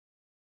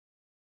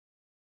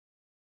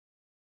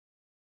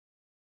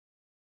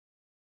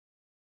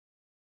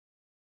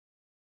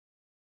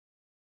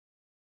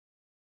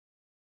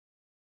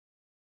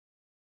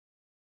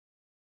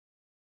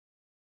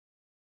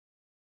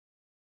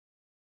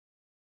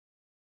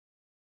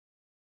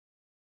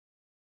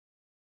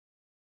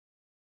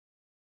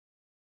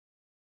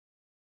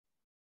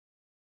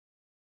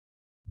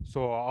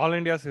So all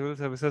India civil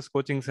services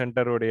coaching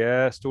சென்டருடைய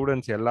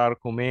students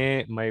எல்லாருக்குமே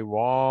my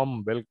warm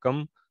welcome.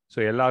 So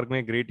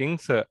எல்லாருக்குமே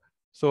greetings.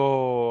 So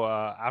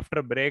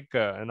after break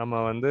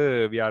நம்ம வந்து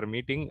we are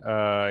meeting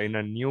in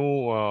a new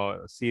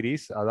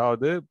series,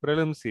 அதாவது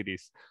prelim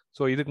series.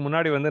 So இதுக்கு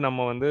முன்னாடி வந்து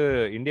நம்ம வந்து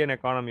இந்தியன்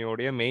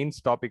எக்கானமியோடைய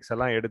மெயின்ஸ் டாபிக்ஸ்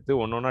எல்லாம் எடுத்து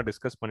ஒன்னொன்னா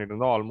டிஸ்கஸ் பண்ணிட்டு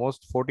இருந்தோம்.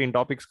 ஆல்மோஸ்ட் 14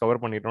 டாபிக்ஸ்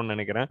கவர் பண்ணிட்டோம்னு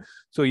நினைக்கிறேன்.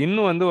 ஸோ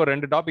இன்னும் வந்து ஒரு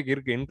 2 டாபிக்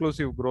இருக்கு.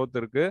 இன்க்ளூசிவ் growth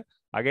இருக்கு.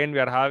 Again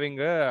we are having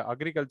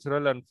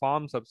agricultural and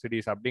form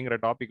subsidies அப்படிங்கிற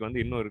டாபிக் வந்து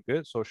இன்னும் இருக்கு.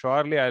 So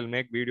surely I will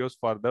make videos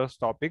for those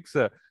topics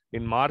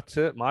in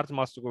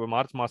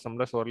March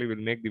மாசம்ல surely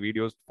will make the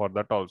videos for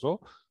that also.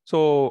 So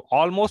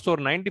almost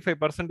ஒரு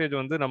 95%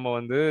 வந்து நம்ம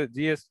வந்து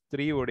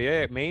GS3 உடைய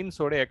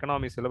மெயின்ஸோட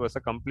economy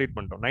சிலபஸை கம்ப்ளீட்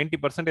பண்ணிட்டோம்.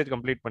 90%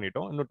 கம்ப்ளீட்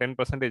பண்ணிட்டோம். இன்னும்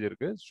 10%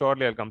 இருக்கு.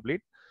 ஷோர்லி ஐ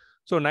கம்ப்ளீட்.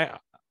 ஸோ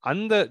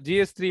அந்த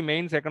GS3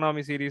 மெயின்ஸ்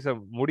எக்கனாமி சீரீஸை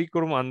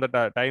முடிக்கிறோம். அந்த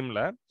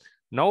டைம்ல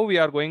now we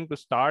are going to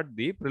start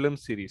the prelim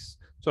series.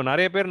 So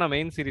நிறைய பேர் நான்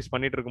மெயின் சீரிஸ்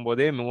பண்ணிட்டு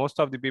இருக்கும்போதே most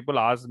of the people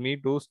ask me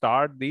to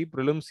start the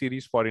prelim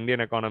series for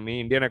Indian economy.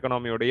 Indian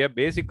எக்கானமியோடைய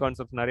basic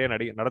concepts நிறைய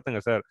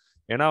நடத்துங்க சார்.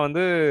 ஏன்னா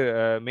வந்து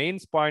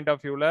மெயின்ஸ் பாயிண்ட்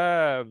ஆஃப் வியூல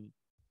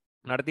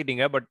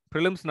நடத்திட்டீங்க, பட்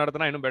ப்ரிலிம்ஸ்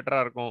நடத்தினா இன்னும் பெட்டரா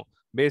இருக்கும்.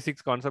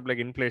 Basics concept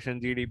like inflation,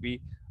 GDP,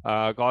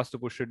 cost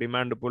push,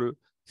 demand புல்,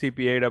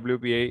 CBI,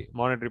 WPI,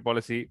 monetary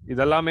policy,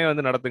 இதெல்லாமே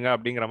வந்து நடத்துங்க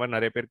அப்படிங்கிற மாதிரி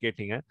நிறைய பேர்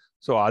கேட்டீங்க.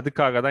 ஸோ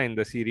அதுக்காக தான்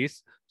இந்த series.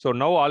 So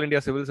now all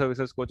India civil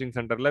services coaching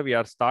சென்டர்ல we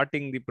are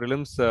starting the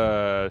prelims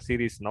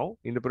series now.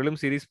 இந்த ப்ரிலிம்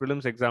சீரீஸ்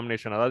ப்ரிலிம்ஸ்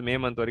எக்ஸாமினேஷன், அதாவது மே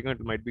மந்த் வரைக்கும்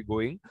it might be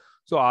going.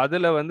 So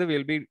அதில் வந்து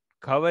will be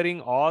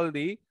covering all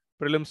the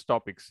prelims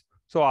topics.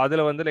 So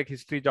அதில் வந்து like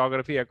history,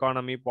 geography,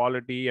 economy,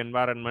 polity,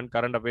 environment,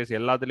 current affairs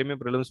எல்லாத்துலேயுமே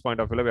prelims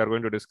point of வியூல we are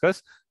going to discuss.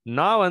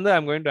 நான் வந்து I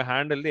am going to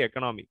handle the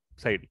economy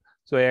side.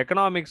 So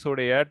economics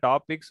உடைய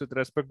topics with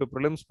respect to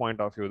prelims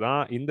point of view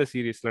தான் இந்த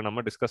சீரீஸ்ல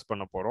நம்ம discuss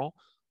பண்ண போறோம்.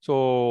 So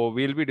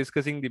will be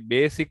discussing the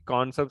basic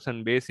concepts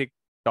and basic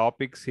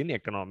topics in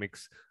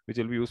economics which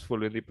will be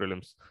useful in the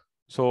prelims.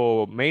 So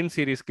main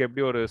சீரீஸ்க்கு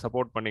எப்படி ஒரு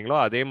support பண்ணீங்களோ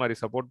அதே மாதிரி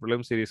சப்போர்ட்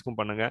ப்ரிலிம் சீரீஸ்க்கும்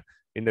பண்ணுங்க.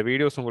 இந்த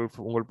வீடியோஸ்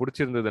உங்களுக்கு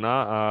பிடிச்சிருந்ததுன்னா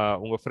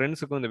உங்க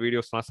ஃப்ரெண்ட்ஸுக்கும் இந்த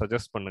வீடியோஸ்லாம்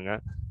சஜஸ்ட் பண்ணுங்க.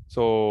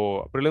 ஸோ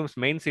ப்ரிலிம்ஸ்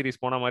மெயின்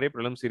சீரீஸ் போன மாதிரி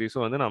ப்ரிலிம்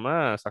சீரீஸும் வந்து நம்ம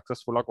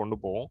சக்ஸஸ்ஃபுல்லாக கொண்டு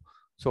போவோம்.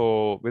 So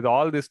with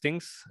all this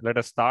things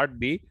let us start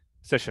the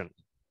session.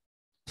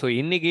 So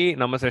இன்னைக்கு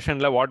நம்ம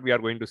செஷன்ல what we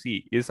are going to C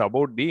is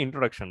about the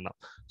introduction தான்.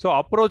 So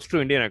approach to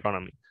Indian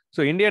economy.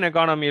 So Indian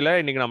எக்கானமியில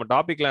இன்னைக்கு நம்ம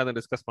டாபிக்ல அதை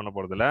டிஸ்கஸ் பண்ண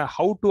போறது இல்லை.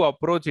 How to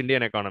approach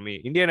Indian economy,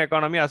 Indian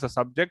economy as a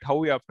subject,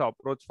 how you have to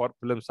approach for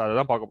films, அதை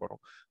தான் பார்க்க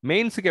போறோம்.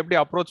 மெயின்ஸுக்கு எப்படி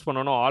அப்ரோச்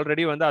பண்ணணும்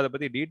ஆல்ரெடி வந்து அதை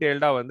பத்தி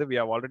டீடைல்டா வந்து we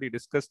have already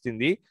discussed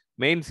in the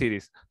main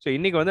series. So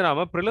இன்னைக்கு வந்து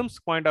நம்ம ப்ரிலிம்ஸ்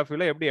பாயிண்ட் ஆஃப்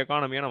வியூல எப்படி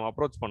எக்கானமியை நம்ம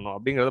அப்ரோச் பண்ணோம்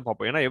அப்படிங்கிறத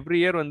பார்ப்போம். ஏன்னா எவ்ரி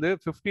இயர் வந்து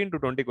 15 to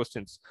 20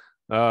 கொஸ்டின்ஸ்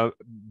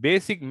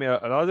பேசிக்,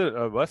 அதாவது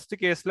வர்ஸ்ட்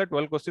கேஸ்ல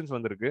 12 கொஸ்டின்ஸ்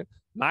வந்திருக்கு,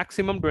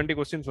 மேக்ஸிமம் 20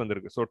 கொஸ்டின்ஸ்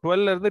வந்திருக்கு. ஸோ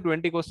 12ல இருந்து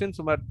 20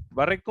 கொஸ்டின்ஸ்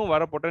வரைக்கும்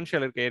வர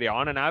பொட்டன்ஷியல் இருக்க area.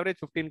 On an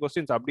average 15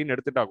 questions அப்படின்னு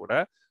எடுத்துட்டா கூட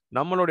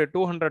நம்மளுடைய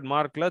 200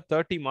 மார்க்ல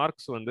 30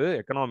 மார்க்ஸ் வந்து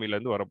எக்கனாமில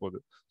இருந்து வரப்போகுது.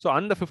 ஸோ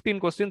அந்த 15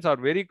 questions are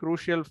very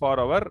crucial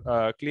for our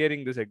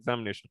clearing this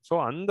examination. So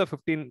அந்த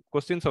 15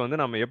 கொஸ்டின்ஸை வந்து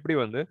நம்ம எப்படி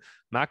வந்து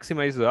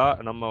மேக்ஸிமைஸா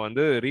நம்ம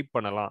வந்து ரீட்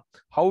பண்ணலாம்,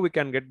 how we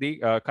can get the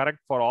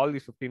correct for all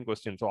the 15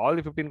 questions. So all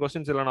the 15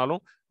 questions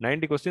இல்லைனாலும்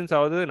 90 கொஸ்டின்ஸ்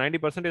ஆகுது,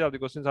 90% ஆஃப்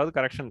தி கொஸ்டின்ஸ் ஆகுது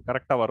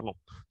கரெக்டா வரணும்.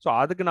 ஸோ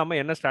அதுக்கு நம்ம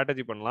என்ன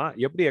ஸ்ட்ராட்டஜி பண்ணலாம்,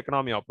 எப்படி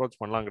எக்கனாமி அப்ரோச்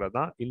பண்ணலாங்கிறது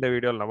தான் இந்த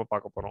வீடியோவில் நம்ம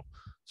பார்க்க போறோம்.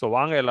 ஸோ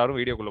வாங்க எல்லாரும்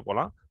வீடியோக்குள்ள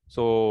போகலாம்.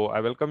 So I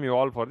welcome you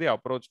all for the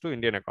approach to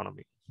Indian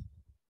economy.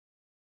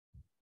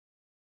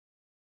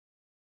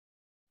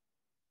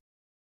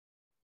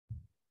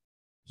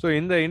 So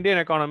இந்த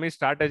Indian economy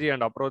strategy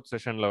and approach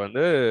செஷன்ல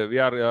வந்து we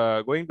are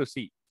going to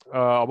C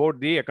about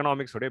the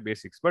economics உடைய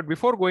basics. But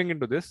before going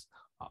into this,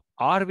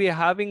 are we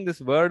having this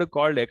word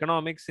called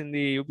economics in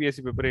the UPSC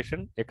preparation?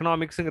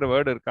 economicsங்கிற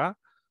word இருக்கா,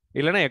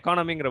 இல்லைன்னா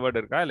எக்கானமிங்கிற word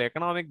இருக்கா, இல்லை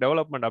economic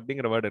development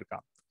அப்படிங்கிற word இருக்கா?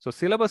 So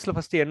சிலபஸ்ல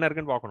first என்ன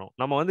இருக்குன்னு பார்க்கணும்.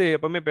 நம்ம வந்து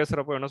எப்பவுமே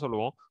பேசுறப்போ என்ன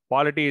சொல்லுவோம்,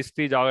 பாலிட்டி,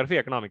 ஹிஸ்ட்ரி, ஜாகிரபி,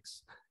 எக்கனாமிக்ஸ்,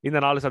 இந்த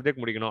 4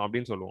 சப்ஜெக்ட் முடிக்கணும்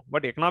அப்படின்னு சொல்லுவோம்.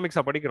 பட்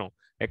எக்கனாமிக்ஸா படிக்கிறோம்.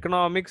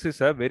 Economics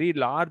is a very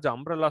large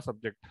umbrella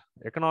subject.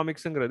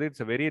 எக்கனாமிக்ஸ்ங்கிறது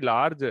it's a very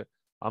large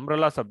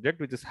umbrella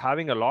subject which is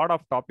having a lot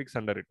of topics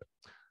under it.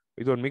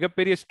 இது ஒரு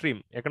மிகப்பெரிய ஸ்ட்ரீம்.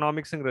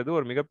 எக்கனாமிக்ஸ்ங்கிறது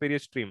ஒரு மிகப்பெரிய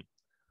ஸ்ட்ரீம்.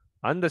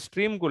 அந்த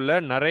ஸ்ட்ரீம்குள்ள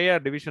நிறைய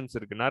டிவிஷன்ஸ்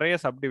இருக்கு, நிறைய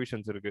சப்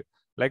டிவிஷன்ஸ் இருக்கு.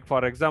 லைக்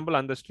ஃபார் எக்ஸாம்பிள்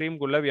அந்த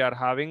ஸ்ட்ரீம்குள்ள வி ஆர்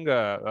ஹேவிங்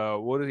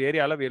ஒரு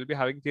ஏரியால will be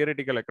having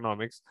theoretical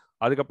economics,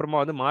 அதுக்கப்புறமா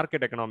வந்து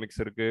மார்க்கெட் எக்கனாமிக்ஸ்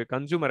இருக்கு,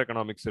 கன்சூமர்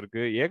எக்கனாமிக்ஸ்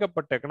இருக்கு,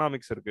 ஏகப்பட்ட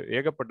எக்கனாமிக்ஸ் இருக்கு,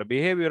 ஏகப்பட்ட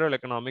பிஹேவியரல்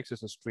எக்கனாமிக்ஸ்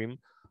இஸ் ஸ்ட்ரீம்.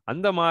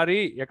 அந்த மாதிரி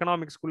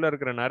எக்கனாமிக்ஸ்குள்ள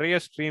இருக்கிற நிறைய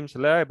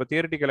ஸ்ட்ரீம்ஸ்ல இப்போ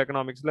தியரிட்டிக்கல்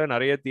எக்கனாமிக்ஸ்ல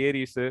நிறைய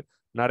தியரிஸ்,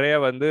 நிறைய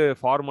வந்து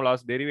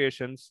ஃபார்முலாஸ்,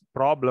 டெரிவேஷன்ஸ்,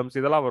 ப்ராப்ளம்ஸ்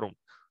இதெல்லாம் வரும்.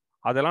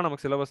 அதெல்லாம்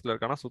நமக்கு சிலபஸ்ல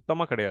இருக்கானா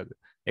சுத்தமா கிடையாது.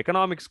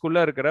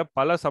 எக்கனாமிக்ஸ்குள்ள இருக்கிற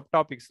பல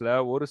சப்டாபிக்ஸ்ல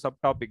ஒரு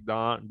சப்டாபிக்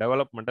தான்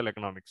டெவலப்மெண்டல்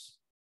எக்கனாமிக்ஸ்.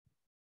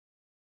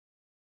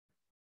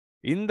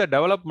 இந்த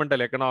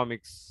டெவலப்மெண்டல்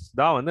எக்கனாமிக்ஸ்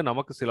தான் வந்து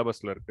நமக்கு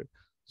சிலபஸ்ல இருக்கு.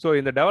 ஸோ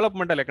இந்த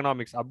டெவலப்மெண்டல்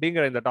எக்கனாமிக்ஸ்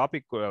அப்படிங்கிற இந்த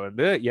டாபிக்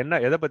வந்து என்ன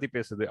எதை பத்தி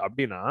பேசுது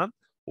அப்படின்னா,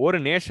 ஒரு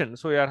nation.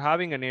 So you are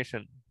having a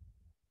nation.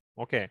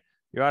 Okay,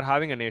 you are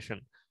having a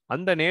nation.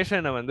 அந்த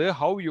நேஷனை வந்து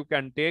how you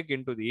can take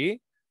in to the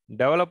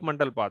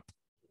developmental path,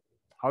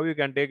 how you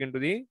can take in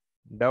to the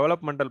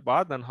developmental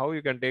path and how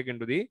you can take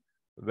into the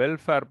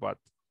welfare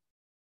path.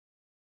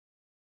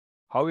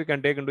 How you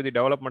can take into the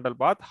developmental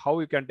path, how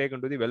you can take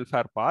into the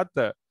welfare path.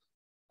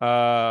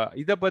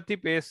 இதை பத்தி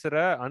பேசுற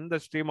அந்த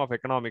stream of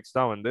economics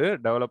தான் வந்து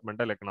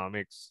developmental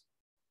economics.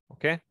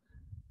 Okay,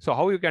 so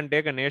how you can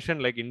take a nation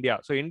like India.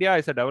 So India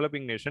is a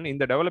developing nation. In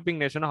the developing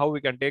nation, how we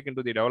can take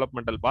into the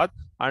developmental path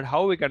and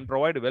how we can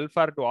provide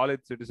welfare to all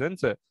its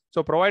citizens.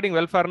 So providing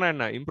welfare na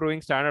enna,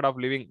 improving standard of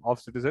living of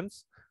citizens.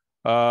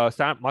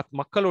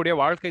 மக்களுடைய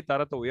வாழ்க்கை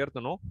தரத்தை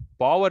உயர்த்தணும்,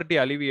 poverty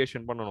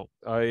alleviation பண்ணணும்,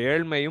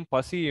 ஏழ்மையும்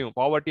பசியும்,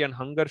 poverty and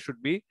hunger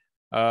should be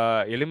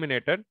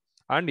eliminated.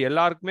 And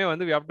எல்லாருக்குமே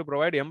வந்து we have to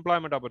provide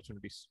employment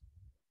opportunities.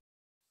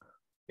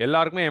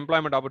 எல்லாருக்குமே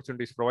employment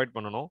opportunities provide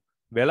பண்ணணும்.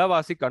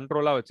 விலைவாசி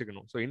கண்ட்ரோலா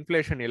வச்சுக்கணும். ஸோ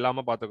இன்ஃப்ளேஷன்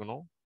இல்லாம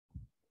பார்த்துக்கணும்.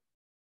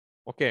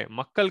 ஓகே,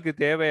 மக்களுக்கு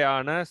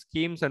தேவையான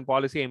ஸ்கீம்ஸ் அண்ட்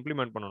பாலிசியை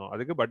இம்ப்ளிமெண்ட் பண்ணணும்.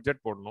 அதுக்கு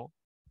பட்ஜெட் போடணும்.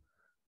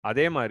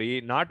 அதே மாதிரி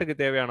நாட்டுக்கு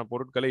தேவையான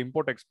பொருட்களை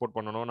இம்போர்ட் எக்ஸ்போர்ட்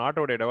பண்ணணும்.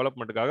 நாட்டோடைய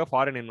டெவலப்மெண்ட்டுக்காக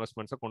ஃபாரின்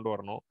இன்வெஸ்ட்மெண்ட்ஸை கொண்டு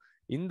வரணும்.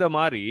 இந்த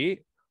மாதிரி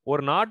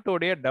ஒரு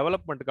நாட்டோடைய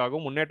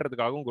டெவலப்மெண்ட்டுக்காகவும்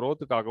முன்னேற்றத்துக்காகவும்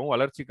குரோத்துக்காகவும்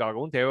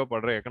வளர்ச்சிக்காகவும்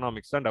தேவைப்படுற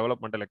எக்கனாமிக்ஸ் தான்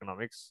டெவலப்மெண்டல்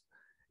எக்கனாமிக்ஸ்.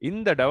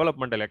 இந்த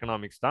டெவலப்மெண்டல்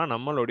எக்கனாமிக்ஸ் தான்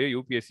நம்மளுடைய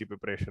யூபிஎஸ்சி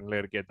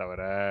ப்ரிப்பரேஷன்ல இருக்கே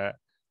தவிர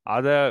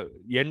அதை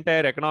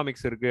என்டையர்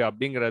எக்கனாமிக்ஸ் இருக்கு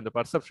அப்படிங்கிற அந்த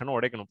பர்செப்ஷனை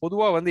உடைக்கணும்.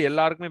 பொதுவாக வந்து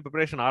எல்லாருக்குமே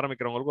ப்ரிப்பரேஷன்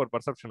ஆரம்பிக்கிறவங்களுக்கு ஒரு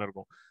பர்செப்ஷன்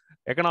இருக்கும்,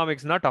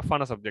 எக்கனாமிக்ஸ்னா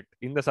டஃப்பான சப்ஜெக்ட்,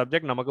 இந்த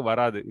சப்ஜெக்ட் நமக்கு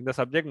வராது, இந்த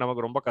சப்ஜெக்ட்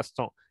நமக்கு ரொம்ப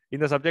கஷ்டம்,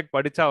 இந்த சப்ஜெக்ட்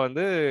படிச்சா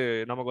வந்து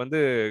நமக்கு வந்து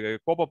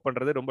கோப் அப்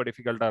பண்றது ரொம்ப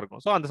டிஃபிகல்ட்டா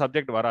இருக்கும், ஸோ அந்த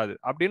சப்ஜெக்ட் வராது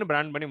அப்படின்னு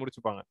பிராண்ட் பண்ணி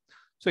முடிச்சுப்பாங்க.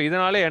 ஸோ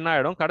இதனால என்ன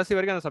ஆயிடும், கடைசி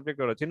வரைக்கும் அந்த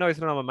சப்ஜெக்ட் வரும். சின்ன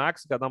வயசுல நம்ம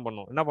மேக்ஸ்க்கு அதான்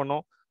பண்ணோம், என்ன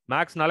பண்ணோம்,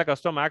 மேக்ஸ்னாலே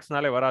கஷ்டம்,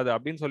 மேக்ஸ்னாலே வராது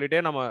அப்படின்னு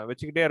சொல்லிட்டே நம்ம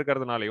வச்சுக்கிட்டே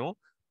இருக்கிறதுனாலையும்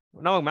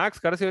நமக்கு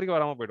மேக்ஸ் கடைசி வரைக்கும்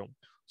வராமல் போயிடும்.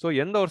 ஸோ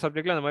எந்த ஒரு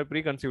சப்ஜெக்ட்ல அந்த மாதிரி ப்ரீ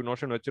கன்சீவ்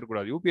நோஷன்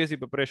வச்சிருக்கூடாது. யூபிஎஸ்சி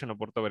ப்ரிப்பரேஷனை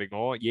பொறுத்த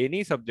வரைக்கும்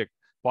any subject,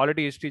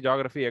 polity, history,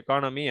 geography,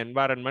 economy,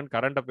 environment,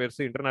 current affairs,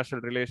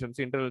 international relations,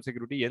 internal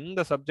security,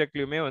 எந்த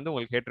சப்ஜெக்ட்லையுமே வந்து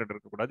உங்களுக்கு ஹேட்ரட்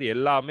இருக்கக்கூடாது.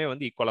 எல்லாமே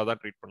வந்து ஈக்குவலாக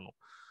தான் ட்ரீட் பண்ணணும்.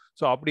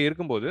 ஸோ அப்படி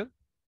இருக்கும்போது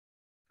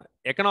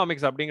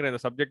எக்கனாமிக்ஸ் அப்படிங்கிற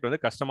இந்த சப்ஜெக்ட்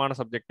வந்து கஷ்டமான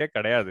சப்ஜெக்டே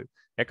கிடையாது.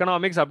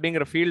 எக்கனாமிக்ஸ்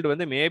அப்படிங்கிற ஃபீல்டு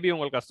வந்து மேபி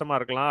உங்களுக்கு கஷ்டமா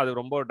இருக்கலாம்,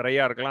 அது ரொம்ப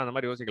ட்ரையா இருக்கலாம், அந்த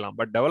மாதிரி யோசிக்கலாம்.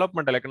 But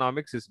developmental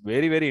economics is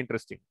very very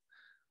interesting.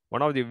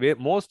 One of the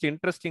most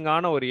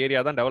இன்ட்ரெஸ்டிங்கான ஒரு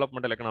ஏரியா தான்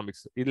டெவலப்மெண்டல்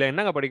எக்கனாமிக்ஸ். இதுல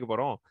என்னங்க படிக்க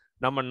போறோம்,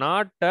 நம்ம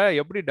நாட்டை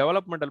எப்படி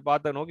டெவலப்மெண்டல்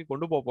பாத்தை நோக்கி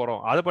கொண்டு போக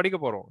போறோம், அதை படிக்க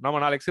போறோம். நம்ம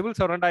நாளைக்கு சிவில்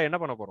சர்வெண்டா என்ன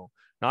பண்ண போறோம்,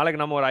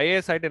 நாளைக்கு நம்ம ஒரு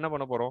ஐஏஎஸ் ஆயிட்டு என்ன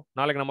பண்ண போறோம்,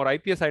 நாளைக்கு நம்ம ஒரு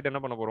ஐபிஎஸ் ஆயிட்டு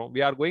என்ன பண்ண போறோம்.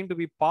 We are going to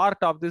be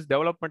part of this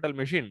developmental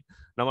machine.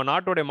 நம்ம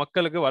நாட்டுடைய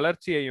மக்களுக்கு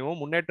வளர்ச்சியையும்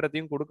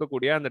முன்னேற்றத்தையும்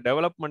கொடுக்கக்கூடிய அந்த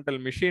டெவலப்மெண்டல்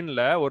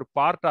மிஷின்ல ஒரு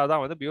பார்ட்டா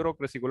தான் வந்து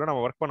பியூரோக்ரஸிக்குள்ள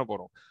நம்ம ஒர்க் பண்ண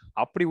போறோம்.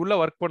 அப்படி உள்ள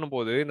ஒர்க்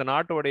பண்ணும்போது இந்த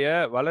நாட்டுடைய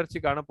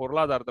வளர்ச்சிக்கான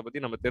பொருளாதாரத்தை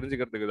பத்தி நம்ம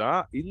தெரிஞ்சுக்கிறதுக்கு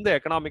தான் இந்த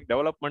economic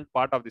development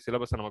part of the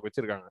syllabus நமக்கு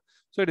வச்சிருக்காங்க.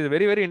 So it is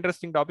very very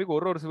interesting topic.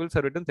 ஒரு சிவில்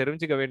சர்வீட்டும்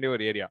தெரிஞ்சுக்க வேண்டிய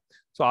ஒரு ஏரியா.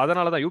 ஸோ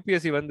அதனால தான்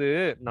யூபிஎஸ்சி வந்து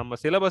நம்ம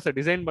சிலபஸை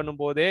டிசைன் பண்ணும்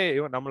போதே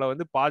நம்மளை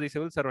வந்து பாதி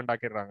சிவில் சர்வெண்ட்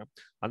ஆக்கிடுறாங்க.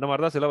 அந்த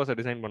மாதிரி தான் சிலபஸை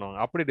டிசைன் பண்ணுவாங்க.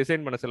 அப்படி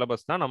டிசைன் பண்ண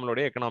சிலபஸ் தான்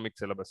நம்மளுடைய எக்கனாமிக்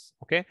சிலபஸ்.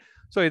 ஓகே,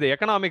 ஸோ இது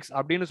எக்கனாமிக்ஸ்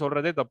அப்படின்னு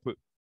சொல்றதே தப்பு.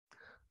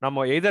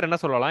 நம்ம எதர் என்ன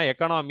சொல்லலாம்,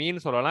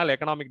 எக்கனாமின்னு சொல்லலாம், இல்லை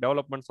எக்கனாமிக்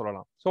டெவலப்மெண்ட்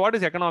சொல்லலாம். So what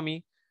is economy?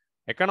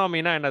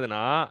 எக்கனாமினா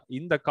என்னதுன்னா,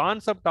 இந்த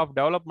கான்செப்ட் ஆஃப்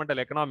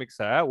டெவலப்மெண்டல்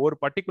எக்கனாமிக்ஸை ஒரு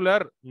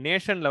பர்டிகுலர்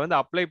நேஷன்ல வந்து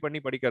அப்ளை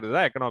பண்ணி படிக்கிறது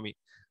தான் economy.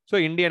 So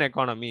Indian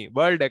economy,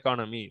 world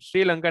economy,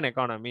 Sri Lankan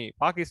economy,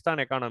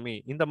 Pakistan economy,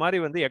 இந்த மாதிரி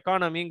வந்து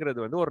எக்கானமிங்கிறது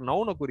வந்து ஒரு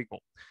நவுனை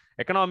குறிக்கும்.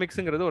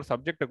 எக்கனாமிக்ஸ்ங்கிறது ஒரு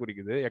சப்ஜெக்டை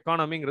குறிக்குது,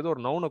 எக்கானமிங்கிறது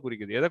ஒரு நவுனை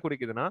குறிக்குது. எதை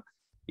குறிக்குதுன்னா,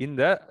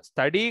 இந்த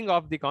studying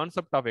of the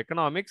concept of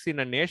economics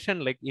in a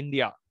nation like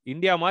India.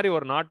 India மாதிரி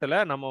ஒரு நாட்டில்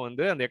நம்ம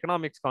வந்து அந்த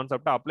எக்கனாமிக்ஸ்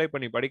கான்செப்டை அப்ளை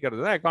பண்ணி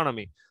படிக்கிறது தான்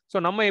எக்கானமி. ஸோ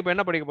நம்ம இப்போ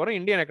என்ன படிக்க போறோம்,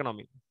 இந்தியன்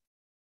எக்கனாமி.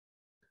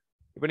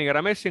 இப்போ நீங்க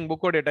ரமேஷ் சிங்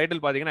புக்கோடைய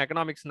டைட்டில் பாத்தீங்கன்னா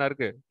எக்கனாமிக்ஸ்னா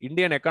இருக்கு,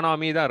 இந்தியன்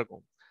எக்கனாமி தான்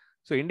இருக்கும்.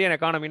 ஸோ இந்தியன்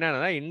எக்கானமினா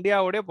என்னன்னா,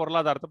 இந்தியாவுடைய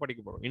பொருளாதாரத்தை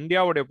படிக்க போறோம்.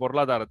 இந்தியாவுடைய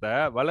பொருளாதாரத்தை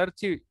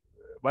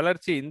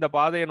வளர்ச்சி இந்த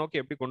பாதையை நோக்கி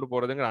எப்படி கொண்டு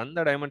போறதுங்கிற அந்த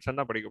டைமென்ஷன்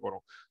தான் படிக்க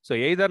போறோம். ஸோ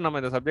எய்தர் நம்ம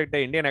இந்த சப்ஜெக்டை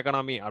இந்தியன்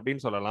எக்கனாமி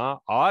அப்படின்னு சொல்லலாம்,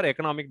 ஆர்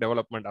எக்கனாமிக்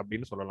டெவலப்மெண்ட்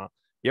அப்படின்னு சொல்லலாம்.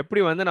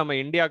 எப்படி வந்து நம்ம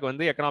இந்தியாவுக்கு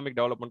வந்து எக்கனாமிக்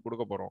டெவலப்மெண்ட்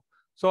கொடுக்க போறோம்.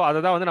 ஸோ அதை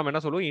தான் வந்து நம்ம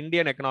என்ன சொல்லுவோம்,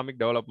 இந்தியன் எக்கனாமிக்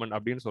டெவலப்மெண்ட்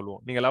அப்படின்னு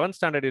சொல்லுவோம். நீங்க 11th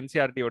ஸ்டாண்டர்ட்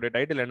என்சிஆர்டியோட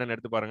டைட்டில் என்னன்னு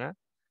எடுத்து பாருங்க.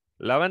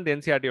 11th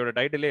என்சிஆர்டியோட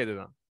டைட்டிலே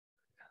இதுதான்,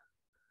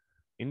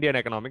 இந்தியன்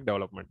எக்கனாமிக்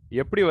டெவலப்மெண்ட்.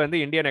 எப்படி வந்து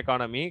இந்தியன்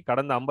எக்கானமி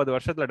கடந்த 50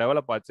 வருஷத்துல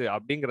டெவலப் ஆச்சு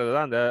அப்படிங்கிறது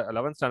தான் அந்த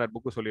 11th ஸ்டாண்டர்ட்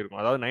புக்கு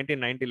சொல்லியிருக்கும். அதாவது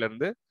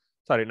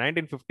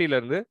 1950ல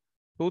இருந்து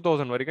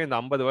 2000 வரைக்கும் இந்த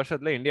 50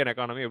 வருஷத்துல இந்தியன்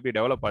எக்கானமி எப்படி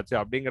டெவலப் ஆச்சு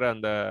அப்படிங்கிற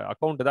அந்த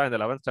அக்கௌண்ட் தான் இந்த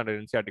 11th ஸ்டாண்டர்ட்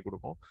என்சிஆர்டி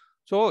கொடுக்கும்.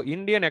 ஸோ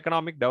இந்தியன்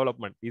எக்கனாமிக்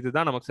டெவலப்மெண்ட்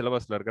இதுதான் நமக்கு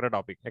சிலபஸ்ல இருக்கிற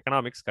டாபிக்,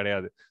 எக்கனாமிக்ஸ்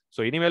கிடையாது.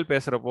 ஸோ இனிமேல்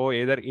பேசுறப்போ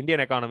எதர்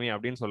இந்தியன் எக்கானமி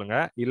அப்படின்னு சொல்லுங்க,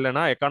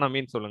 இல்லைனா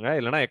எக்கானமின்னு சொல்லுங்க,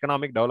 இல்லைனா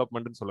எக்கனாமிக்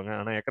டெவலப்மெண்ட்னு சொல்லுங்க.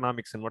 ஆனால்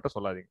எக்கனாமிக்ஸ்ன்னு மட்டும்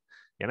சொல்லாதீங்க.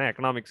 ஏன்னா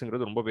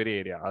எக்கனாமிக்ஸ்ங்கிறது ரொம்ப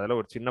பெரிய ஏரியா, அதில்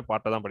ஒரு சின்ன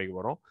பார்ட்டை தான் படிக்க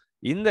போறோம்.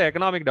 இந்த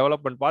economic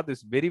development part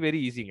is very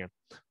very ஈஸிங்க.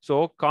 So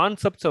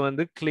கான்செப்ட்ஸை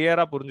வந்து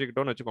கிளியரா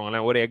புரிஞ்சுக்கிட்டோம்னு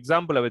வச்சுக்கோங்களேன். ஒரு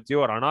எக்ஸாம்பிளை வச்சு,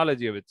 ஒரு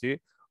அனாலஜியை வச்சு,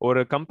 ஒரு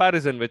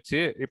கம்பேரிசன் வச்சு,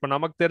 இப்போ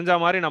நமக்கு தெரிஞ்ச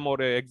மாதிரி நம்ம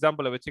ஒரு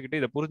எக்ஸாம்பிளை வச்சுக்கிட்டு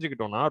இதை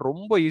புரிஞ்சுக்கிட்டோம்னா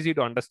ரொம்ப easy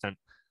to understand.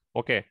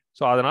 Okay,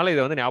 so அதனால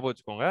இதை வந்து ஞாபகம்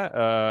வச்சுக்கோங்க.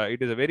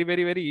 It is a very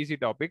very very easy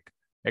topic.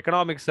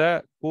 எக்கனாமிக்ஸை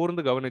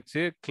கூர்ந்து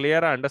கவனிச்சு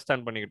கிளியரா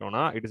understand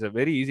பண்ணிக்கிட்டோம்னா it is a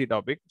very easy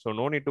topic. So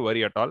no need to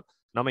worry at all.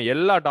 நம்ம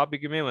எல்லா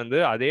டாபிக்குமே வந்து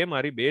அதே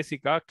மாதிரி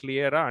பேசிக்கா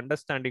கிளியரா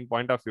அண்டர்ஸ்டாண்டிங்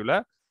பாயிண்ட் ஆஃப் வியூல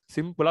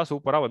சிம்பிளா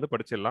சூப்பரா வந்து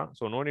படிச்சிடலாம்.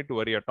 So no need to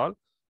worry at all.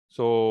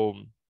 So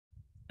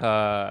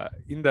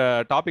இந்த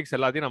டாபிக்ஸ்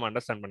எல்லாத்தையும் நம்ம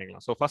அண்டர்ஸ்டாண்ட்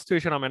பண்ணிக்கலாம். ஸோ ஃபர்ஸ்ட்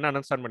விஷயம் நம்ம என்ன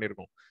அண்டர்ஸ்டாண்ட்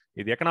பண்ணியிருக்கோம்,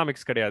 இது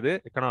எக்கனாமிக்ஸ் கிடையாது,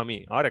 எக்கனாமி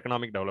ஆர்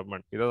எக்கனாமிக்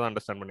டெவலப்மெண்ட், இதை தான்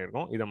அண்டர்ஸ்டாண்ட்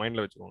பண்ணியிருக்கோம். இதை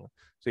மைண்ட்ல வச்சுக்கோங்க.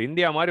 ஸோ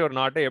இந்தியா மாதிரி ஒரு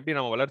நாட்டை எப்படி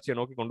நம்ம வளர்ச்சியை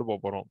நோக்கி கொண்டு போக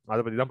போறோம்,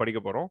 அதை பத்தி தான்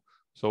படிக்க போறோம்.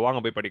 ஸோ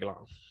வாங்க போய்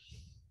படிக்கலாம்.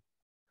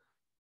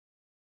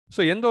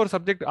 ஸோ எந்த ஒரு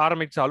சப்ஜெக்ட்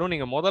ஆரம்பிச்சாலும்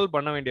நீங்க முதல்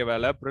பண்ண வேண்டிய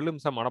வேலை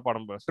ப்ரிலிம்ஸை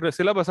மனப்பாடம்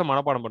சிலபஸை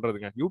மனப்பாடம்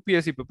பண்றதுங்க.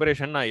 யூபிஎஸ்சி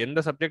ப்ரிப்பரேஷன் நான் எந்த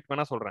சப்ஜெக்ட்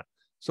வேணா சொல்றேன்.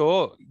 ஸோ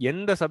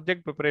எந்த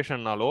சப்ஜெக்ட்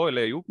ப்ரிப்பரேஷன்னாலோ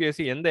இல்லை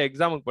யூபிஎஸ்சி எந்த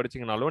எக்ஸாமுக்கு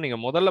படிச்சீங்கனாலும் நீங்க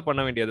முதல்ல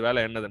பண்ண வேண்டியது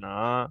வேலை என்னதுன்னா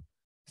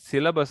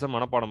சிலபஸை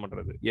மனப்பாடம்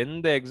பண்றது.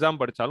 எந்த எக்ஸாம்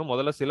படிச்சாலும்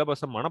முதல்ல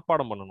சிலபஸை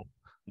மனப்பாடம் பண்ணணும்.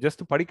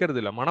 ஜஸ்ட்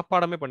படிக்கிறது இல்லை,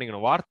 மனப்பாடமே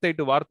பண்ணிக்கணும். வார்த்தை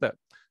டு வார்த்தை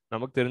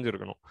நமக்கு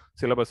தெரிஞ்சிருக்கணும்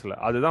சிலபஸ்ல.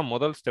 அதுதான்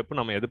முதல் ஸ்டெப்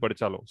நம்ம எது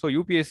படிச்சாலும். ஸோ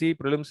யூபிஎஸ்சி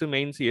ப்ரிலிம்ஸ்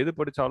மெயின்ஸ் எது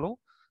படிச்சாலும்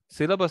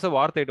சிலபஸை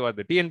வார்த்தை டு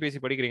வார்த்தை. டிஎன்பிஎஸ்சி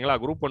படிக்கிறீங்களா,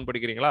 குரூப் 1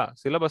 படிக்கிறீங்களா,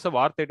 சிலபஸை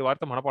வார்த்தை டு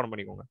வார்த்தை மனப்பாடம்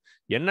பண்ணிக்கோங்க.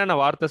 என்னென்ன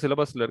வார்த்தை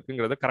சிலபஸ்ல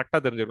இருக்குங்கிறத கரெக்டா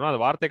தெரிஞ்சுக்கணும்.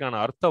 அந்த வார்த்தைக்கான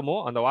அர்த்தமோ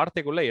அந்த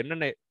வார்த்தைக்குள்ள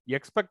என்னென்ன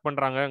எக்ஸ்பெக்ட்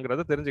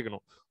பண்றாங்கிறத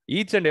தெரிஞ்சுக்கணும்.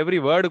 ஈச் அண்ட்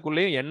எவ்ரி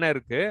வேர்டுக்குள்ளேயும் என்ன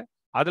இருக்கு,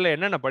 அதுல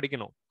என்னென்ன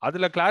படிக்கணும்,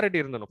 அதுல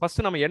கிளாரிட்டி இருந்தணும்.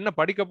 ஃபர்ஸ்ட் நம்ம என்ன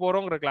படிக்க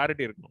போறோங்கிற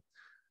கிளாரிட்டி இருக்கணும்.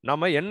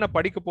 நம்ம என்ன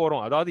படிக்க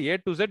போறோம், அதாவது ஏ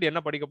டு Z என்ன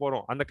படிக்க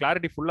போறோம், அந்த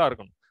கிளாரிட்டி ஃபுல்லா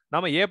இருக்கணும்.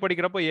 நம்ம ஏ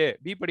படிக்கிறப்போ ஏ,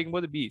 பி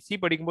படிக்கும்போது பி, சி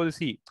படிக்கும்போது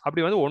சி,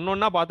 அப்படி வந்து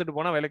ஒன்னொன்னா பார்த்துட்டு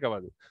போனா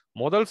வேலைக்காது.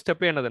 முதல்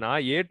ஸ்டெப் என்னதுன்னா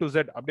ஏ டு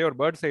Z அப்படியே ஒரு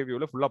பேர்ட்ஸ் ஐ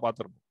வியூல ஃபுல்லா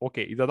பார்த்துருப்போம்.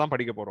 ஓகே, இதை தான்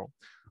படிக்க போறோம்.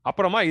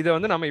 அப்புறமா இதை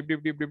வந்து நம்ம இப்படி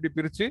இப்படி இப்படி இப்படி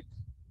பிரிச்சு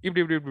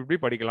இப்படி இப்படி இப்படி இப்படி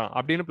படிக்கலாம்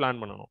அப்படின்னு பிளான்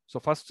பண்ணணும்.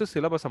 ஸோ ஃபர்ஸ்ட்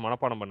சிலபஸை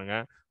மனப்பாடம் பண்ணுங்க.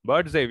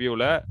 பேர்ட்ஸ் ஐ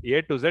வியூல ஏ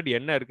டு Z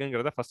என்ன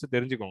இருக்குங்கிறத ஃபர்ஸ்ட்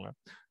தெரிஞ்சுக்கோங்க.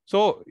 ஸோ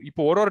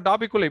இப்போ ஒரு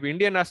டாபிக்குள்ள இப்போ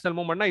இந்தியன் நேஷனல்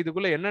மூவ்மெண்ட்னா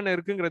இதுக்குள்ள என்னென்ன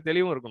இருக்குங்கிற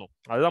தெளிவும் இருக்கணும்.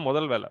 அதுதான்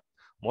முதல் வேலை.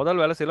 முதல்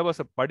வேலை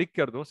சிலபஸை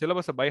படிக்கிறதும்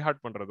சிலபஸை பை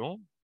ஹார்ட் பண்றதும்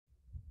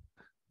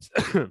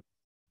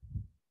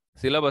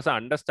சிலபஸை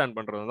அண்டர்ஸ்டாண்ட்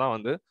பண்றதும் தான்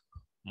வந்து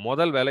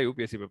முதல் வேலை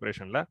யூபிஎஸ்சி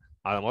ப்ரிப்பரேஷன்ல.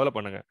 அதை முதல்ல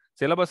பண்ணுங்க.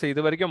 சிலபஸ்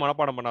இது வரைக்கும்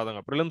மனப்பாடம்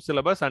பண்ணாதவங்க, prelims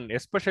syllabus and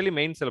especially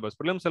main syllabus.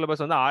 Prelims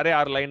syllabus வந்து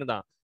 6 லைன்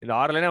தான். இந்த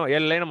 6 லைன்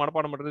 7 லைன்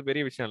மனப்பாடம் பண்றது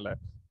பெரிய விஷயம் இல்லை.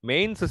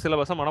 மெயின்ஸ்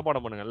சிலபஸை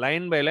மனப்பாடம் பண்ணுங்க.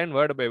 Line by line,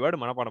 word by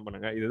word மனப்பாடம்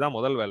பண்ணுங்க. இதுதான்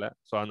முதல் வேலை.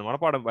 ஸோ அந்த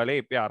மனப்பாடம் வேலையை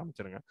இப்பயே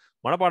ஆரம்பிச்சிருங்க.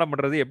 மனப்பாடம்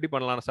பண்றது எப்படி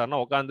பண்ணலாம்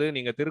சார்னா, உட்காந்து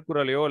நீங்க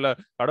திருக்குறளையோ இல்ல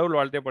கடவுள்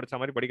வாழ்த்தையோ படிச்ச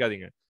மாதிரி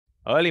படிக்காதீங்க.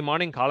 ஏர்லி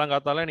மார்னிங்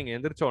காலங்காத்தால நீங்க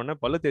எந்திரிச்ச உடனே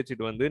பல்லு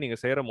தேய்ச்சிட்டு வந்து நீங்க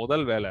செய்யற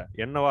முதல் வேலை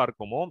என்னவா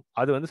இருக்குமோ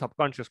அது வந்து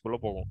சப்கான்சியஸ்குள்ள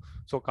போகும்.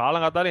 ஸோ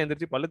காலங்காத்தால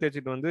எந்திரிச்சு பல்லு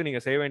தேய்ச்சிட்டு வந்து நீங்க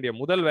செய்ய வேண்டிய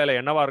முதல் வேலை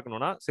என்னவா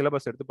இருக்கணும்னா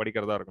சிலபஸ் எடுத்து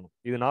படிக்கிறதா இருக்கணும்.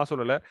 இது நான்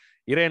சொல்லல,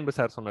 இறையன்பு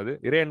சார் சொன்னது.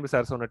 இறையன்பு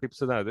சார் சொன்ன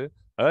டிப்ஸ் தான் அது.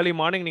 ஏர்லி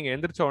மார்னிங் நீங்க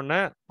எந்திரிச்ச உடனே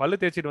பல்லு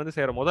தேய்ச்சிட்டு வந்து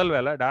செய்யற முதல்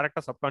வேலை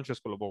டைரக்டா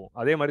சப்கான்சியஸ்குள்ள போகும்.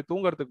 அதே மாதிரி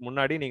தூங்குறதுக்கு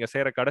முன்னாடி நீங்க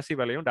செய்யற கடைசி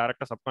வேலையும்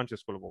டைரக்டா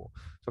சப்கான்சியஸ்குள்ள போகும்.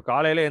 ஸோ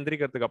காலையில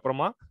எந்திரிக்கிறதுக்கு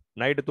அப்புறமா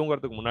நைட்டு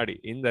தூங்குறதுக்கு முன்னாடி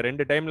இந்த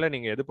 2 டைம்ல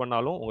நீங்க எது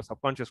பண்ணாலும் உங்க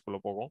சப்கான்சியஸ்குள்ள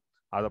போகும்.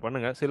 அதை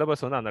பண்ணுங்க.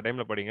 சிலபஸ் வந்து அந்த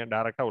டைம்ல படிங்க,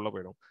 டைரக்டா உள்ள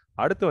போயிடும்.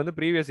 அடுத்து வந்து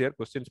ப்ரீவியஸ் இயர்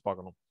கொஸ்டின்ஸ்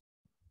பார்க்கணும்.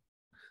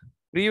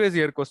 ப்ரீவியஸ்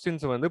இயர்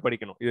கொஸ்டின்ஸ் வந்து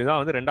படிக்கணும். இதுதான்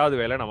வந்து 2வது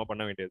வேலை நம்ம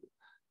பண்ண வேண்டியது.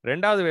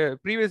 2வது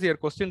ப்ரீவியஸ் இயர்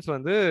கொஸ்டின்ஸ்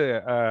வந்து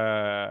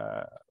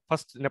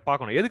ஃபர்ஸ்ட்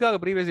பார்க்கணும். எதுக்காக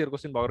ப்ரீவியஸ் இயர்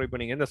கொஸ்டின் பார்க்குறோம்? இப்போ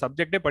நீங்க இந்த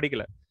சப்ஜெக்டே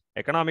படிக்கல,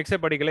 எக்கனாமிக்ஸே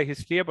படிக்கல,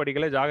 ஹிஸ்டரியே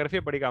படிக்கல,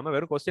 ஜியாகிரபியே படிக்காம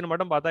வெறும் கொஸ்டின்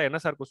மட்டும் பார்த்தா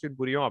என்ன சார் கொஸ்டின்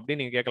புரியும்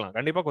அப்படின்னு நீங்க கேட்கலாம்.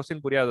 கண்டிப்பா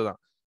கொஸ்டின் புரியாதுதான்.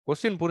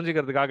 கொஸ்டின்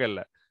புரிஞ்சுக்கிறதுக்காக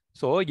இல்லை,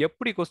 ஸோ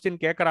எப்படி கொஸ்டின்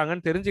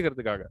கேட்கறாங்கன்னு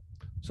தெரிஞ்சுக்கிறதுக்காக.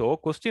 ஸோ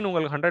கொஸ்டின்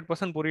உங்களுக்கு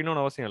 100%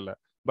 புரியணும்னு அவசியம் இல்லை.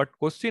 பட்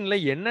கொஸ்டின்ல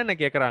என்னென்ன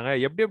கேட்கறாங்க,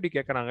 எப்படி எப்படி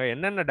கேட்கறாங்க,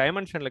 என்னென்ன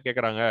டைமென்ஷன்ல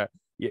கேட்கறாங்க,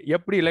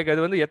 எப்படி லைக்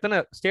அது வந்து எத்தனை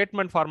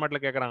ஸ்டேட்மெண்ட் ஃபார்மேட்ல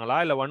கேட்கறாங்களா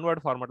இல்ல one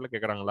word ஃபார்மேட்ல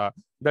கேட்கறாங்களா,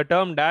 the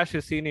term dash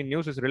is scene in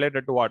news is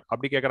related to what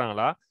அப்படி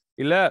கேட்கறாங்களா,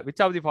 இல்ல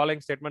which of the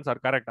following statements are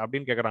correct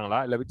அப்படின்னு கேட்கறாங்களா,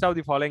 இல்ல which of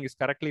the following is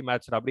correctly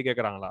matched அப்படி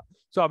கேட்கறாங்களா.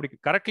 ஸோ அப்படி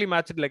கரெக்ட்லி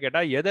மேட்ச்ல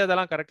கேட்டா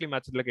எதெல்லாம் கரெக்ட்லி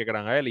மேட்ச்ல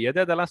கேட்கறாங்க, இல்ல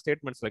எதெல்லாம்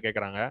ஸ்டேட்மெண்ட்ஸ்ல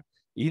கேட்கறாங்க,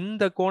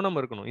 இந்த கோணம்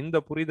இருக்கணும், இந்த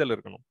புரிதல்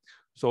இருக்கணும்.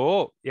 ஸோ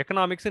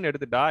எக்கனாமிக்ஸ்ன்னு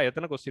எடுத்துட்டா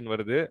எத்தனை கொஸ்டின்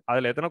வருது,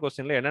 அதுல எத்தனை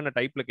கொஸ்டின்ல என்னென்ன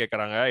டைப்ல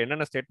கேட்கறாங்க,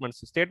 என்னென்ன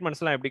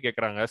ஸ்டேட்மெண்ட்ஸ் எல்லாம் எப்படி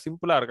கேட்கறாங்க,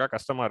 சிம்பிளா இருக்கா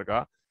கஷ்டமா இருக்கா,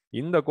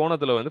 இந்த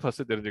கோணத்துல வந்து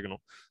ஃபர்ஸ்ட்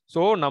தெரிஞ்சுக்கணும்.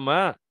 ஸோ நம்ம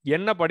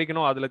என்ன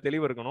படிக்கணும் அதுல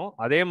தெளிவு இருக்கணும்.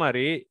 அதே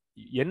மாதிரி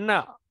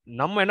என்ன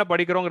நம்ம என்ன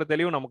படிக்கிறோங்கிற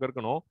தெளிவு நமக்கு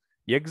இருக்கணும்.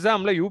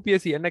 எக்ஸாம்ல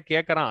யூபிஎஸ்சி என்ன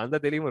கேட்கறான் அந்த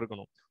தெளிவும்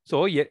இருக்கணும். ஸோ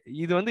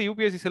இது வந்து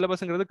யூபிஎஸ்சி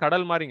சிலபஸ்ங்கிறது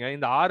கடல் மாதிரிங்க.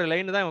 இந்த 6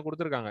 லைன் தான் இவங்க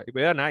கொடுத்துருக்காங்க.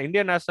 இப்போ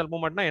இந்தியன் நேஷனல்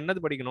மூவ்மெண்ட்னா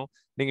என்னது படிக்கணும்?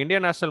 நீங்க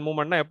இந்தியன் நேஷனல்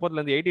மூவ்மெண்ட்னா எப்போதுல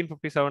இருந்து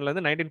 1857ல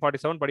இருந்து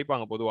 1947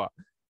 படிப்பாங்க பொதுவா.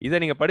 இதை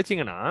நீங்க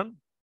படிச்சீங்கன்னா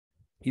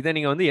இதை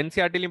நீங்க வந்து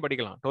என்சிஆர்டிலையும்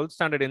படிக்கலாம், 12th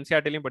ஸ்டாண்டர்ட்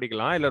என்சிஆர்டிலையும்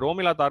படிக்கலாம், இல்ல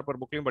ரோமிலா தார்பர்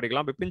புக்லையும்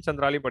படிக்கலாம், பிபின்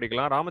சந்திராலையும்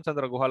படிக்கலாம்,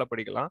 ராமச்சந்திர குஹால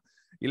படிக்கலாம்,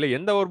 இல்ல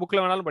எந்த ஒரு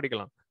புக்ல வேணாலும்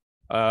படிக்கலாம்.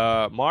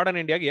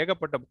 மாடர்ன் இந்தியாவுக்கு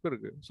ஏகப்பட்ட புக்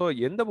இருக்கு. ஸோ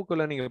எந்த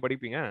புக்கில் நீங்க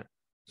படிப்பீங்க?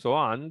 ஸோ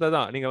அந்த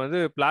தான் நீங்க வந்து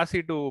பிளாசி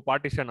டு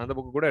பார்ட்டிஷன் அந்த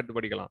புக்கு கூட எடுத்து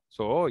படிக்கலாம்.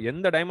 ஸோ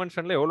எந்த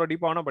டைமென்ஷன்ல எவ்வளோ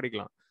டீப்பாக வேணா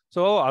படிக்கலாம்.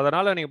 ஸோ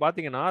அதனால நீங்க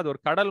பாத்தீங்கன்னா அது ஒரு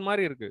கடல்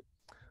மாதிரி இருக்கு.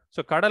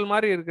 ஸோ கடல்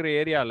மாதிரி இருக்கிற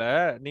ஏரியால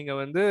நீங்க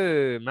வந்து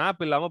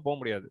மேப் இல்லாம போக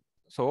முடியாது.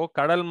 ஸோ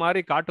கடல்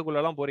மாதிரி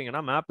காட்டுக்குள்ளெல்லாம்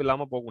போறீங்கன்னா மேப்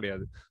இல்லாம போக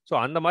முடியாது. ஸோ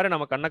அந்த மாதிரி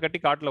நம்ம கண்ணை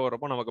கட்டி காட்டுல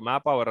வரப்போ நமக்கு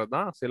மேப்பா வர்றது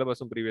தான்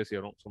சிலபஸும் ப்ரீவியஸ்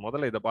இயரும். ஸோ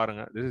முதல்ல இதை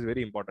பாருங்க, this is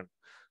very important.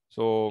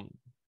 So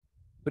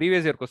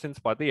previous year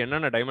questions பார்த்து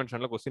என்னென்ன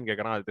டைமென்ஷன்ல கொஸ்டின்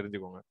கேட்கறான் அது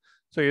தெரிஞ்சுக்கோங்க.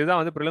 ஸோ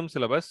இதுதான் வந்து ப்ரிலிம்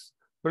சிலபஸ்.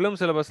 ப்ரிலிம்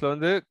சிலபஸ்ல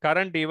வந்து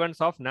current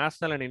events of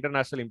national and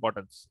international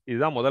importance,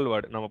 இதுதான் முதல்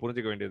வேர்டு நம்ம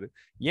புரிஞ்சுக்க வேண்டியது.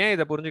 ஏன்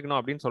இதை புரிஞ்சுக்கணும்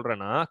அப்படின்னு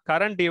சொல்றேன்னா,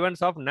 current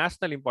events of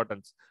national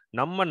importance,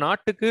 நம்ம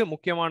நாட்டுக்கு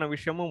முக்கியமான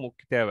விஷயமும்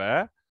தேவை,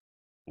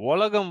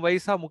 உலகம்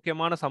வைஸா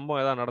முக்கியமான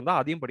சம்பவம் ஏதாவது நடந்தா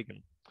அதையும்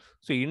படிக்கணும்.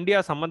 ஸோ இந்தியா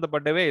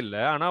சம்மந்தப்பட்டவே இல்லை,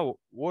 ஆனால்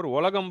ஒரு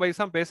உலகம்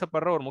வைஸா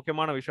பேசப்படுற ஒரு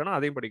முக்கியமான விஷயம்னா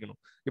அதையும் படிக்கணும்.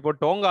 இப்போ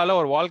டோங்கால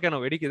ஒரு வால்கேனோ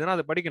வெடிக்குதுன்னா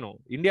அதை படிக்கணும்.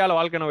 இந்தியாவில்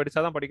வால்கேனோ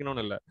வெடிச்சாதான்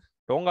படிக்கணும்னு இல்லை.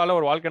 டோங்கால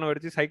ஒரு வால்கேனோ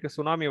வெடிச்சு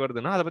சுனாமி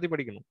வருதுன்னா அதை பத்தி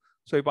படிக்கணும்.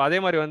 ஸோ இப்போ அதே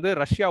மாதிரி வந்து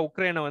ரஷ்யா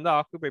உக்ரைனை வந்து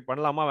ஆக்குபை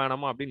பண்ணலாமா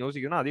வேணாமா அப்படின்னு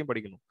யோசிக்கணும், அதையும்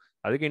படிக்கணும்.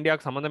 அதுக்கு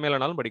இந்தியாவுக்கு சம்மந்தமே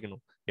இல்லைனாலும்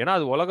படிக்கணும். ஏன்னா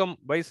அது உலகம்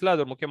வைஸ்ல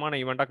அது ஒரு முக்கியமான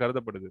ஈவெண்டா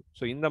கருதப்படுது.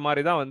 ஸோ இந்த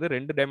மாதிரி தான் வந்து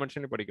 2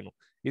 டைமென்ஷனையும் படிக்கணும்.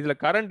 இதுல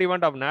current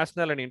event of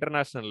national and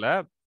இன்டர்நேஷனல்ல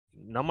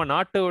நம்ம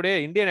நாட்டோடைய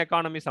இந்தியன்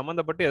எக்கானமி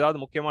சம்மந்தப்பட்டு ஏதாவது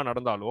முக்கியமா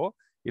நடந்தாலோ,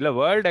 இல்ல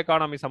வேர்ல்டு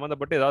எக்கானமி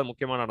சம்மந்தப்பட்டு ஏதாவது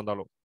முக்கியமா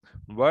நடந்தாலும்,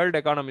 வேர்ல்டு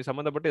எக்கானமி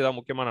சம்மந்தப்பட்டு ஏதாவது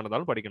முக்கியமா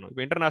நடந்தாலும் படிக்கணும்.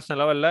 இப்போ இன்டர்நேஷனல்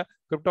லெவல்ல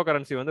கிரிப்டோ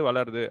கரன்சி வந்து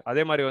வளருது,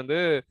 அதே மாதிரி வந்து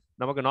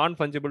நமக்கு நான்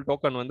ஃபஞ்சிபிள்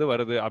டோக்கன் வந்து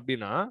வருது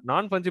அப்படின்னா,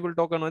 நான் ஃபஞ்சிபிள்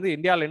டோக்கன் வந்து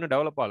இந்தியாவில் இன்னும்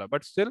டெவலப் ஆகல,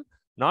 பட் ஸ்டில்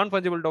நான்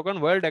ஃபஞ்சிபிள்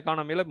டோக்கன் வேர்ல்டு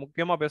எக்கானமியில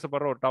முக்கியமா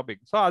பேசப்படுற ஒரு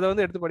டாபிக். ஸோ அதை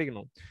வந்து எடுத்து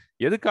படிக்கணும்.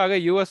 எதுக்காக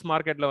யூஎஸ்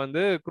மார்க்கெட்ல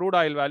வந்து க்ரூட்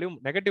ஆயில் வேல்யூ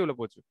நெகட்டிவ்ல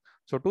போச்சு?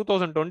 ஸோ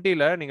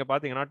 2020ல நீங்க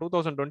பாத்தீங்கன்னா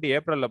 2020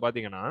 ஏப்ரல்ல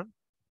பாத்தீங்கன்னா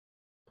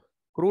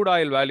க்ரூட்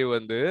ஆயில் வேல்யூ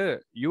வந்து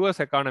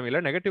யூஎஸ் எக்கானமில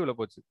நெகட்டிவ்ல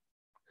போச்சு.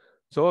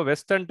 ஸோ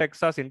வெஸ்டர்ன்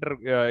டெக்சாஸ்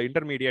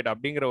இன்டர்மீடியேட்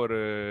அப்படிங்கிற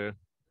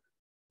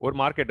ஒரு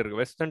மார்க்கெட் இருக்கு.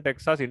 வெஸ்டர்ன்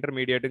டெக்சாஸ்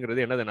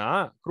இன்டர்மீடியேட்டுங்கிறது என்னதுன்னா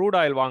க்ரூட்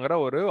ஆயில் வாங்குற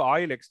ஒரு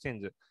oil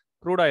exchange,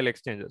 crude oil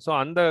exchange. So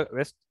அந்த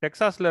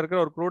டெக்சாஸ்ல இருக்கிற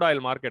ஒரு க்ரூட்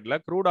ஆயில் மார்க்கெட்ல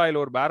க்ரூட்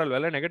ஆயில் ஒரு பேரல்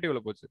வேலை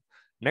நெகட்டிவ்ல போச்சு.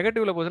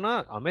 நெகட்டிவ்ல போச்சுன்னா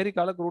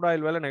அமெரிக்கால க்ரூட்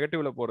ஆயில் வேலை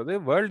நெகட்டிவ்ல போறது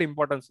வேர்ல்டு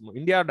இம்பார்ட்டன்ஸ்.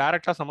 இந்தியா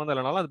டைரக்டா சம்மந்தம்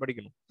இல்லைனாலும் அது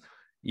படிக்கணும்.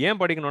 ஏன்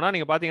படிக்கணும்னா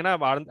நீங்க பாத்தீங்கன்னா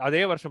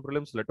அதே வருஷம்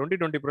ப்ரிலிம்ஸ்ல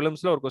 2020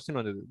 ப்ரிலிம்ஸ்ல ஒரு கொஸ்டின்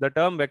வந்தது. The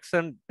term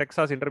western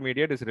Texas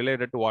intermediate is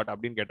related to what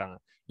அப்படின்னு கேட்டாங்க.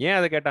 ஏன்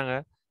அதை கேட்டாங்க?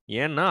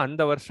 ஏன்னா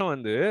அந்த வருஷம்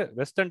வந்து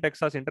வெஸ்டர்ன்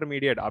டெக்சாஸ்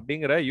இன்டர்மீடியேட்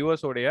அப்படிங்கிற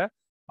யூஎஸ் உடைய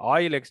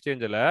ஆயில்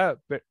எக்ஸ்சேஞ்சில்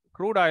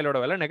க்ரூட் ஆயிலோட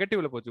விலை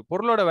நெகட்டிவ்ல போச்சு.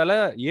 பொருளோட விலை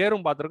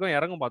ஏறும் பார்த்துருக்கோம்,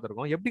 இறங்கும்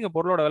பார்த்துருக்கோம். எப்படிங்க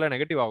பொருளோட விலை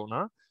நெகட்டிவ்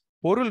ஆகும்னா,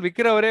 பொருள்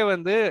விற்கிறவரே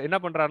வந்து என்ன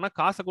பண்றாருன்னா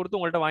காசை கொடுத்து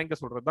உங்கள்ட்ட வாங்கிக்க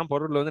சொல்றது தான்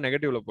பொருள் வந்து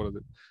நெகட்டிவ்ல போறது.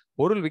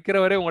 பொருள்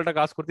விற்கிறவரே உங்கள்ட்ட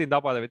காசு கொடுத்து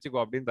இந்தாப்பா அதை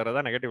வச்சுக்கோ அப்படின்னு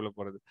தரதான் நெகட்டிவ்ல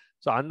போறது.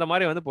 ஸோ அந்த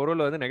மாதிரி வந்து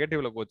பொருள் வந்து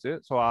நெகட்டிவ்ல போச்சு.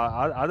 ஸோ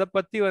அதை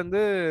பத்தி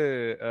வந்து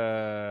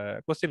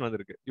கொஸ்டின்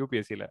வந்திருக்கு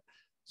யூபிஎஸ்சியில.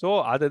 ஸோ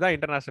அதுதான்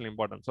இன்டர்நேஷனல்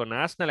இம்பார்ட்டன்ஸ். ஸோ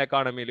நேஷனல்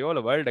எக்கானமிலையோ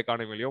இல்லை வேர்ல்டு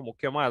எக்கானமிலையோ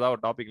முக்கியமாக ஏதாவது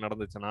ஒரு டாபிக்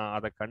நடந்துச்சுன்னா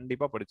அதை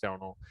கண்டிப்பாக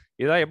படிச்சாகணும்.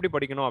 இதான் எப்படி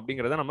படிக்கணும்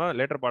அப்படிங்கிறத நம்ம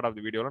லேட்டர் பார்ட் ஆஃப்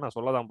தி வீடியோவில் நான்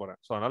சொல்ல தான் போறேன்.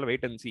 ஸோ அதனால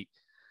வெயிட் அண்ட் சி.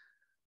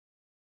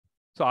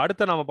 ஸோ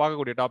அடுத்து நம்ம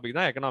பார்க்கக்கூடிய டாபிக்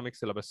தான்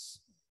எக்கனாமிக்ஸ் சிலபஸ்.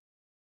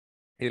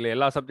 இதுல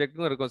எல்லா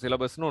சப்ஜெக்ட்டுக்கும் இருக்கும்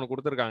சிலபஸ்னு ஒன்று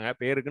கொடுத்துருக்காங்க,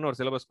 பேருக்குன்னு ஒரு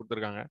சிலபஸ்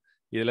கொடுத்துருக்காங்க.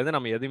 இதுல இருந்து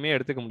நம்ம எதுவுமே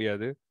எடுத்துக்க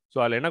முடியாது. ஸோ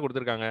அதில் என்ன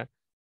கொடுத்துருக்காங்க?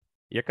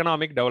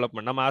 எக்கனாமிக்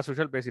டெவலப்மெண்ட், நம்ம ஆஸ்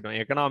யூஷுவல் பேசிட்டோம்.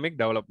 Economic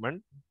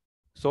development,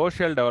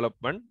 social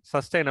development,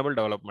 sustainable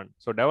development.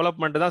 So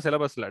development தான்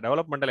சிலபஸ்ல,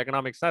 டெவலப்மெண்டல்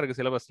எக்கனாமிக்ஸ் தான் இருக்கு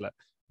சிலபஸ்ல.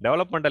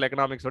 Developmental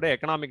எக்கனாமிக்ஸோட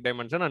economic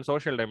dimension and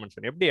social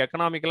dimension, எப்படி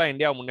எக்கனாமிக்கலா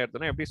இந்தியா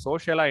முன்னேற்றணும், எப்படி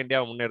சோஷியலா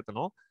இந்தியா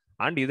முன்னேற்றணும்.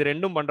 அண்ட் இது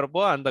ரெண்டும்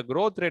பண்றப்போ அந்த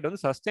growth ரேட்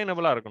வந்து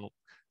சஸ்டைனபிளா இருக்கணும்.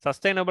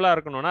 சஸ்டைனபிளா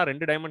இருக்கணும்னா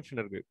 2 டைமென்ஷன்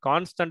இருக்கு.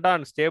 கான்ஸ்டன்டா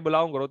அண்ட்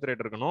ஸ்டேபிளாவும் growth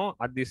ரேட் இருக்கணும்.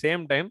 At the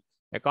same time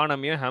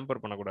எக்கானமியை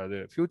hamper பண்ணக்கூடாது,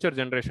 ஃபியூச்சர்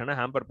ஜென்ரேஷனை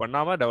ஹேம்பர்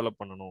பண்ணாம டெவலப்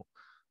பண்ணணும்.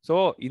 ஸோ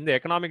இந்த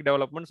economic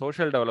development,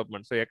 social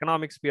development, so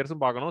economic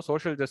ஸ்பியர்ஸும் பார்க்கணும்,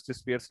 சோஷியல் ஜஸ்டிஸ்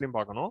ஸ்பியர்ஸ்லையும்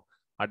பார்க்கணும்.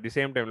 அட் தி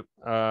சேம் டைம்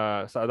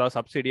அதாவது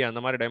சப்சிடி அந்த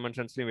மாதிரி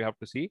டைமென்ஷன்ஸ்லையும் we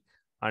have to C.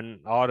 And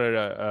R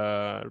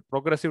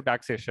progressive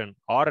taxation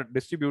R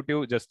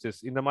distributive justice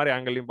இந்த மாதிரி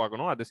ஆங்கிளையும்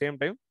பார்க்கணும். At the same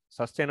time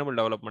sustainable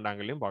development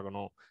ஆங்கிளையும்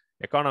பார்க்கணும்.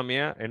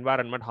 எக்கானமியை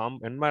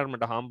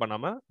என்வாயர்மெண்ட்டை ஹார்ம்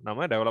பண்ணாம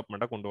நம்ம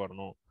டெவலப்மெண்ட்டை கொண்டு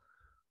வரணும்.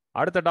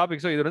 அடுத்த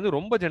டாபிக், ஸோ இது வந்து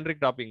ரொம்ப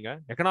generic டாபிக்ங்க.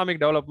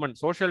 Economic development,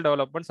 social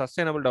development,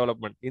 sustainable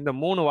development, இந்த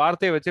 3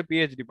 வார்த்தையை வச்சு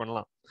பிஹெச்டி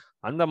பண்ணலாம்.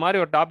 அந்த மாதிரி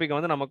ஒரு டாபிக்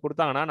வந்து நமக்கு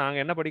கொடுத்தாங்கன்னா நாங்க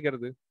என்ன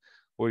படிக்கிறது?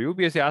 ஒரு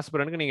யூபிஎஸ்சி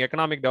ஆஸ்பிரண்ட்க்கு நீங்க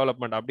எக்கனாமிக்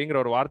டெவலப்மெண்ட் அப்படிங்கிற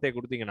ஒரு வார்த்தையை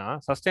கொடுத்தீங்கன்னா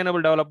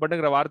சஸ்டைனபிள்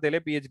டெவலப்மெண்ட்ங்கிற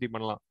வார்த்தையிலே பிஹெச்டி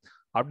பண்ணலாம்.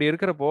 அப்படி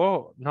இருக்கிறப்போ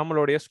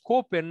நம்மளுடைய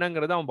ஸ்கோப்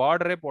என்னங்கிறது அவன்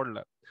பார்டரே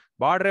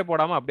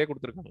போடாம அப்படியே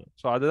கொடுத்துருக்காங்க.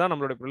 ஸோ அதுதான்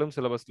நம்மளுடைய ப்ரிலிம்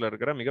சிலபஸ்ல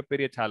இருக்கிற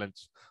மிகப்பெரிய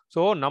சேலஞ்ச்.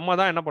 ஸோ நம்ம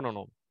தான் என்ன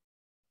பண்ணணும்?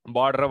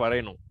 பார்டரை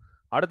வரையணும்.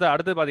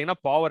 அடுத்து பாத்தீங்கன்னா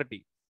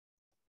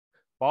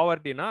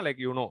பாவர்ட்டினா like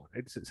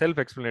it's self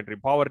explanatory.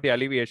 Poverty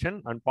alleviation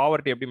and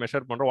poverty எப்படி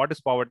மெஷர் பண்றோம், வாட்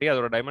இஸ் பாவர்ட்டி,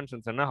 அதோட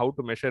டைமென்ஷன்ஸ் என்ன, how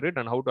to measure it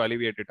and how to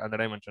alleviate it, அந்த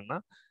டைமென்ஷன்னா.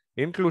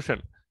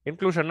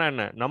 இன்க்ளூஷன்னா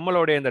என்ன?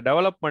 நம்மளுடைய இந்த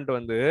டெவலப்மெண்ட்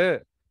வந்து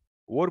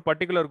ஒரு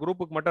பர்டிகுலர்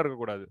குரூப்புக்கு மட்டும்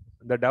இருக்கக்கூடாது.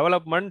 இந்த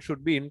டெவலப்மெண்ட்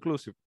ஷுட் பி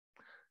இன்க்ளூசிவ்.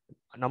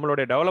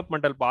 நம்மளுடைய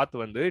டெவலப்மெண்டல் பாத்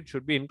வந்து it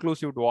should be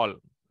inclusive to all.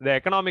 இந்த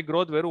எக்கனாமிக்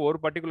க்ரோத் வெறும் ஒரு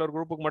பர்டிகுலர்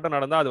குரூப்புக்கு மட்டும்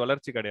நடந்தா அது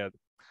வளர்ச்சி கிடையாது.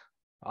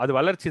 அது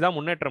வளர்ச்சி தான்,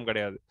 முன்னேற்றம்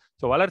கிடையாது.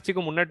 ஸோ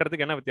வளர்ச்சிக்கும்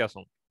முன்னேற்றத்துக்கு என்ன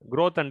வித்தியாசம்?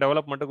 growth அண்ட்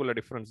டெவலப்மெண்ட்டுக்குள்ள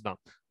டிஃபரன்ஸ் தான்.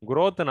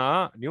 growthனா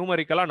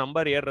நியூமரிக்கலா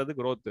நம்பர் ஏறுறது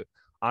growth.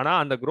 ஆனா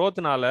அந்த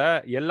growthனால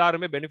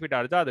எல்லாருமே பெனிஃபிட்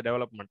ஆகுது, அது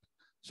டெவலப்மெண்ட்.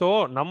 ஸோ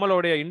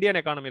நம்மளுடைய இந்தியன்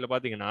எக்கானமியில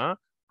பாத்தீங்கன்னா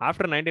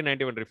after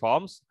 1991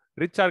 reforms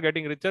rich are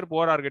getting richer,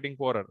 poor are getting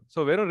poorer. So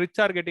வெறும்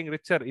ரிச் ஆர் கெட்டிங்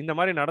ரிச்சர் இந்த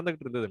மாதிரி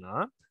நடந்துகிட்டு இருந்ததுன்னா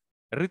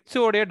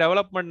ரிச்சோடைய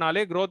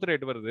டெவலப்மெண்ட்னாலே growth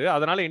ரேட் வருது,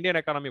 அதனால இந்தியன்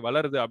எக்கானமி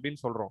வளருது அப்படின்னு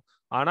சொல்றோம்.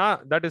 ஆனா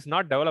தட் இஸ்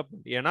நாட்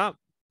டெவலப்மெண்ட். ஏன்னா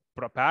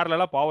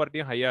பேரலா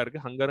பாவர்ட்டியும் ஹையா இருக்கு,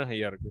 ஹங்கரும்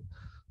ஹையா இருக்கு.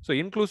 ஸோ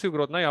இன்க்ளூசிவ்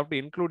growth னா you have to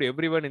include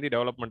everyone in the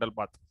developmental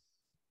path.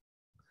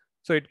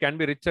 So it can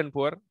be rich and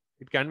poor,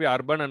 it can be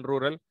urban and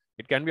rural,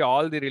 it can be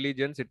all the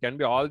religions, it can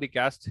be all the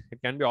caste, it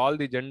can be all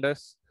the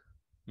genders,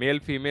 male,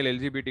 female,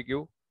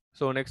 LGBTQ.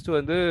 So next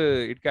வந்து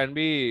it can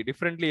be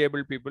differently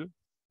abled people,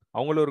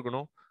 அவங்களும்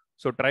இருக்கணும்.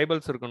 So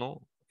tribals இருக்கணும்,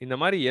 இந்த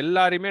மாதிரி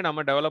எல்லாரையுமே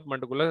நம்ம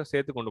டெவலப்மெண்ட்டுக்குள்ள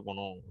சேர்த்து கொண்டு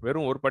போகணும்.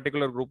 வெறும் ஒரு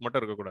பர்டிகுலர் குரூப்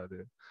மட்டும் இருக்கக்கூடாது.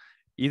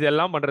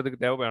 இதெல்லாம்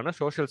பண்றதுக்கு தேவையான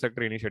social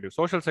sector initiative.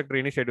 Social sector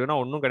இனிஷியேட்டிவ்னா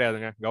ஒன்றும்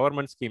கிடையாதுங்க.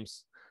 Government schemes.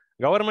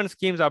 கவர்மெண்ட்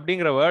ஸ்கீம்ஸ்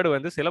அப்படிங்கிற வேர்டு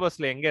வந்து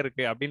சிலபஸ்ல எங்க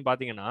இருக்கு அப்படின்னு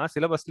பாத்தீங்கன்னா,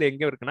 சிலபஸ்ல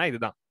எங்க இருக்குன்னா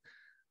இதுதான்.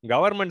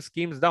 கவர்மெண்ட்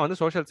ஸ்கீம்ஸ் தான் வந்து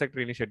சோஷியல்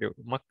செக்டர் இனிஷியேட்டிவ்.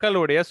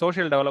 மக்களுடைய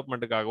சோஷியல்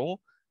டெவலப்மெண்ட்டுக்காகவும்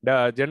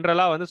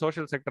ஜென்ரலா வந்து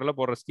சோஷியல் செக்டர்ல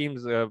போடுற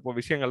ஸ்கீம்ஸ்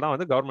விஷயங்கள் தான்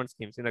வந்து கவர்மெண்ட்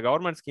ஸ்கீம்ஸ். இந்த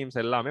கவர்மெண்ட் ஸ்கீம்ஸ்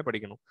எல்லாமே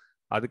படிக்கணும்.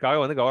 அதுக்காக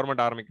வந்து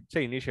கவர்மெண்ட் ஆரம்பிச்ச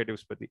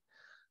இனிஷியேட்டிவ்ஸ் பத்தி.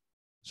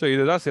 ஸோ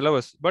இதுதான்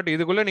சிலபஸ். பட்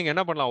இதுக்குள்ள நீங்க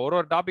என்ன பண்ணலாம்,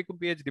 ஒரு டாபிக்கும்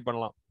பிஹெச்டி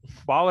பண்ணலாம்.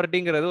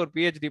 பாவர்ட்டிங்கிறது ஒரு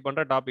பிஹெச்டி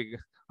பண்ற டாபிக்.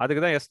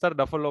 அதுக்கு தான் எஸ்தர்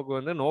டஃபலோக்கு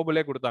வந்து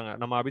நோபலே கொடுத்தாங்க,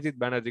 நம்ம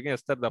அபிஜித் பானர்ஜிக்கும்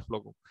எஸ்தர்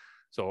டஃபலோக்கும்.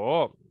 ஸோ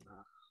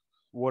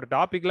ஒரு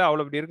டாபிக்ல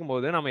அவ்வளவு இப்படி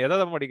இருக்கும்போது நம்ம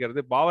எதை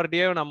படிக்கிறது?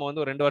 பாவர்ட்டியே நம்ம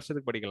வந்து ஒரு 2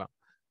 வருஷத்துக்கு படிக்கலாம்.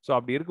 ஸோ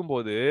அப்படி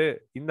இருக்கும்போது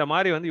இந்த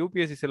மாதிரி வந்து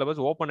யூபிஎஸ்சி சிலபஸ்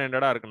ஓப்பன்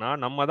ஹேண்டடா இருக்குன்னா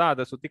நம்ம தான்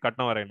அதை சுத்தி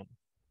கட்டம் வரையணும்.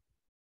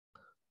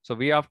 So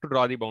we have to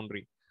draw the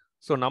boundary.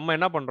 So நம்ம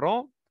என்ன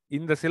பண்றோம்,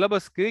 இந்த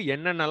சிலபஸ்க்கு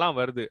என்னென்னலாம்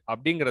வருது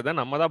அப்படிங்கிறத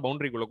நம்ம தான்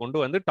பவுண்டரிக்குள்ள கொண்டு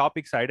வந்து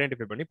டாபிக்ஸ்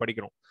ஐடென்டிஃபை பண்ணி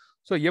படிக்கிறோம்.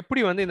 ஸோ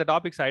எப்படி வந்து இந்த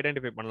டாபிக்ஸ்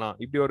ஐடென்டிஃபை பண்ணலாம்,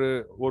 இப்படி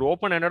ஒரு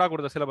ஓப்பன் ஹேண்டடா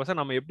கொடுத்த சிலபஸை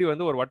நம்ம எப்படி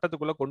வந்து ஒரு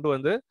வட்டத்துக்குள்ள கொண்டு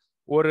வந்து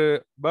ஒரு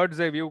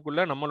பேர்ட்ஸ் ஐ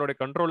வியூக்குள்ள நம்மளுடைய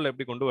கண்ட்ரோல்ல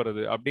எப்படி கொண்டு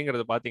வருது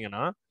அப்படிங்கறது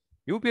பாத்தீங்கன்னா,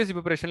 யூபிஎஸ்சி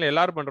ப்ரிப்பரேஷன்ல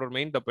எல்லாரும் பண்ற ஒரு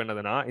மெயின் தப்பு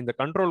என்னதுன்னா, இந்த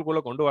கண்ட்ரோல்குள்ள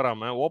கொண்டு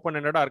வராம ஓப்பன்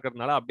ஹேண்டடா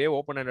இருக்கிறதுனால அப்படியே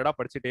ஓப்பன் ஹேண்டடா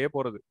படிச்சுட்டே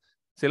போறது.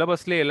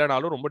 சிலபஸ்லேயே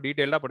இல்லைனாலும் ரொம்ப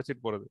டீட்டெயில்டா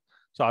படிச்சுட்டு போறது.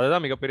 ஸோ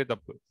அதுதான் மிகப்பெரிய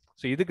தப்பு.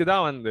 ஸோ இதுக்கு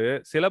தான் வந்து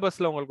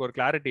சிலபஸ்ல உங்களுக்கு ஒரு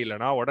கிளாரிட்டி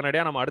இல்லைன்னா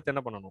உடனடியாக நம்ம அடுத்து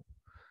என்ன பண்ணணும்,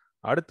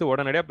 அடுத்து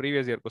உடனடியாக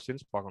ப்ரீவியஸ் இயர்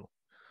கொஸ்டின்ஸ் பார்க்கணும்.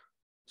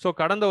 ஸோ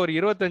கடந்த ஒரு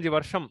 25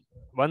 வருஷம்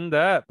வந்த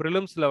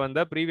ப்ரிலிம்ஸ்ல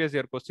வந்த ப்ரீவியஸ்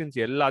இயர் கொஸ்டின்ஸ்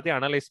எல்லாத்தையும்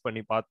அனலைஸ்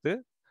பண்ணி பார்த்து,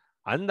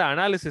 அந்த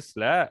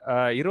அனாலிசிஸ்ல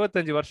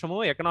 25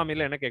 வருஷமும்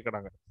எக்கனாமில என்ன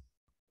கேட்கறாங்க,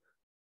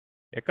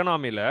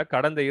 எக்கனாமில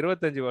கடந்த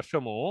 25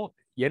 வருஷமும்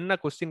என்ன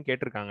கொஸ்டின்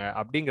கேட்டிருக்காங்க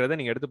அப்படிங்கிறத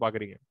நீங்க எடுத்து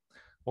பாக்குறீங்க.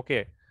 ஓகே,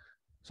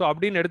 ஸோ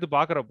அப்படின்னு எடுத்து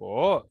பார்க்குறப்போ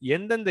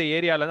எந்தெந்த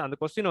ஏரியாவில் அந்த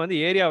கொஸ்டினை வந்து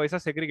ஏரியா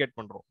வைஸாக செக்ரிகேட்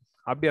பண்ணுறோம்.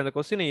 அப்படி அந்த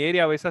கொஸ்டினை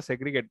ஏரியா வைஸாக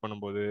செக்ரிகேட்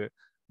பண்ணும்போது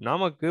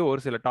நமக்கு ஒரு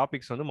சில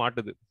டாபிக்ஸ் வந்து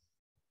மாட்டுது.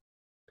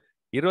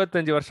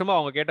 25 வருஷமா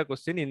அவங்க கேட்ட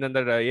கொஸ்டின்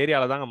இந்தந்த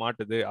ஏரியாவில் தாங்க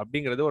மாட்டுது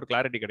அப்படிங்கிறது ஒரு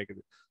கிளாரிட்டி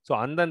கிடைக்குது. ஸோ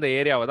அந்தந்த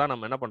ஏரியாவை தான்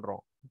நம்ம என்ன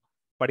பண்ணுறோம்,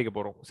 படிக்க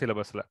போகிறோம்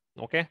சிலபஸில்.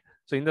 ஓகே,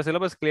 ஸோ இந்த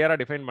சிலபஸ் கிளியராக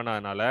டிஃபைன்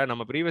பண்ணாதனால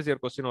நம்ம ப்ரீவியஸ்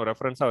இயர் கொஸ்டின் ஒரு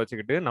ரெஃபரன்ஸாக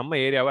வச்சுக்கிட்டு நம்ம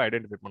ஏரியாவை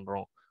ஐடென்டிஃபை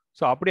பண்ணுறோம்.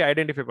 ஸோ அப்படி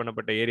ஐடென்டிஃபை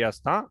பண்ணப்பட்ட ஏரியாஸ்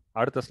தான்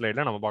அடுத்த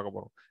ஸ்லைடில் நம்ம பார்க்க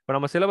போகிறோம். இப்போ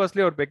நம்ம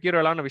சிலபஸ்லேயே ஒரு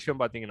பெக்யூரலான விஷயம்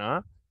பார்த்தீங்கன்னா,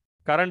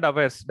 கரண்ட்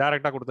அஃபேர்ஸ்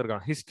டைரக்டாக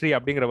கொடுத்துருக்காங்க. ஹிஸ்ட்ரி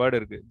அப்படிங்கிற வேர்டு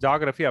இருக்கு,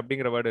 ஜாகிரபி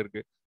அப்படிங்கிற வேர்டு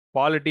இருக்கு,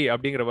 பாலிட்டி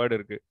அப்படிங்கிற வேர்டு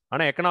இருக்கு.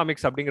 ஆனால்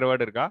எக்கனாமிக்ஸ் அப்படிங்கிற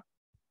வேர்டு இருக்கா?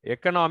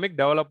 எக்கனாமிக்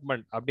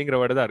டெவலப்மெண்ட் அப்படிங்கிற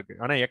வேர்டு தான் இருக்கு.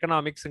 ஆனால்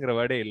எக்கனாமிக்ஸ்ங்கிற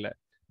வேர்டே இல்லை.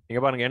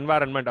 நீங்க பாருங்க,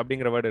 என்வாரன்மெண்ட்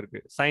அப்படிங்கிற வேர்டு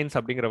இருக்கு, சயின்ஸ்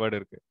அப்படிங்கிற வேர்டு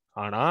இருக்கு.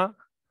 ஆனால்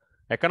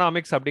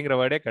எக்கனாமிக்ஸ் அப்படிங்கிற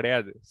வேர்டே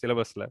கிடையாது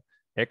சிலபஸ்ல.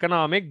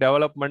 எக்கனாமிக்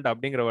டெவலப்மெண்ட்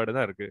அப்படிங்கிற வேர்டு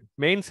தான் இருக்கு.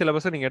 மெயின்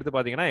சிலபஸ் நீங்க எடுத்து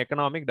பாத்தீங்கன்னா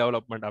எக்கனாமிக்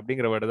டெவலப்மெண்ட்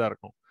அப்படிங்கிற வேர்டு தான்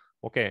இருக்கும்.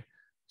 ஓகே,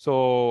 ஸோ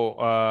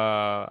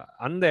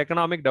அந்த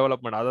எக்கனாமிக்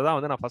டெவலப்மெண்ட் அதை தான்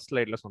வந்து நான் ஃபர்ஸ்ட்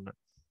ஸ்லைட்ல சொன்னேன்.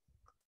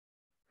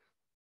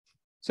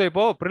 ஸோ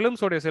இப்போ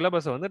ப்ரிலிம்ஸோடைய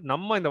சிலபஸை வந்து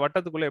நம்ம இந்த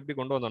வட்டத்துக்குள்ள எப்படி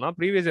கொண்டு வந்தோம்னா,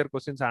 ப்ரீவியஸ் இயர்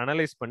கொஸ்டின்ஸ்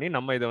அனலைஸ் பண்ணி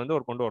நம்ம இதை வந்து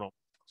ஒரு கொண்டு வரோம்.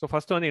 ஸோ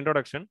ஃபர்ஸ்ட் வந்து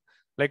introduction,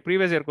 like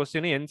previous year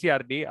question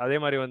NCERT, அதே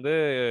மாதிரி வந்து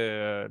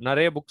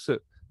நிறைய புக்ஸ்.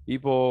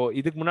 இப்போ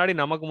இதுக்கு முன்னாடி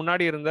நமக்கு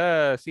முன்னாடி இருந்த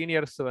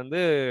சீனியர்ஸ் வந்து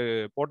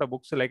போட்ட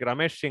புக்ஸ் லைக்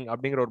ரமேஷ் சிங்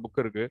அப்படிங்கிற ஒரு புக்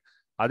இருக்கு.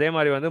 அதே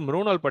மாதிரி வந்து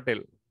மிருணால்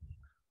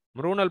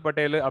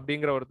பட்டேல்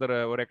அப்படிங்கிற ஒருத்தர்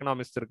ஒரு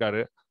எக்கனாமிஸ்ட்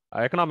இருக்காரு.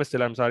 எக்கனாமிஸ்ட்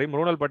இல்லை, சாரி,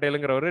 மிருணால்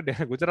பட்டேலுங்கிறவர்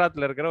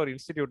குஜராத்ல இருக்கிற ஒரு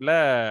இன்ஸ்டிடியூட்ல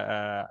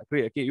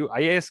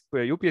ஐஏஎஸ்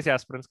யூபிஎஸ்சி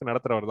ஆஸ்பிரன்ஸ்க்கு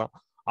நடத்துறவர் தான்.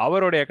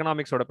 அவரோட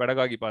எக்கனாமிக்ஸோட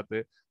பெடகாகி பார்த்து,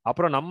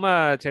 அப்புறம் நம்ம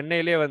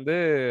சென்னையிலே வந்து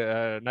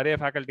நிறைய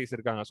ஃபேக்கல்டிஸ்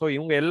இருக்காங்க. ஸோ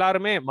இவங்க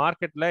எல்லாருமே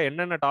மார்க்கெட்ல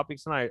என்னென்ன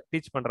டாபிக்ஸ்லாம்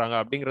டீச் பண்றாங்க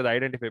அப்படிங்கறத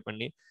ஐடென்டிஃபை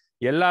பண்ணி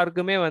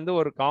எல்லாருக்குமே வந்து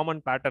ஒரு காமன்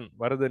பேட்டர்ன்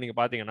வருது. நீங்க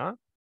பாத்தீங்கன்னா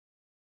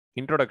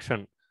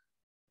இன்ட்ரோடக்ஷன்,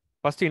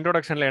 ஃபர்ஸ்ட்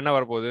இன்ட்ரோடக்ஷன்ல என்ன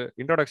வரப்போகுது,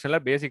 இன்ட்ரோடக்ஷன்ல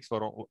பேசிக்ஸ்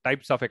வரும்,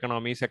 types of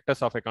economy,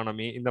 sectors of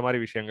economy, இந்த மாதிரி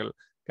விஷயங்கள்,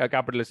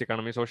 கேபிட்டலிஸ்ட்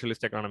எக்கானமி,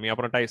 சோஷியலிஸ்ட் எக்கானமி,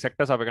 அப்புறம்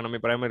sectors of economy,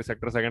 primary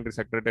sector, secondary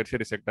sector,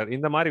 tertiary sector,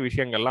 இந்த மாதிரி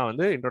விஷயங்கள்லாம்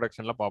வந்து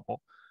இன்ட்ரோடக்ஷன்ல பார்ப்போம்.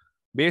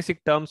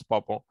 பேசிக் டேர்ம்ஸ்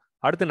பார்ப்போம்.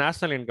 அடுத்து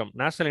நேஷனல் இன்கம்.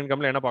 நேஷனல்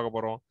இன்கம்ல என்ன பார்க்க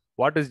போறோம்,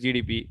 what is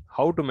GDP,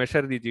 how to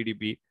measure the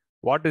GDP,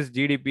 what is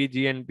GDP,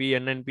 GNB,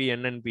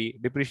 NNP,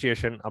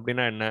 depreciation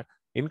அப்படின்னா என்ன,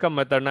 இன்கம்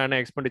மெத்தட்னா என்ன,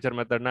 எக்ஸ்பெண்டிச்சர்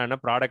மெத்தட்னா என்ன,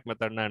 ப்ராடக்ட்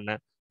மெத்தட்னா என்ன,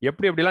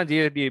 எப்படி எப்படிலாம்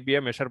ஜிடிபியை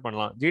மெஷர்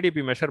பண்ணலாம்,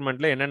 ஜிடிபி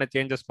மெஷர்மெண்ட்ல என்னென்ன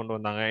சேஞ்சஸ் கொண்டு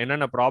வந்தாங்க,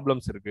 என்னென்ன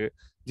ப்ராப்ளம்ஸ் இருக்கு,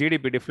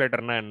 ஜிடிபி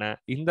டிஃப்ளேட்டர்னா என்ன,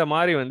 இந்த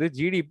மாதிரி வந்து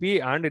GDP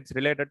and it's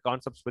related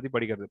concepts பத்தி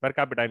படிக்கிறது. பெர்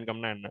கேபிட்டா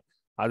இன்கம்னா என்ன,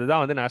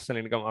 அதுதான் வந்து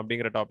நேஷனல் இன்கம்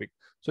அப்படிங்கிற topic.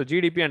 So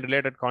GDP and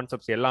related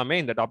concepts எல்லாமே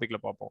இந்த டாபிக்ல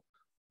பார்ப்போம்.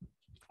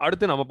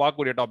 அடுத்து நம்ம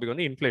பார்க்கக்கூடிய டாபிக்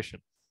வந்து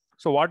inflation.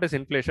 So what is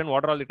inflation,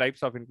 what are the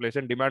types of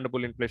inflation,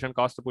 demandable inflation,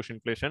 cost push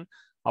inflation,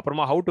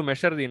 அப்புறமா how to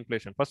measure the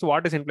inflation. First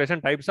what is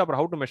inflation types, அப்புறம்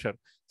how to measure,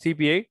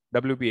 CBI,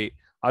 WPI.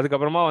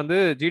 அதுக்கப்புறமா வந்து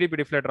GDP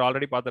deflator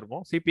already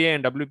பார்த்துருப்போம். CBI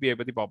and WPI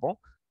பத்தி பார்ப்போம்.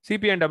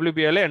 CBI and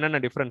டபிள்யூபிஐல என்னென்ன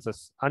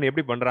differences and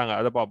எப்படி பண்றாங்க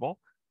அதை பார்ப்போம்.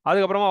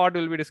 அதுக்கப்புறமா what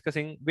will be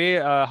discussing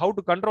how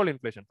to control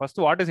inflation.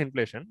 First what is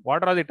inflation,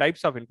 what are the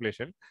types of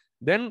inflation,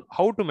 then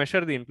how to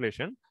measure the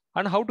inflation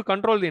and how to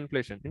control the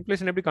inflation.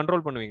 Inflation எப்படி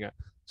control பண்ணுவீங்க.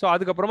 So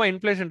அதுக்கப்புறமா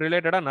inflation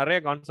ரிலேட்டடா நிறைய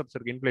concepts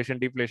இருக்கு. Inflation,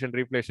 deflation,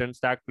 ரீஃப்ளேஷன்,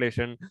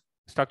 stagflation,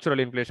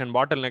 structural inflation,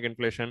 பாட்டில் neck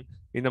inflation,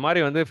 இந்த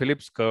மாதிரி வந்து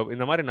Philips curve,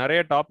 இந்த மாதிரி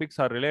நிறைய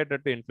topics R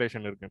related to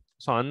inflation இருக்கு.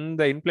 ஸோ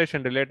அந்த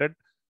inflation related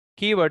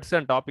keywords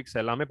and topics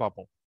எல்லாமே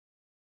பார்ப்போம்.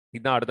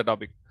 இதுதான் அடுத்த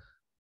டாபிக்.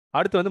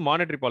 அடுத்து வந்து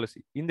மானிட்டரி பாலிசி.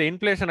 இந்த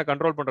இன்ஃப்ளேஷனை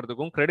கண்ட்ரோல்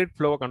பண்றதுக்கும் கிரெடிட்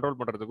ஃப்ளோவை கண்ட்ரோல்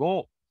பண்றதுக்கும்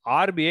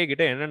ஆர்பிஐ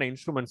கிட்ட என்னென்ன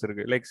இன்ஸ்ட்ருமெண்ட்ஸ்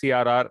இருக்கு, like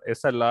CRR,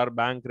 SLR,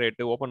 bank rate,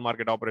 open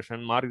market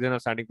operation,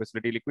 marginal standing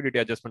facility, liquidity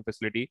adjustment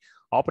facility,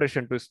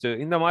 operation twist,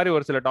 இந்த மாதிரி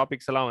ஒரு சில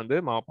டாபிக்ஸ் எல்லாம் வந்து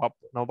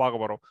நம்ம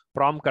பார்க்க போறோம்.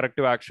 ப்ராம்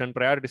corrective action,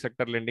 priority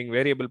sector landing,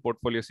 variable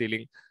portfolio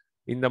ceiling,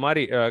 இந்த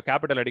மாதிரி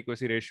கேபிட்டல்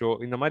அடிக்வசி ரேஷியோ,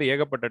 இந்த மாதிரி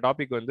ஏகப்பட்ட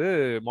டாபிக் வந்து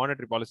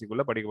மானிட்டரி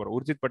பாலிசிக்குள்ள படிக்க போறோம்.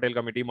 Urjit Patel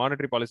committee,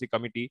 monetary policy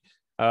committee,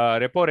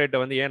 repo ரேட்டை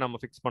வந்து ஏன் நம்ம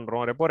ஃபிக்ஸ்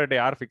பண்றோம், ரெப்போ ரேட்டை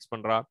யார் ஃபிக்ஸ்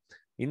பண்றா,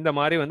 இந்த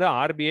மாதிரி வந்து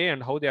RBI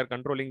and how they are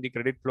controlling the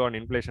credit flow and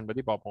inflation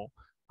பத்தி பார்ப்போம்.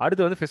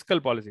 அடுத்து வந்து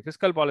fiscal policy.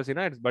 Fiscal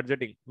பாலிசினா it's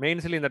budgeting.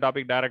 மெயின்ஸ்லி இந்த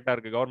டாபிக் டைரக்டா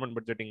இருக்கு, government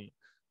budgeting.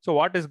 So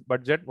what is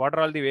budget? What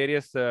are all the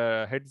various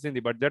heads in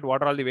the budget? What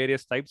are all the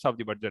various types of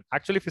the budget?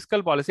 Actually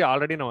fiscal policy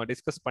already நம்ம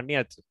discuss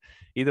பண்ணியாச்சு.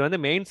 இது வந்து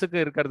மெயின்ஸுக்கு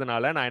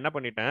இருக்கிறதுனால நான் என்ன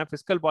பண்ணிட்டேன்,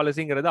 ஃபிஸ்கல்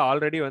பாலிசிங்கிறது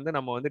ஆல்ரெடி வந்து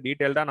நம்ம வந்து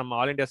டீடைல்டா நம்ம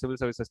ஆல் இந்தியா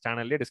சிவில் சர்வீசஸ்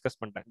சேனல்லே டிஸ்கஸ்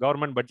பண்ணிட்டேன்.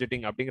 கவர்மெண்ட்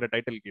பட்ஜெட்டிங் அப்படிங்கிற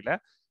டைட்டில் கீழே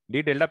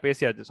டீடைல்டா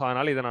பேசியாச்சு. ஸோ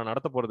அதனால இதை நான்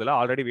நடத்த போறதுல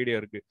ஆல்ரெடி வீடியோ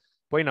இருக்கு,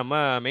 போய் நம்ம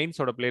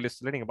மெயின்ஸோட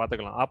பிளேலிஸ்ட்ல நீங்க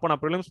பாத்துக்கலாம். அப்போ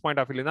நான் ப்ரிலிம்ஸ்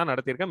பாயிண்ட் ஆஃப் வியூ தான்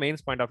நடத்திருக்கேன்,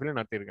 மெயின்ஸ் பாயிண்ட் ஆஃப் வியூ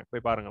நடத்திருக்கேன்.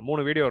 போய் பாருங்க,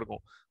 3 வீடியோ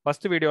இருக்கும்.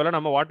 ஃபர்ஸ்ட் வீடியோல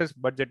நம்ம what is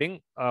budgeting,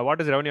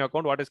 what is revenue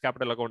account, what is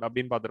capital account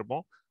அப்படின்னு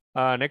பார்த்திருப்போம்.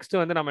 நெக்ஸ்ட்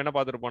வந்து நம்ம என்ன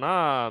பார்த்துருப்போம்னா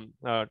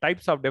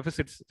types of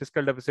deficits,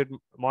 fiscal deficit,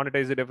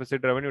 மானிட்டைஸ்டு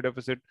deficit, revenue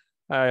deficit,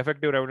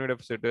 effective revenue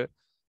deficit,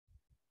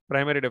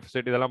 primary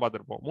deficit, இதெல்லாம்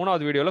பார்த்துருப்போம்.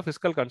 3வது வீடியோல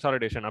ஃபிஸ்கல்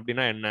கன்சாலிடேஷன்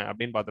அப்படின்னா என்ன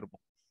அப்படின்னு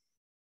பார்த்துருப்போம்.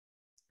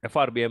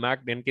 எஃப்ஆர்பிஐ,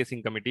 மேக்,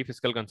 என்கேசிங் கமிட்டி,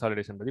 ஃபிஸ்கல்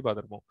கன்சாலிடேஷன் பத்தி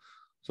பார்த்துருப்போம்.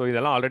 ஸோ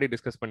இதெல்லாம் ஆல்ரெடி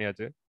டிஸ்கஸ்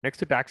பண்ணியாச்சு.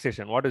 Next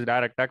taxation. What is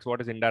direct tax,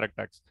 what is indirect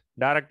tax.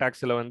 Direct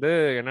டாக்ஸ்ல வந்து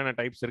என்னென்ன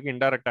டைப்ஸ் இருக்கு,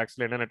 இன்டைரக்ட்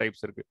டாக்ஸ்ல என்னென்ன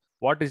டைப்ஸ் இருக்கு,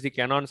 what is the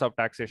cannons of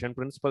taxation,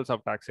 principles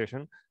of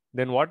taxation,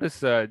 then what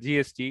is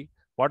GST,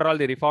 what are all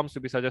the reforms to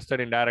be suggested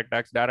in direct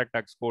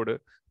tax code,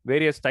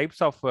 various types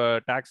of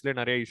taxல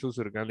நிறைய issues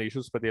இருக்கு, அந்த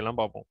issues பத்தி எல்லாம்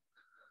பார்ப்போம்.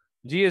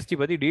 GST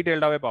பத்தி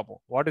டீடைல்டாவே பார்ப்போம்.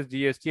 What is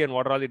GST and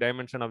what are the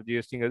dimension of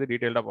ஜிஎஸ்டிங்கிறது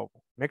டீடைல்டா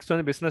பார்ப்போம். Next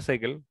வந்து பிசினஸ்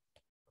சைக்கிள்.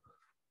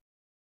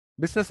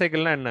 பிசினஸ்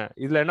சைக்கிள்னா என்ன,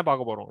 இதுல என்ன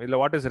பார்க்க போறோம், இதுல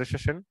what is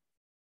recession,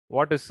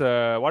 what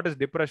is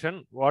depression,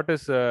 what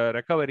is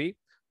recovery,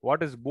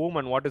 what is boom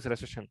and what is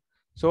recession.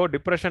 So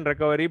depression,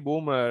 recovery,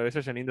 boom,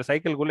 recession, இந்த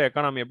சைக்கிள்குள்ள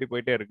economy எப்படி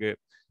போயிட்டே இருக்கு,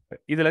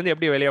 இதுல இருந்து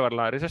எப்படி வெளியே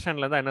வரலாம்,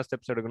 ரிசெஷன்ல இருந்தா என்ன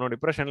ஸ்டெப்ஸ் எடுக்கணும்,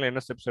 டிப்ரெஷன்ல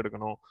என்ன ஸ்டெப்ஸ்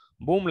எடுக்கணும்,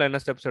 பூம்ல என்ன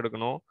ஸ்டெப்ஸ்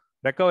எடுக்கணும்,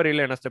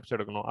 ரெக்கவரியில என்ன ஸ்டெப்ஸ்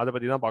எடுக்கணும், அதை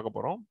பத்தி தான் பார்க்க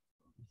போறோம்.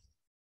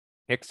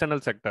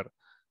 External sector.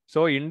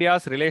 So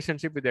India's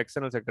relationship with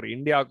external sector,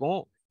 இந்தியாவுக்கும்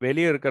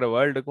வெளியே இருக்கிற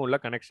வேர்ல்டுக்கும் உள்ள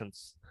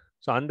கனெக்ஷன்ஸ்.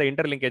 ஸோ அந்த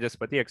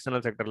இன்டர்லிங்கேஜஸ் பத்தி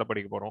எக்ஸ்டர்னல் செக்டர்ல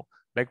படிக்க போறோம்.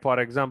 Like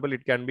for example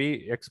it can be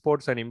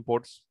exports and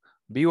imports,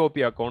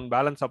 POP account,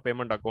 balance of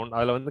payment account,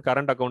 அதில் வந்து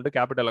current account,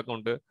 capital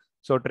account,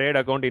 so trade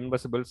account,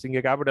 இன்வெஸ்டிபிள்ஸ்,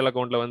 இங்கே கேபிட்டல்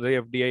அக்கௌண்ட்ல வந்து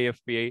எஃப்டிஐ,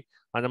 எஃபிஐ,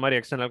 அந்த மாதிரி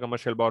எக்ஸ்டர்னல்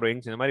கமர்ஷியல்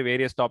பாரோயிங்ஸ், இந்த மாதிரி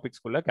வேரியஸ்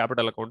டாபிக்ஸ்குள்ள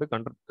கேபிட்டல் அக்கௌண்ட்,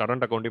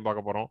 கரண்ட் அக்கௌண்ட்டையும்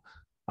பார்க்க போறோம்.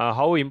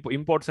 How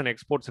imports and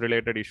exports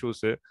related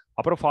issues.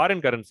 அப்புறம்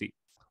foreign currency,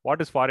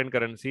 what is foreign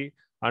currency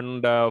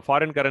and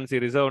foreign currency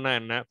ரிசர்வ்னா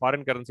என்ன,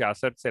 ஃபாரின் கரன்சி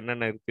அசட்ஸ்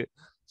என்னென்ன இருக்கு,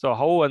 ஸோ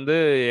ஹவு வந்து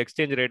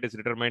exchange rate is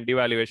determine,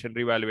 டிவாலுவேஷன்,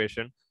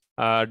 revaluation,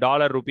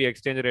 dollar Ruby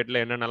exchange ரேட்ல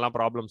என்னென்னலாம்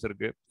problems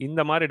இருக்கு,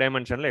 இந்த மாதிரி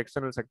டைமென்ஷன்ல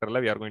external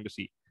செக்டர்ல we are going to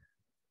see.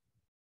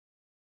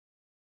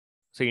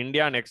 So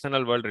India and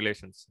external world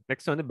relations.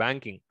 Next வந்து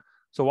banking.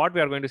 So what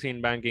we are going to see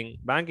in banking,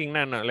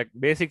 bankingனா என்ன, like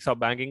basics of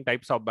banking,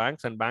 types of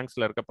banks and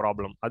banksல இருக்க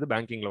problem, அது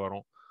பேங்கிங்ல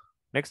வரும்.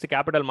 Next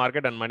capital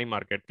market and money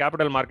market.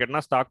 Capital மார்க்கெட்னா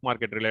stock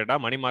market ரிலேட்டா,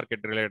 money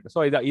market related. So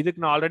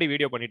இதுக்கு நான் already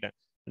video பண்ணிட்டேன்.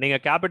 நீங்க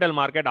capital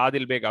market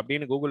Adil back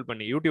அப்படின்னு Google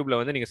பண்ணி யூடியூப்ல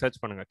வந்து நீங்க சர்ச்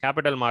பண்ணுங்க,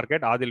 கேபிட்டல்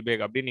மார்க்கெட் ஆதில்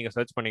பேக் அப்படின்னு நீங்க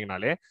சர்ச்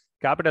பண்ணீங்கனாலே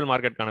கேபிட்டல்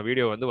மார்க்கெட்கான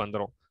வீடியோ வந்து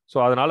வந்துடும். ஸோ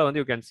அதனால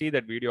வந்து you can see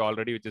that video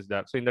already which is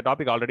there. So இந்த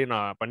டாபிக் ஆல்ரெடி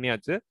நான்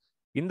பண்ணியாச்சு,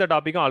 இந்த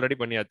டாப்பிக்கும் ஆல்ரெடி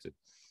பண்ணியாச்சு.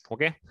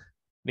 ஓகே,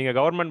 நீங்க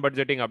கவர்மெண்ட்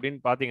பட்ஜெட்டிங்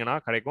அப்படின்னு பாத்தீங்கன்னா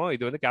கிடைக்கும்,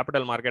 இது வந்து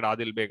கேபிட்டல் மார்க்கெட்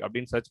ஆதில் பேக்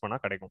அப்படின்னு சர்ச் பண்ணா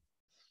கிடைக்கும்.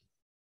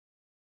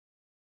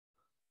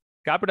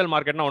 கேபிட்டல்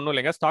மார்க்கெட்னா ஒன்றும்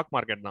இல்லைங்க, ஸ்டாக்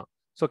மார்க்கெட் தான்.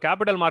 ஸோ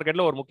கேபிட்டல்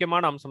மார்க்கெட்ல ஒரு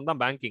முக்கியமான அம்சம் தான்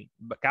பேங்கிங்.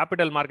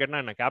 கேபிட்டல் மார்க்கெட்னா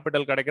என்ன,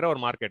 கேபிட்டல் கிடைக்கிற ஒரு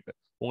மார்க்கெட்.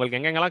 உங்களுக்கு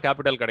எங்கெங்கெல்லாம்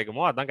கேபிட்டல்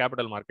கிடைக்குமோ அதான்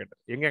கேபிட்டல் மார்க்கெட்,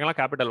 எங்கெங்கெல்லாம்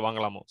capital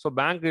வாங்கலாமோ. So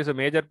bank is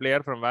major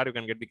player from where you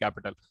can get the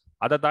capital.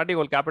 அதை தாண்டி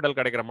ஒரு கேபிட்டல்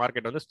கிடைக்கிற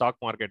மார்க்கெட் வந்து stock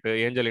market,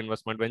 angel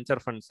investment,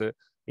 venture funds,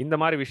 இந்த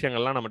மாதிரி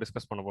விஷயங்கள்லாம் நம்ம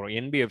டிஸ்கஸ் பண்ண போறோம்.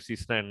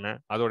 என்பிஎஃப்சிஸ்னா என்ன,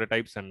 அதோட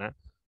டைப்ஸ் என்ன.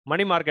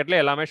 மணி மார்க்கெட்ல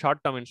எல்லாமே ஷார்ட்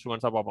டேர்ம்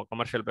இன்ஸ்ட்ருமெண்ட்ஸா பார்ப்போம்.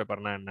 கமர்ஷியல்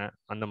பேப்பர்னா என்ன,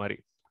 அந்த மாதிரி.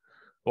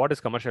 What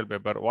is commercial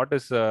paper, what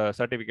is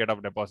certificate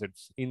of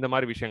deposits, இந்த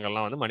மாதிரி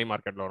விஷயங்கள்லாம் வந்து மணி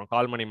மார்க்கெட்ல வரும்.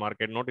 கால் money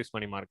market, notice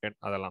money market,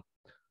 அதெல்லாம்.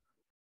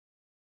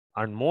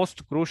 And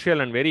most crucial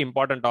and very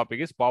important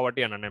topic is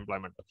poverty and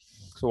unemployment.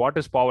 So what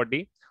is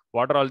poverty,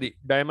 what are all the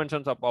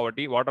dimensions of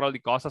poverty, what are all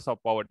the causes of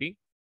poverty,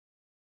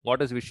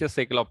 what is vicious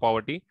cycle of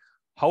poverty,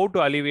 how to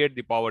alleviate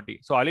the poverty.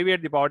 So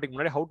alleviate the poverty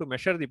முன்னாடி how to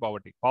measure the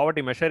poverty.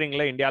 Poverty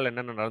measuringல இந்தியாவில்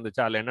என்னென்ன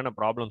நடந்துச்சு, அதில் என்னென்ன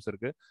problems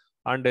இருக்கு,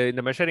 and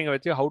இந்த மெஷரிங்கை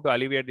வச்சு how to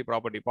alleviate the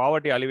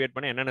poverty alleviate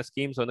பண்ண என்னென்ன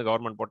ஸ்கீம்ஸ் வந்து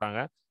கவர்மெண்ட்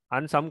போட்டாங்க,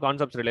 and some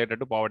concepts related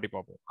to poverty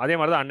பார்ப்போம். அதே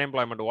மாதிரி தான்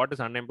unemployment, what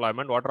is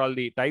unemployment, what are all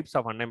the types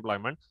of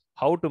unemployment,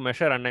 how to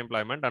measure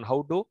unemployment and how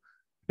to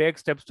take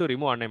steps to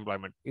remove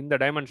unemployment. இந்த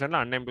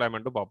டைமென்ஷன்ல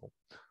unemployment பார்ப்போம்.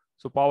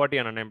 So poverty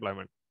and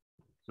unemployment.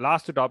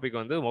 Last topic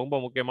வந்து ரொம்ப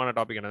முக்கியமான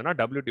topic என்னதுன்னா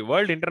WTO,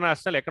 world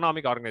international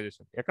economic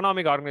organisation.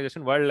 Economic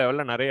organisation world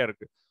லெவலில் நிறைய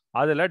இருக்கு.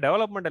 அதில்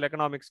டெவலப்மெண்டல்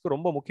எக்கனாமிக்ஸ்க்கு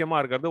ரொம்ப முக்கியமாக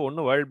இருக்கிறது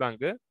ஒன்று வேர்ல்டு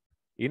பேங்க்,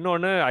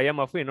 இன்னொன்று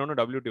IMF, இன்னொன்று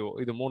WTO.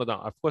 இது 3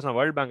 தான். அஃப்கோர்ஸ் நான்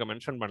வேர்ல்டு பேங்கை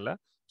மென்ஷன் பண்ணல.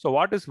 So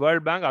what is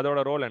world bank,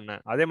 அதோட ரோல் என்ன,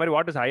 அதே மாதிரி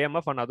வாட் இஸ்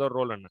IMF அண்ட் அதோட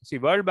ரோல் என்ன.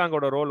 வேர்ல்டு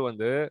பேங்கோட ரோல்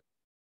வந்து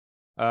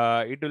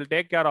it will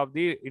take care of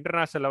the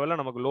international லெவலில்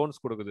நமக்கு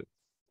லோன்ஸ் கொடுக்குது,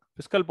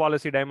 ஃபிஸ்கல்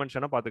பாலிசி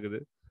டைமென்ஷனை பார்த்துக்குது.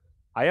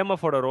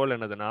 IMF ஓட ரோல்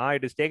என்னதுன்னா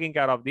it is taking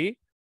care of the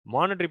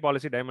monetary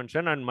policy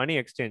dimension and money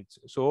exchange.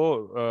 So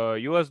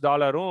US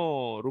டாலரும்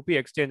rupee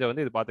எக்ஸ்சேஞ்சை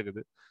வந்து இது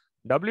பார்த்துக்குது.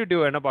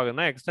 WTO என்ன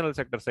பார்க்குதுன்னா எக்ஸ்டர்னல்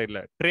செக்டர் சைடில்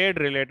ட்ரேட்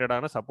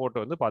ரிலேட்டடான சப்போர்ட்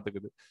வந்து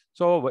பார்த்துக்குது.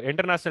 ஸோ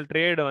இன்டர்நேஷனல்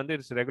ட்ரேட் வந்து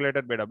it's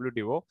regulated by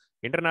WTO,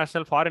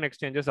 international foreign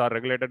exchanges R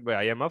regulated by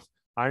IMF,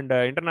 and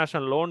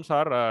international loans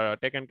are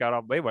taken care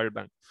of by world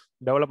bank,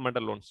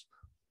 developmental loans.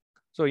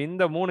 So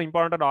இந்த 3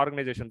 important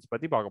organisations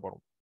பற்றி பார்க்க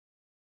போகிறோம்.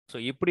 So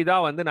இப்படி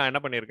தான் வந்து நான்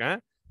என்ன பண்ணியிருக்கேன்,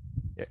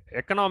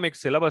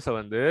 எக்கனாமிக்ஸ் சிலபஸை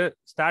வந்து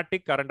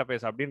ஸ்டாட்டிக் கரண்ட்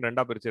அஃபேர்ஸ் அப்படின்னு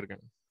 2ஆ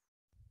பிரிச்சிருக்கேன்.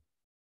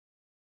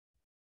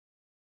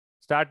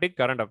 ஸ்டாட்டிக்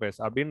கரண்ட் அஃபேர்ஸ்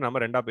அப்படின்னு நம்ம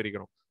 2ஆ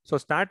பிரிக்கிறோம். ஸோ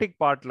ஸ்டாட்டிக்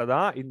பார்ட்ல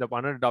தான் இந்த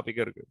 12 டாபிக்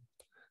இருக்கு.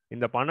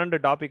 இந்த 12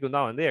 டாபிக்கும்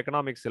தான் வந்து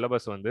எக்கனாமிக்ஸ்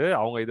சிலபஸ் வந்து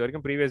அவங்க இது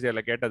வரைக்கும் ப்ரீவியஸ்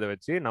இயர்ல கேட்டதை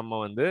வச்சு நம்ம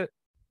வந்து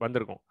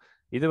வந்திருக்கோம்.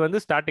 இது வந்து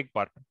static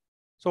part.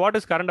 So what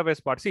is current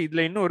affairs parts?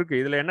 இதுல இன்னும் இருக்கு.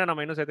 இதுல என்ன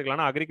நம்ம இன்னும்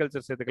சேர்த்துக்கலாம்னா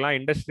அக்ரிகல்ச்சர் சேர்த்துக்கலாம்,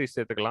 இண்டஸ்ட்ரீஸ்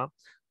சேர்த்துக்கலாம்,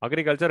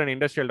 agriculture and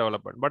industrial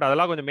development. But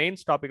அதெல்லாம் கொஞ்சம்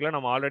மெயின்ஸ் டாபிக்ல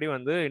நம்ம ஆல்ரெடி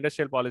வந்து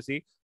இண்டஸ்ட்ரியல் பாலிசி,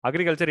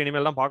 அக்ரிகல்ச்சர்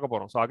இனிமேல் தான் பார்க்க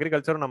போறோம். ஸோ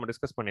அக்ரிகல்ச்சர் நம்ம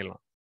டிஸ்கஸ்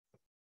பண்ணிடலாம்.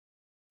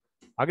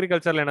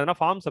 அக்ரிகல்ச்சர்ல என்னதுன்னா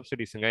ஃபார்ம்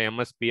சப்சிடிஸுங்க,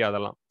 MSP,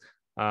 அதெல்லாம்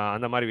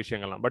அந்த மாதிரி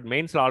விஷயங்கள்லாம். பட்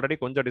மெயின்ஸ்ல ஆல்ரெடி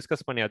கொஞ்சம்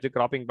டிஸ்கஸ் பண்ணியாச்சு,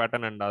 கிராப்பிங்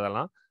பேட்டர்ன் அண்ட்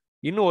அதெல்லாம்.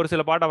 இன்னும் ஒரு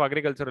சில பார்ட் ஆஃப்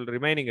அக்ரிகல்ச்சரல்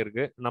ரிமைனிங்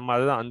இருக்கு. நம்ம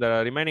அதுதான் அந்த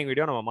ரிமைனிங்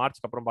வீடியோ நம்ம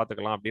மார்ச்க்கு அப்புறம்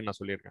பார்த்துக்கலாம் அப்படின்னு நான்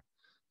சொல்லியிருக்கேன்.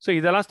 ஸோ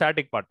இதெல்லாம்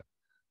ஸ்டாட்டிக் பார்ட்.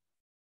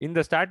 இந்த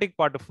ஸ்டாட்டிக்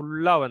பார்ட்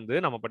ஃபுல்லா வந்து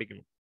நம்ம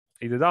படிக்கணும்.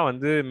 இதுதான்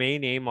வந்து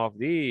main aim of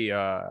the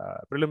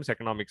prelims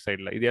economics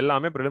சைடில். இது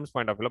எல்லாமே ப்ரிலிம்ஸ்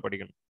பாயிண்ட் ஆஃப் வியூல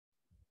படிக்கணும்.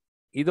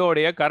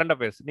 இதோடைய கரண்ட்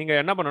அஃபேர்ஸ் நீங்க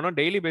என்ன பண்ணணும்,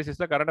 டெய்லி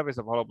பேசிஸ்ல கரண்ட்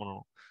அஃபேர்ஸை ஃபாலோ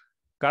பண்ணணும்.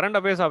 கரண்ட்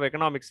அஃபேர்ஸ் ஆஃப்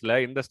எக்கனாமிக்ஸ்ல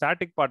இந்த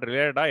ஸ்டாட்டிக் பார்ட்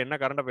ரிலேட்டடா என்ன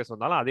கரண்ட் அஃபேர்ஸ்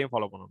வந்தாலும் அதையும்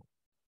ஃபாலோ பண்ணணும்.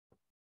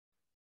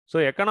 ஸோ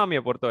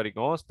எக்கனாமியை பொறுத்த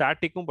வரைக்கும்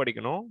ஸ்டாட்டிக்கும்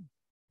படிக்கணும்,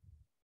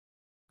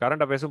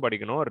 கரண்ட் அஃபேர்ஸும்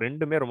படிக்கணும்.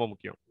 ரெண்டுமே ரொம்ப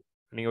முக்கியம்.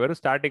 நீங்க வெறும்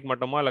ஸ்டாட்டிக்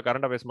மட்டுமோ இல்லை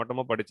கரண்ட் அஃபேர்ஸ்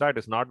மட்டுமோ படிச்சா it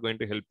is not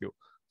going to help you.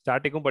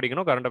 ஸ்டாட்டிக்கும்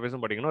படிக்கணும், கரண்ட்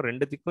அஃபேர்ஸும் படிக்கணும்.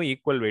 ரெண்டுத்துக்கும்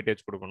ஈக்குவல்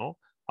வெயிட்டேஜ் கொடுக்கணும்.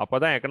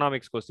 அப்போதான்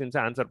எக்கனாமிக்ஸ்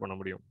கொஸ்டின்ஸை ஆன்சர் பண்ண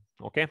முடியும்.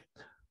 ஓகே,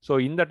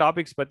 ஸோ இந்த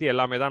டாபிக்ஸ் பற்றி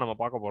எல்லாமே தான் நம்ம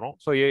பார்க்க போகிறோம்.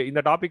 ஸோ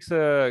இந்த டாபிக்ஸ்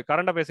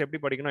கரண்ட் அஃபேர்ஸ்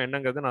எப்படி படிக்கணும்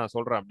என்னங்கிறது நான்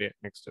சொல்கிறேன் அப்படியே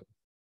நெக்ஸ்ட்.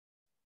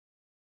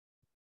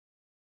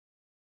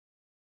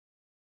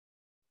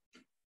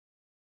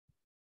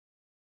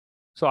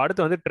 ஸோ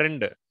அடுத்து வந்து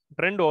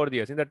ட்ரெண்ட் ஓவர் தி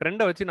இயர்ஸ். இந்த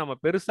ட்ரெண்டை வச்சு நம்ம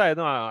பெருசாக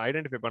எதுவும்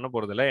ஐடென்டிஃபை பண்ண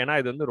போகிறது இல்லை. ஏன்னா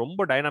இது வந்து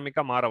ரொம்ப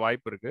டைனாமிக்காக மாற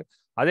வாய்ப்பு இருக்குது.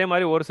 அதே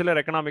மாதிரி ஒரு சிலர்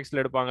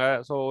எக்கனாமிக்ஸில் எடுப்பாங்க.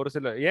 ஸோ ஒரு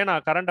சில ஏன்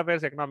நான் கரண்ட்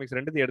அஃபேர்ஸ் எக்கனாமிக்ஸ்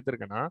ரெண்டுத்தையும்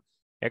எடுத்திருக்கேன்னா,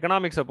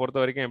 எக்கனாமிக்ஸை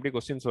பொறுத்த வரைக்கும் எப்படி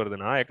கொஸ்டின்ஸ்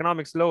வருதுன்னா,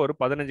 எக்கனாமிக்ஸில் ஒரு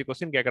 15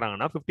 கொஸ்டின்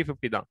கேட்குறாங்கன்னா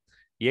 50-50 தான்.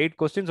 8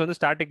 கொஸ்டின்ஸ் வந்து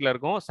ஸ்டாட்டிக்ல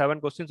இருக்கும்,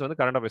 7 கொஸ்டின்ஸ் வந்து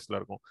கரண்ட் அஃபேர்ஸில்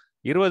இருக்கும்.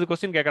 20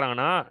 கொஸ்டின்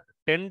கேட்குறாங்கன்னா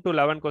 10 to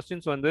 11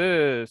 கொஸ்டின்ஸ் வந்து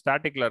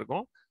ஸ்டாட்டிக்ல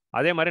இருக்கும்,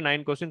 அதே மாதிரி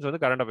 9 கொஸ்டின்ஸ் வந்து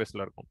கரண்ட்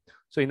அஃபேர்ஸ்ல இருக்கும்.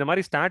 ஸோ இந்த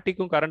மாதிரி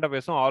ஸ்டாட்டிக்கும் கரண்ட்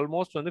அஃபேர்ஸும்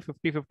ஆல்மோஸ்ட் வந்து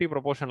 50-50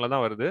 ப்ரொபோர்ஷன்ல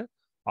தான் வருது,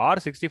 ஆர்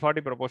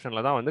 60-40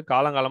 ப்ரொபோர்ஷன்ல தான் வந்து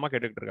காலங்காலமா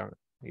கேட்டுக்கிட்டு இருக்காங்க.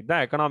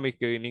 இதுதான்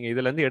எக்கனாமிக். நீங்க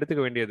இதுல இருந்து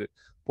எடுத்துக்க வேண்டியது.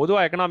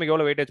 பொதுவாக எக்கனாமிக்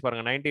எவ்வளவு வெயிட்டேஜ்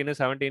பாருங்க, 19,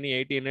 17,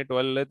 18,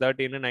 12,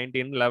 13,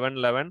 19, 11,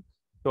 11,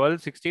 12,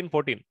 16,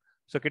 14.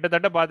 ஸோ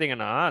கிட்டத்தட்ட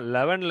பாத்தீங்கன்னா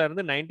 11ல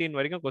இருந்து 19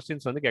 வரைக்கும்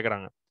கொஸ்டின்ஸ் வந்து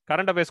கேட்கறாங்க.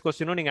 கரண்ட் அஃபேர்ஸ்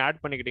கொஸ்டினும் நீங்க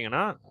add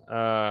பண்ணிக்கிட்டீங்கன்னா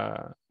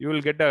you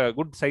will get a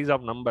good size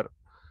of number.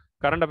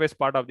 Current affairs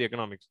part of the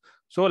economics.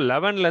 So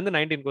 11ல இருந்து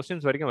 19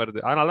 கொஸ்டின்ஸ் வரைக்கும் வருது.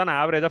 அதனால தான்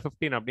நான் ஆவரேஜா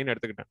 15 அப்படின்னு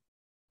எடுத்துக்கிட்டேன்.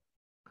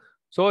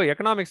 ஸோ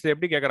எக்கனாமிக்ஸ்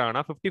எப்படி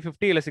கேட்கறாங்கன்னா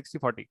 50-50 இல்லை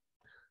 60-40,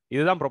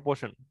 இதுதான்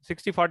proportion.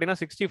 60-40னா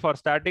 60 for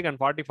static and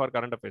 40 for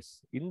current affairs.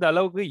 இந்த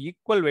அளவுக்கு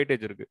ஈக்குவல்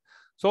வெயிட்டேஜ் இருக்கு.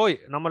 ஸோ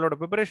நம்மளோட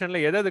ப்ரிப்பரேஷன்ல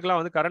எதுக்கெல்லாம்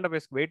வந்து கரண்ட்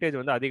அஃபேர்ஸ் வெயிட்டேஜ்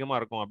வந்து அதிகமா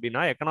இருக்கும்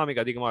அப்படின்னா,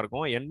 எக்கனாமிக் அதிகமா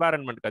இருக்கும்,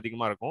 என்வாரன்மெண்ட்க்கு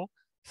அதிகமா இருக்கும்,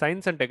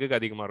 சயின்ஸ் அண்ட் டெக்குக்கு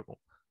அதிகமா இருக்கும்,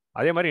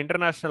 அதே மாதிரி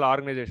இன்டர்நேஷனல்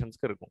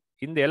ஆர்கனைசேஷன்ஸ்க்கு இருக்கும்.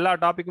 இந்த எல்லா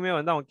டாபிக்குமே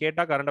வந்து அவங்க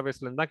கேட்டா கரண்ட்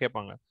அஃபேர்ஸ்ல இருந்து தான்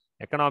கேட்பாங்க.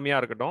 எக்கனாமியா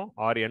இருக்கட்டும்,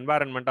 ஆர்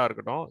என்வாரன்மெண்டா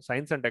இருக்கட்டும்,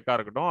 சயின்ஸ் அண்ட் டெக்கா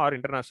இருக்கட்டும், ஆர்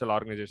இன்டர்நேஷனல்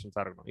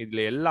ஆர்கனைசேஷன்ஸா இருக்கட்டும்,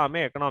 இதுல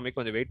எல்லாமே எக்கனாமிக்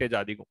கொஞ்சம் வெயிட்டேஜ்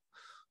அதிகம்.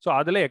 ஸோ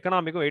அதுல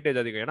எக்கனாமிக்கும் வெயிட்டேஜ்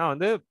அதிகம். ஏன்னா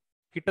வந்து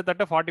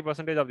கிட்டத்தட்ட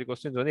 40% ஆஃப் தி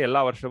கொஸ்டின்ஸ் வந்து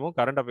எல்லா வருஷமும்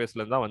கரண்ட் அஃபேர்ஸ்ல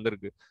இருந்து தான்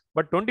வந்திருக்கு.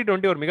 பட்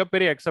 2020 ஒரு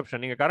மிகப்பெரிய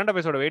எக்ஸப்ஷன். நீங்க கரண்ட்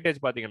அஃபேர்ஸோட வெயிட்டேஜ்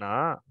பாத்தீங்கன்னா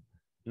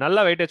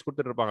நல்ல வெயிட்டேஜ்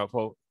கொடுத்துட்டு இருப்பாங்க.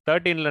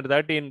 13ல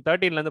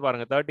இருந்து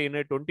பாருங்க,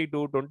 13,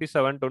 22,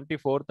 27,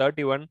 24,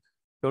 31,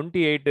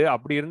 28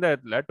 அப்படி இருந்த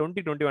இடத்துல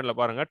 2021ல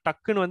பாருங்க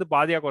டக்குன்னு வந்து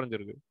பாதியா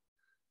குறைஞ்சிருக்கு,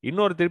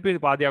 இன்னொரு திருப்பி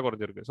பாதியா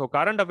குறைஞ்சிருக்கு. ஸோ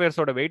கரண்ட்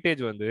அஃபேர்ஸோட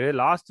வெயிட்டேஜ் வந்து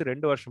லாஸ்ட்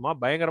 2 வருஷமா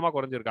பயங்கரமா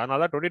குறைஞ்சிருக்கு.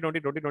 அதனால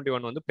 2020,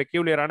 2021 வந்து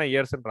பெக்யூலியரான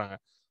இயர்ஸ்ன்றாங்க.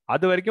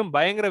 அது வரைக்கும்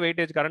பயங்கர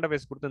வெயிட்டேஜ் கரண்ட்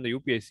அஃபேர்ஸ் கொடுத்த இந்த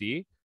UPSC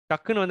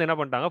டக்குன்னு வந்து என்ன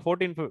பண்ணிட்டாங்க,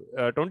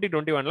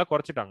 2021ல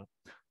குறைச்சிட்டாங்க.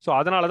 ஸோ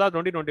அதனாலதான்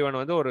 2021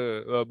 வந்து ஒரு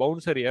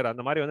பவுன்சர் இயர்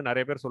அந்த மாதிரி வந்து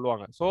நிறைய பேர்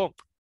சொல்லுவாங்க. ஸோ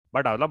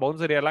பட் அதெல்லாம்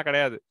பவுன்சர் இயர்லாம்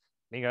கிடையாது.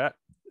 நீங்க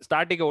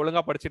ஸ்டாட்டிக்கை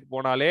ஒழுங்கா படிச்சுட்டு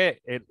போனாலே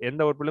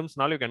எந்த ஒரு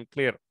பிலிம்ஸ்னாலும் you can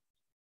clear.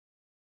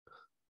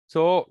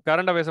 So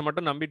current அஃபேர்ஸை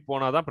மட்டும் நம்பிட்டு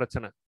போனாதான்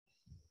பிரச்சனை.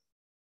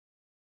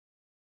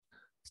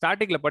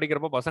 ஸ்டாட்டிக்ல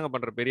படிக்கிறப்போ பசங்க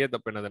பண்ற பெரிய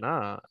தப்பு என்னதுன்னா,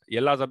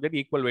 எல்லா சப்ஜெக்ட்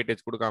ஈக்குவல்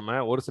வெயிட்டேஜ் கொடுக்காம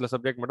ஒரு சில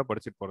சப்ஜெக்ட் மட்டும்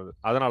படிச்சுட்டு போறது.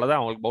 அதனால தான்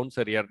அவங்களுக்கு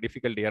பவுன்சர் இயர்,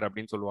 டிஃபிகல்ட் இயர்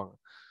அப்படின்னு சொல்லுவாங்க.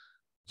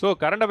 ஸோ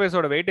கரண்ட்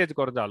அஃபேர்ஸோட வெயிட்டேஜ்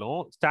குறைஞ்சாலும்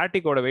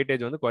ஸ்டாட்டிக்கோட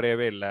வெயிட்டேஜ் வந்து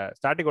குறையவே இல்லை.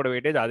 ஸ்டாட்டிக்கோட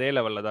வெயிட்டேஜ் அதே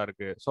லெவலில் தான்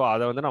இருக்கு. ஸோ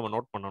அதை வந்து நம்ம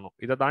நோட் பண்ணணும்.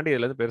 இதை தாண்டி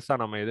இதுல இருந்து பெருசா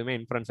நம்ம எதுவுமே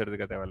இன்ஃபரன்ஸ்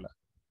எடுத்துக்க தேவையில்லை.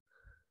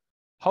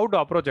 ஹவு டு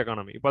அப்ரோச்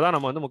எக்கானமி, இப்போதான்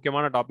நம்ம வந்து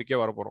முக்கியமான டாபிக்கே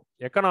வரப்போறோம்.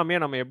 எக்கானமியை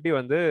நம்ம எப்படி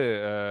வந்து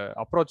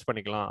அப்ரோச்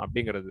பண்ணிக்கலாம்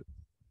அப்படிங்கிறது.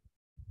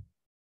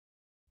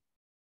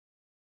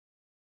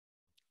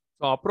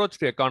 ஸோ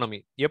அப்ரோச் டு எக்கானமி,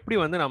 எப்படி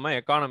வந்து நம்ம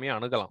எக்கானமியை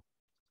அணுகலாம்,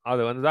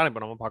 அது வந்து தான்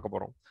இப்போ நம்ம பார்க்க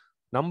போறோம்.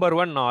 நம்பர்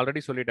 1, நான்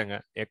already சொல்லிட்டேங்க,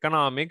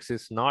 economics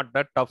is not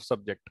the tough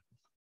subject.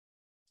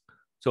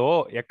 So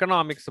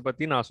economics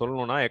பற்றி நான்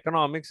சொல்லணும்னா,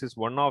 economics is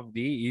one of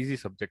the easy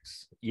subjects.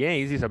 ஏன்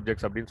ஈஸி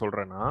சப்ஜெக்ட்ஸ் அப்படின்னு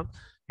சொல்கிறேன்னா,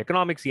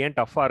 எக்கனாமிக்ஸ் ஏன்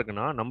டஃப்பாக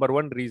இருக்குன்னா, number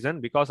 1 reason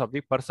because of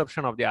the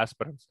perception of the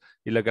aspirants.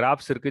 இல்லை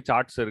கிராஃப்ஸ் இருக்குது,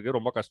 சார்ட்ஸ் இருக்குது,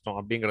 ரொம்ப கஷ்டம்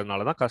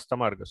அப்படிங்கிறதுனால தான்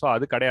கஷ்டமாக இருக்குது. ஸோ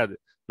அது கிடையாது.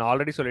 நான்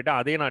ஆல்ரெடி சொல்லிட்டேன்,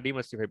 அதே நான்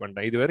டிமஸ்டிஃபை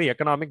பண்ணிட்டேன். இது வெறும்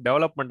எக்கனாமிக்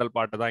டெவலப்மெண்டல்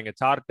பார்ட்டு தான். இங்கே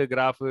சார்ட்டு,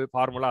 கிராஃப்,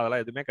 ஃபார்முலா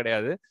அதெல்லாம் எதுவுமே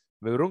கிடையாது.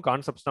 வெறும்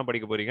கான்செப்ட்ஸ் தான்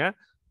படிக்க போறீங்க.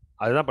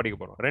 அதுதான் படிக்க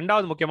போறோம்.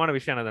 ரெண்டாவது முக்கியமான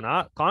விஷயம் என்னதுன்னா,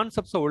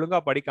 கான்செப்ட்ஸை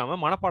ஒழுங்கா படிக்காம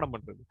மனப்பாடம்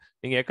பண்றது.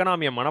 நீங்க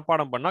எக்கனாமியை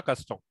மனப்பாடம் பண்ணா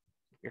கஷ்டம்.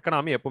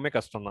 எக்கனாமி எப்பவுமே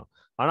கஷ்டம் தான்.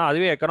 ஆனா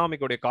அதுவே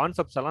எக்கனாமிக்கோடைய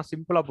கான்செப்ட்ஸ் எல்லாம்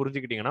சிம்பிளா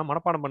புரிஞ்சுக்கிட்டீங்கன்னா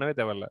மனப்பாடம் பண்ணவே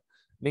தேவையில்ல.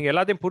 நீங்க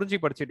எல்லாத்தையும் புரிஞ்சு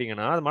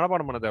படிச்சிட்டீங்கன்னா அது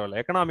மனப்பாடம் பண்ண தேவையில்ல.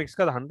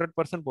 எக்கனாமிக்ஸ்க்கு அது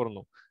 100%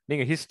 பொருந்தும்.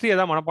 நீங்க ஹிஸ்டரியை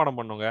தான் மனப்பாடம்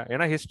பண்ணுங்க.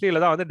 ஏன்னா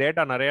ஹிஸ்டரியில தான் வந்து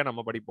டேட்டா நிறைய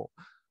நம்ம படிப்போம்.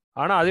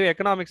 ஆனா அதுவே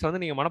எக்கனாமிக்ஸ்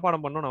வந்து நீங்க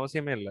மனப்பாடம் பண்ணணும்னு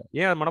அவசியமே இல்லை.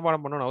 ஏன்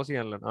மனப்பாடம் பண்ணணும்னு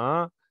அவசியம் இல்லைன்னா,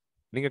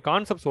 நீங்க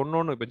கான்செப்ட்ஸ்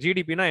ஒன்னொன்னு, இப்போ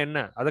ஜிடிபினா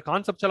என்ன, அதை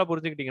கான்செப்ட்ஸ் எல்லாம்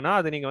புரிஞ்சுக்கிட்டீங்கன்னா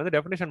அது நீங்க வந்து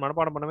டெஃபினேஷன்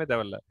மனப்பாடம் பண்ணவே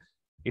தேவையில்ல.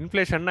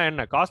 இன்ஃபிளேஷன்னா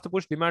என்ன, காஸ்ட்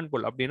புஷ் டிமாண்ட்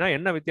புல் அப்படின்னா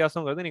என்ன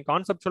வித்தியாசங்கிறது நீங்க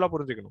கான்செப்சுவலா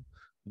புரிஞ்சுக்கணும்.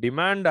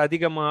 டிமாண்ட்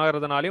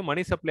அதிகமாகிறதுனாலையும்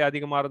மணி சப்ளை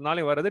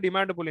அதிகமாகிறதுனாலையும் வருது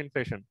டிமாண்ட் புல்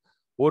இன்ஃபிளேஷன்.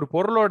 ஒரு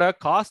பொருளோட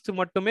காஸ்ட்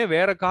மட்டுமே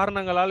வேற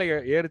காரணங்களால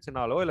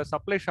ஏறுச்சுனாலோ இல்ல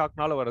சப்ளை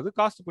ஷாக்னால வருது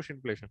காஸ்ட் புஷ்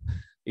இன்ஃபிளேஷன்.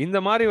 இந்த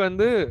மாதிரி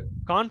வந்து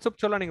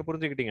கான்செப்சுவலா நீங்க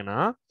புரிஞ்சுக்கிட்டீங்கன்னா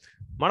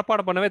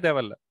மனப்பாடம் பண்ணவே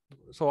தேவையில்ல.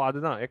 ஸோ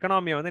அதுதான்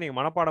எக்கனாமியை வந்து நீங்க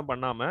மனப்பாடம்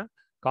பண்ணாம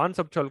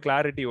கான்செப்சுவல்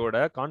கிளாரிட்டியோட,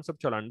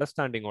 கான்செப்சுவல்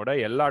அண்டர்ஸ்டாண்டிங்கோட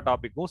எல்லா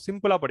டாபிக்கும்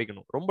சிம்பிளா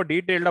படிக்கணும். ரொம்ப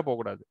டீடைல்டா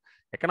போகக்கூடாது.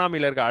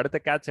 எக்கனாமில இருக்க அடுத்த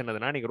கேட்ச்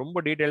என்னதுன்னா, நீங்க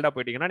ரொம்ப டீடைல்டா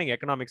போயிட்டீங்கன்னா நீங்க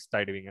எக்கனாமிக்ஸ்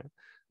ஆயிடுவீங்க.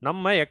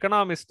 நம்ம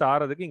எக்கனாமிஸ்ட்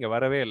ஆறதுக்கு இங்க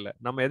வரவே இல்லை.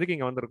 நம்ம எதுக்கு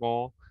இங்க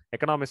வந்திருக்கோம்?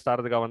 எக்கனாமிஸ்ட்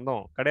ஆறதுக்காக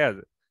வந்தோம்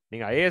கிடையாது.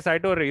 நீங்க ஐஏஎஸ்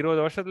ஆயிட்டு ஒரு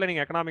 20 வருஷத்துல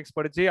நீங்க எக்கனாமிக்ஸ்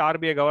படிச்சு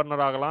ஆர்பிஐ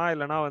கவர்னர் ஆகலாம்,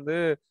 இல்லைன்னா வந்து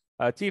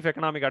சீஃப்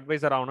எக்கனாமிக்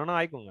அட்வைசர் ஆகணும்னு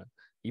ஆயிக்கோங்க.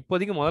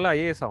 இப்போதைக்கு முதல்ல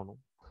ஐஏஎஸ் ஆகணும்.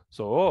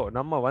 ஸோ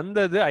நம்ம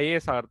வந்தது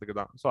ஐஏஎஸ் ஆகிறதுக்கு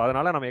தான். ஸோ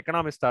அதனால நம்ம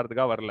எக்கனாமிஸ்ட்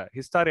ஆகிறதுக்காக வரல,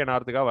 ஹிஸ்டாரியன்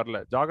ஆகிறதுக்காக வரல,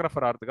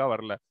 ஜாகிரபர் ஆகிறதுக்காக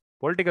வரல,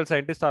 பொலிட்டிக்கல்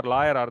சயின்டிஸ்ட் ஆர்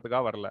லாயர்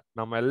ஆகிறதுக்காக வரல.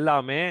 நம்ம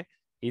எல்லாமே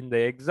இந்த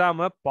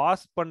எக்ஸாமை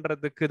பாஸ்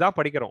பண்றதுக்கு தான்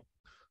படிக்கிறோம்.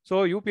 ஸோ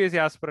யூபிஎஸ்சி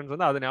ஆஸ்பிரன்ஸ்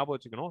வந்து அதை ஞாபகம்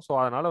வச்சுக்கணும். ஸோ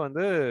அதனால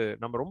வந்து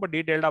நம்ம ரொம்ப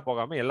டீட்டெயில்டா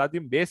போகாம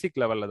எல்லாத்தையும் பேசிக்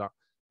லெவல்ல தான்,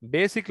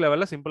 பேசிக்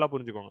லெவல்ல சிம்பிளா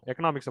புரிஞ்சுக்கோங்க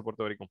எக்கனாமிக்ஸை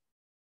பொறுத்த வரைக்கும்.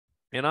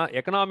 ஏன்னா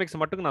எக்கனாமிக்ஸ்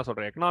மட்டும் நான்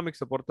சொல்றேன்,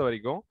 எக்கனாமிக்ஸை பொறுத்த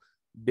வரைக்கும்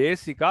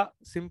பேசிக்கா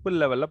சிம்பிள்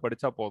லெவல்ல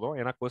படிச்சா போதும்.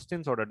 ஏன்னா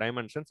கொஸ்டின்ஸோட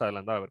டைமென்ஷன்ஸ்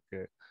அதுல தான்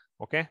இருக்கு.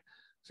 ஓகே,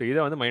 ஸோ இதை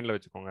வந்து மைண்ட்ல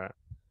வச்சுக்கோங்க.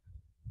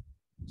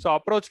 ஸோ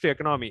அப்ரோச் டு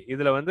எக்கனாமி,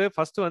 இதுல வந்து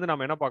ஃபர்ஸ்ட் வந்து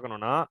நம்ம என்ன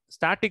பார்க்கணும்னா,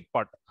 static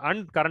part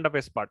and current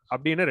affairs part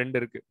அப்படின்னு 2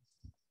 இருக்கு.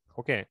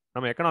 ஓகே,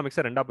 நம்ம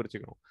எக்கனாமிக்ஸை 2ஆ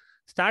பிரிச்சுக்கணும்.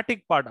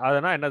 ஸ்டாட்டிக் பார்ட்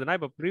அதனா என்னதுன்னா,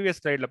 இப்போ ப்ரீவியஸ்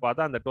ஸ்லைட்ல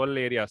பார்த்தா அந்த 12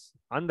 ஏரியாஸ்,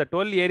 அந்த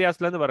 12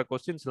 ஏரியாஸ்ல இருந்து வர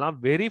கொஸ்டின்ஸ்லாம்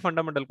வெரி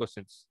ஃபண்டமெண்டல்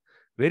கொஸ்டின்ஸ்.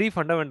 வெரி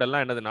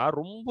ஃபண்டமெண்டல்லாம் என்னதுன்னா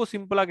ரொம்ப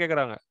சிம்பிளா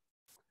கேட்கறாங்க.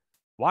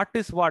 வாட்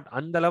இஸ் வாட்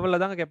அந்த லெவல்ல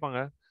தாங்க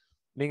கேட்பாங்க.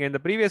 நீங்க இந்த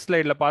ப்ரீவியஸ்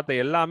ஸ்லைட்ல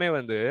பார்த்த எல்லாமே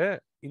வந்து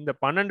இந்த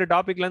 12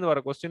 டாபிக்ல இருந்து வர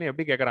கொஸ்டின்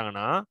எப்படி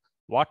கேட்கறாங்கன்னா,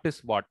 வாட்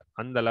இஸ் வாட்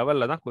அந்த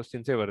லெவல்ல தான்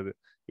கொஸ்டின்ஸே வருது.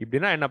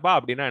 இப்படின்னா என்னப்பா,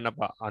 அப்படின்னா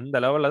என்னப்பா, அந்த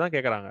லெவல்ல தான்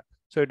கேட்கறாங்க.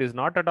 So it is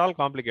not at all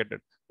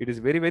complicated, it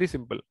is very very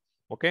simple.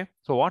 Okay,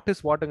 so what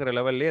is வாட்டுங்கிற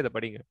லெவல்லே இதை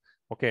படிங்க.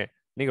 ஓகே,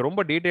 நீங்க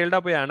ரொம்ப டீடைல்டா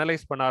போய்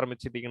அனலைஸ் பண்ண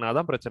ஆரம்பிச்சிட்டீங்கன்னா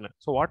தான் பிரச்சனை.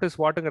 ஸோ வாட் இஸ்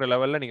வாட்டுங்கிற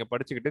லெவல்ல நீங்க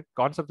படிச்சுக்கிட்டு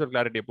கான்செப்டுவல்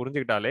கிளாரிட்டியை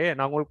புரிஞ்சுக்கிட்டாலே,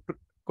 நான் உங்களுக்கு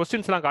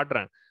கொஸ்டின்ஸ்லாம்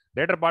காட்டுறேன்.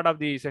 Later part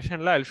of the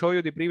செஷன்ல I show you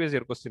the previous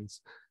year questions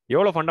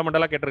எவ்வளவு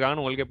ஃபண்டமெண்டலா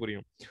கேட்டிருக்காங்கன்னு உங்களுக்கே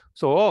புரியும்.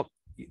 ஸோ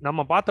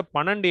நம்ம பார்த்த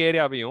 12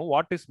 ஏரியாவையும்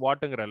வாட் இஸ்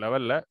வாட்டுங்கிற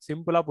லெவல்ல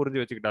சிம்பிளா புரிஞ்சு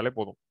வச்சுக்கிட்டாலே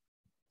போதும்.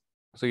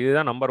 ஸோ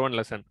இதுதான் நம்பர் 1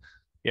 லெசன்.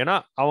 ஏன்னா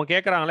அவங்க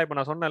கேட்கறாங்களா, இப்போ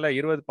நான் சொன்னேன்ல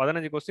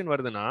 15 கொஸ்டின்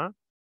வருதுன்னா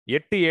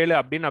 8, 7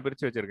 அப்படின்னு நான்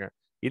பிரிச்சு வச்சிருக்கேன்.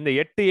 இந்த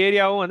 8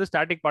 ஏரியாவும் வந்து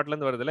ஸ்டாட்டிக் பார்ட்ல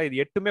இருந்து வருதுல்ல, இது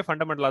 8மே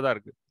ஃபண்டமெண்டலா தான்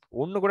இருக்கு.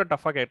 ஒன்னு கூட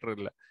டஃபா கேட்டுறது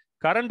இல்லை.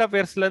 கரண்ட்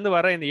அஃபேர்ஸ்ல இருந்து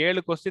வர இந்த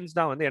 7 கொஸ்டின்ஸ்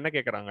தான் வந்து என்ன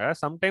கேட்கறாங்க,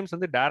 சம்டைம்ஸ்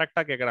வந்து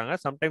டைரக்டா கேட்கறாங்க,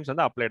 சம்டைம்ஸ்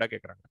வந்து அப்ளைடா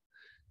கேட்கறாங்க.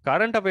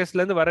 கரண்ட்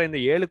அஃபேர்ஸ்ல இருந்து வர இந்த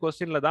 7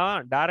 கொஸ்டின்ல தான்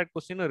டைரக்ட்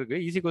கொஸ்டினும் இருக்கு,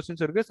 ஈஸி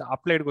கொஸ்டின்ஸ் இருக்கு,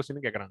 அப்ளைடு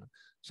கொஸ்டின் கேட்கறாங்க.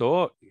 ஸோ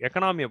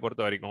எக்கனாமியை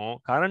பொறுத்த வரைக்கும்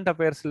கரண்ட்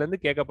அஃபேர்ஸ்ல இருந்து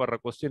கேட்கப்படுற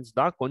கொஸ்டின்ஸ்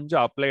தான்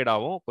கொஞ்சம்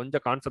அப்ளைடாவும்,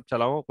 கொஞ்சம்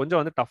கான்செப்டுவலாவும், கொஞ்சம்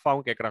வந்து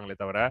டஃபாவும் கேட்கறாங்களே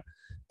தவிர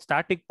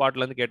ஸ்டாட்டிக்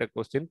பார்ட்ல இருந்து கேட்ட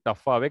கொஸ்டின்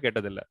டஃபாவே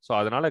கேட்டதில்லை. ஸோ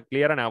அதனால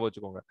கிளியரா ஞாபகம்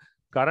வச்சுக்கோங்க,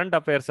 கரண்ட்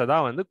அஃபேர்ஸை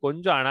தான் வந்து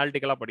கொஞ்சம்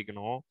அனாலிட்டிக்கலா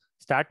படிக்கணும்,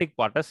 ஸ்டாட்டிக்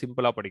பார்ட்டை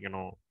சிம்பிளா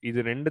படிக்கணும். இது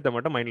 2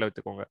 மட்டும் மைண்ட்ல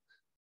வச்சுக்கோங்க.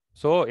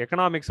 ஸோ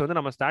எக்கனாமிக்ஸ் வந்து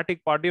நம்ம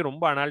ஸ்டாட்டிக் பார்ட்டையும்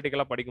ரொம்ப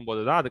அனாலிட்டிக்கலா படிக்கும்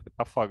போது தான் அதுக்கு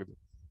டஃப் ஆகுது.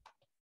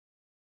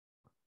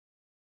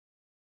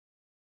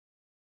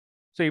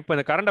 ஸோ இப்போ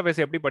இந்த கரண்ட் அஃபேர்ஸ்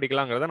எப்படி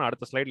படிக்கலாங்கிறத நான்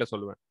அடுத்த ஸ்லைட்ல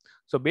சொல்லுவேன்.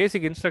 ஸோ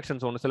பேசிக்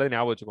இன்ஸ்ட்ரக்ஷன்ஸ் ஒன்று சில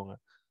ஞாபகம் வச்சுக்கோங்க.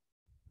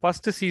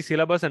 First C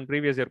syllabus and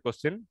previous year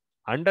question,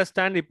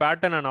 understand the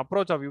pattern and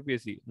approach of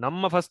UPSC.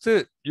 நம்ம ஃபர்ஸ்ட்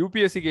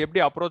யூபிஎஸ்சிக்கு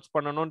எப்படி அப்ரோச்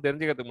பண்ணணும்னு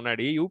தெரிஞ்சுக்கிறதுக்கு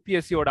முன்னாடி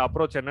யூபிஎஸ்சியோட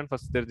அப்ரோச் என்னன்னு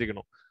ஃபர்ஸ்ட்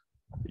தெரிஞ்சுக்கணும்.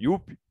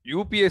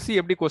 யூபிஎஸ்சி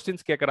எப்படி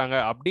கொஸ்டின்ஸ் கேட்கறாங்க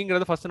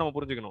அப்படிங்கறத ஃபர்ஸ்ட் நம்ம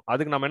புரிஞ்சுக்கணும்.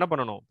 அதுக்கு நம்ம என்ன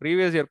பண்ணணும்,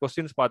 ப்ரீவியஸ் இயர்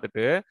கொஸ்டின்ஸ்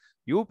பார்த்துட்டு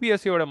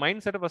யூபிஎஸ்சியோட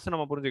மைண்ட் செட்டை ஃபர்ஸ்ட்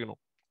நம்ம புரிஞ்சுக்கணும்.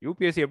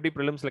 யூபிஎஸ்சி எப்படி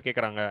ப்ரிலிம்ஸ்ல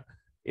கேட்கறாங்க,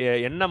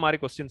 என்ன மாதிரி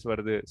கொஸ்டின்ஸ்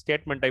வருது,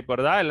 ஸ்டேட்மெண்ட் டைப்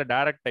வருதா இல்ல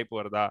டைரக்ட் டைப்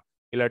வருதா,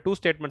 இல்ல 2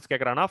 ஸ்டேட்மெண்ட்ஸ்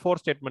கேட்கறானா 4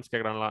 ஸ்டேட்மெண்ட்ஸ்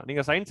கேட்கறாங்களா.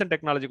 நீங்க சயின்ஸ் அண்ட்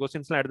டெக்னாலஜி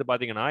கொஸ்டின்ஸ்லாம் எடுத்து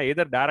பாத்தீங்கன்னா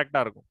எதர்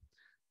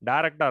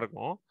டைரக்டா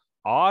இருக்கும்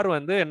ஆர்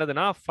வந்து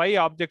என்னதுன்னா 5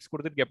 ஆப்ஜெக்ட்ஸ்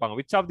கொடுத்துட்டு கேட்பாங்க.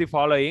 Which of the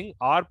following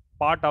are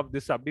part of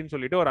this அப்படின்னு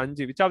சொல்லிட்டு ஒரு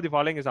 5 which of the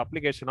following is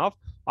application of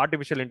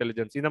artificial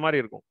intelligence இந்த மாதிரி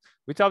இருக்கும்.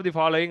 Which of the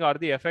following R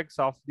the effects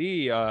of the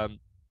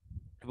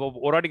இப்போ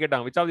ஒரு வாட்டி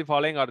கேட்டாங்க which of the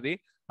following R the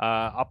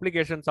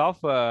applications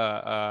of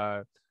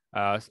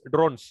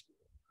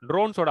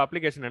ட்ரோன்ஸோட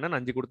application என்னன்னு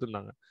 5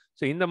 கொடுத்துருந்தாங்க.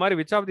 ஸோ இந்த மாதிரி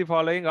which of the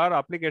following R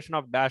application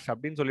of dash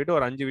அப்படின்னு சொல்லிட்டு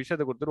ஒரு 5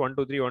 விஷயத்தை கொடுத்துட்டு 1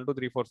 2 3 1 2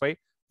 3 4 5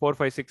 4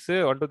 5 6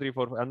 1 2 3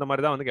 4 அந்த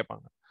மாதிரி தான் வந்து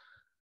கேட்பாங்க.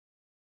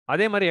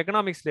 அதே மாதிரி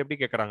எக்கனாமிக்ஸ்ல எப்படி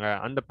கேட்கறாங்க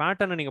அந்த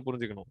பேட்டர்னை நீங்க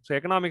புரிஞ்சுக்கணும். ஸோ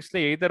எக்கனாமிக்ஸ்ல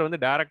எதர் வந்து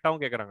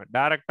டைரக்டாவும் கேட்கறாங்க.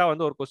 டைரக்டா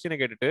வந்து ஒரு கொஸ்டினை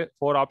கேட்டுட்டு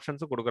 4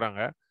 ஆப்ஷன்ஸும் கொடுக்குறாங்க.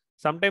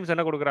 சம்டைம்ஸ்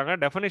என்ன கொடுக்குறாங்க,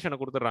 டெஃபினேஷனை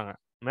கொடுத்துட்றாங்க.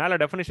 மேல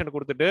டெஃபினேஷன்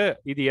கொடுத்துட்டு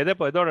இது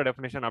எதோட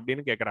டெஃபினேஷன்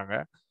அப்படின்னு கேட்கறாங்க.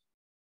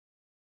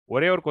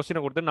 ஒரே ஒரு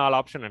கொஸ்டினை கொடுத்து 4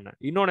 ஆப்ஷன் என்ன.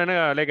 இன்னொன்று என்ன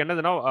லைக்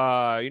என்னதுன்னா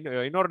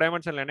இன்னொரு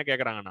டைமென்ஷன்ல என்ன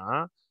கேட்கறாங்கன்னா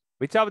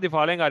which of the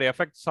following R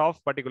effects of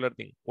particular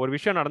thing. ஒரு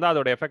விஷயம் நடந்தால்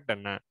அதோட எஃபெக்ட்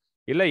என்ன,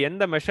 இல்ல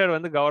எந்த மெஷர்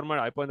வந்து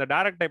கவர்மெண்ட். இப்போ இந்த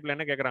டைரக்ட் டைப்ல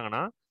என்ன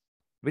கேட்கறாங்கன்னா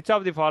which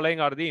of the following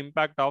R the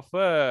impact of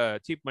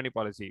cheap money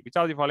policy, which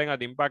of the following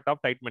R the impact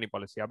of tight money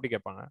policy அப்படி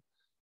கேட்பாங்க.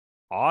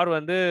 ஆர்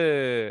வந்து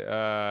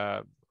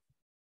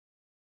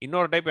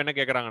இன்னொரு டைப் என்ன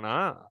கேட்கறாங்கன்னா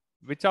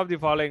விச் ஆஃப் தி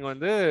ஃபாலோயிங்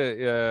வந்து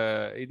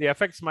இது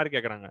எஃபெக்ட்ஸ் மாதிரி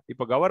கேட்கறாங்க.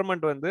 இப்போ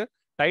கவர்மெண்ட் வந்து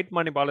டைட்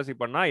மணி பாலிசி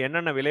பண்ணா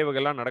என்னென்ன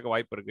விளைவுகள்லாம் நடக்க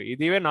வாய்ப்பு இருக்கு.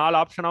 இதுவே 4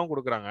 ஆப்ஷனாகவும்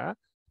கொடுக்குறாங்க.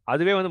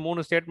 அதுவே வந்து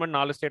 3 ஸ்டேட்மெண்ட்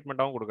 4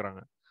 ஸ்டேட்மெண்ட்டாகவும்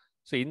கொடுக்குறாங்க.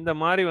 ஸோ இந்த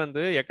மாதிரி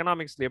வந்து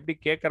எக்கனாமிக்ஸ்ல எப்படி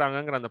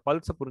கேட்கறாங்கிற அந்த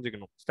பல்ஸை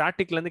புரிஞ்சுக்கணும்.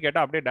 ஸ்டாட்டிக்ல இருந்து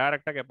கேட்டால் அப்படியே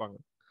டைரக்டா கேட்பாங்க,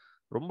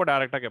 ரொம்ப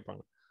டைரக்டா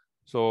கேட்பாங்க.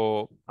 ஸோ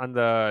அந்த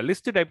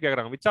லிஸ்ட் டைப்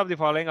கேட்கறாங்க. Which of the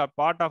following are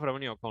part of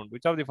revenue account,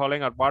 which of the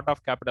following are part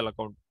of capital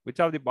account,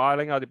 which of the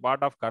following R the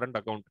part of current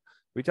account,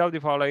 which of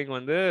the following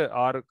வந்து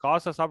R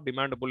causes of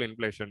demandable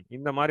inflation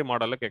இந்த மாதிரி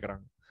மாடல்ல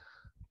கேட்கறாங்க.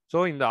 So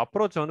இந்த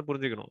அப்ரோச்சை வந்து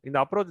புரிஞ்சுக்கணும். இந்த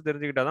approach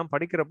தெரிஞ்சுக்கிட்டா தான்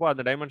படிக்கிறப்போ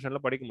அந்த டைமென்ஷன்ல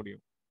படிக்க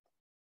முடியும்.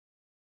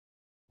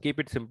 Keep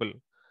it simple.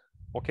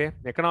 ஓகே,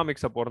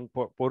 எக்கனாமிக்ஸை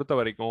பொறுத்த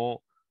வரைக்கும்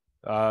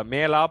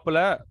மேலாப்புல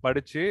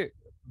படிச்சு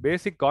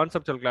பேசிக்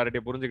கான்செப்சுவல்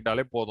கிளாரிட்டியை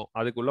புரிஞ்சுக்கிட்டாலே போதும்.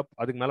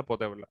 அதுக்கு மேல போக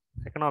தேவையில்லை.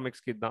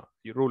 எக்கனாமிக்ஸ்க்கு இதுதான்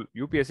ரூல்,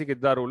 யூபிஎஸ்சிக்கு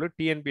இதுதான் ரூல்,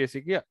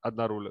 டிஎன்பிஎஸ்சிக்கு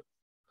அதுதான் rule.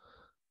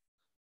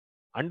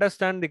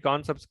 Understand the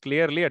concepts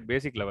clearly at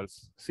basic levels.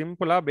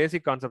 சிம்பிளா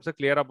பேசிக் கான்செப்ட்ஸை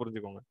கிளியரா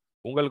புரிஞ்சுக்கோங்க.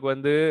 உங்களுக்கு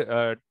வந்து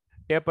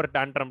டேப்பர்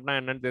டேண்ட்ரம்னா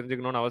என்னன்னு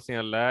தெரிஞ்சுக்கணும்னு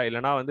அவசியம் இல்லை.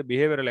 இல்லைனா வந்து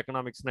பிஹேவியரல்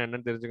எக்கனாமிக்ஸ்னா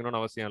என்னன்னு தெரிஞ்சுக்கணும்னு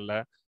அவசியம் இல்லை.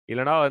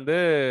 இல்லைனா வந்து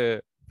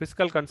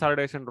ஃபிஸ்கல்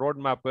கன்சாலிடேஷன் ரோட்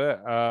மேப்பு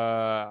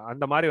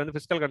அந்த மாதிரி வந்து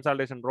ஃபிஸ்கல்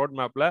கன்சாலிடேஷன் ரோட்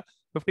மேப்ல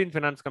 15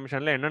 ஃபினான்ஸ்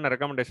கமிஷன்ல என்னென்ன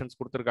ரெக்கமெண்டேஷன்ஸ்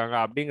கொடுத்துருக்காங்க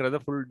அப்படிங்கறத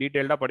ஃபுல்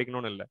டீடைல்டா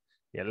படிக்கணும்னு இல்லை.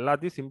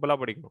 எல்லாத்தையும் சிம்பிளா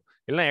படிக்கணும்.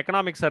 இல்லை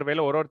எக்கனாமிக்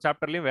சர்வேல ஒரு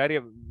சாப்டர்லயும்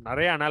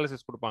நிறைய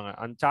அனாலிசிஸ் கொடுப்பாங்க,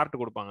 அந்த சார்ட்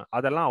கொடுப்பாங்க.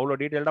 அதெல்லாம் அவ்வளோ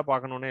டீடைல்டா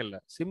பார்க்கணும்னே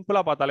இல்லை.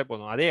 சிம்பிளா பார்த்தாலே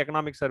போதும். அதே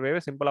எக்கனாமிக்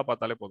சர்வேவே சிம்பிளா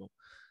பார்த்தாலே போதும்.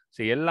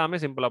 ஸோ எல்லாமே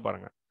சிம்பிளா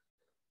பாருங்க.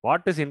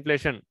 வாட் இஸ்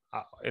இன்ஃபிளேஷன்,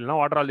 இல்லைனா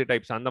வாட் ஆர் தி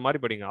டைப்ஸ் அந்த மாதிரி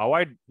படிங்க.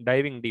 Avoid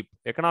diving deep.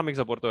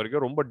 எக்கனாமிக்ஸை பொறுத்த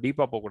வரைக்கும் ரொம்ப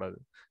டீப்பா போகக்கூடாது.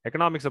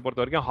 எக்கனாமிக்ஸை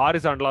பொறுத்த வரைக்கும்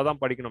ஹாரிசாண்டலா தான்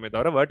படிக்கணுமே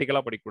தவிர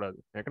வெர்டிகலா படிக்கக்கூடாது.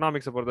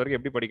 எக்கனாமிக்ஸை பொறுத்த வரைக்கும்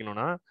எப்படி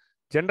படிக்கணும்னா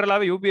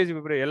ஜென்ரலாவே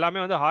யூபிஎஸ்சி எல்லாமே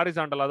வந்து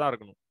ஹாரிசாண்டலா தான்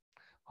இருக்கணும்.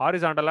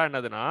 ஹாரிசாண்டலா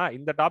என்னதுன்னா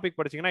இந்த டாபிக்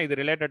படிச்சீங்கன்னா இது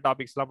ரிலேட்டட்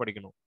டாபிக்ஸ்லாம்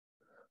படிக்கணும்.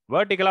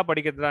 வெர்டிகலா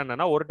படிக்கிறது தான்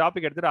என்னன்னா ஒரு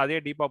டாபிக் எடுத்துட்டு அதே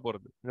டீப்பா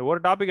போறது. இந்த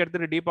ஒரு டாபிக்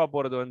எடுத்துட்டு டீப்பா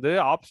போறது வந்து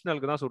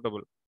ஆப்ஷனலுக்கு தான்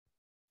சூட்டபிள்.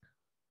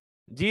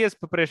 ஜிஎஸ்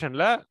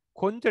ப்ரிப்பரேஷன்ல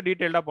கொஞ்சம்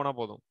டீடைல்டா போனா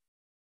போதும்.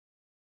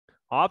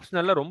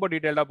 ஆப்ஷனல்ல ரொம்ப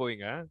டீடைல்டா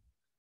போவீங்க.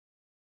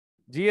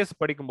 ஜிஎஸ்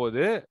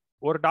படிக்கும்போது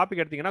ஒரு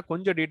டாபிக் எடுத்தீங்கன்னா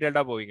கொஞ்சம்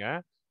டீடைல்டா போவீங்க.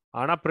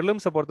 ஆனா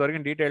ப்ரிலிம்ஸை பொறுத்த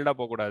வரைக்கும் டீடைல்டா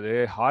போகக்கூடாது,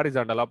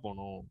 ஹாரிசாண்டலா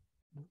போகணும்.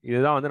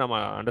 இதுதான் வந்து நம்ம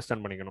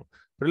அண்டர்ஸ்டாண்ட் பண்ணிக்கணும்.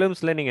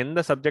 ப்ரிலிம்ஸ்ல நீங்க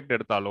எந்த சப்ஜெக்ட்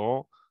எடுத்தாலும்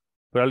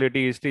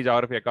பாலிட்டி, ஹிஸ்டரி,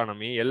 ஜியோகிராஃபி,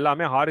 எக்கானமி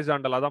எல்லாமே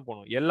ஹாரிசாண்டலா தான்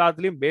போகணும்.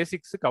 எல்லாத்துலயும்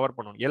பேசிக்ஸ் கவர்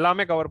பண்ணணும்.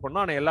 எல்லாமே கவர்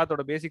பண்ணணும், ஆனா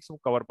எல்லாத்தோட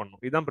பேசிக்ஸும் கவர்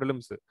பண்ணணும். இதுதான்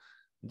ப்ரிலிம்ஸ்.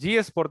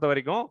 ஜிஎஸ் பொறுத்த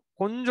வரைக்கும்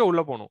கொஞ்சம்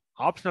உள்ள போகணும்,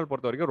 ஆப்ஷனல்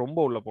பொறுத்த வரைக்கும்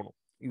ரொம்ப உள்ள போகணும்.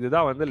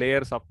 இதுதான் வந்து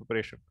லேயர்ஸ் ஆஃப்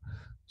ப்ரிப்பரேஷன்.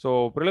 ஸோ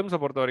ப்ரிலிம்ஸை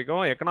பொறுத்த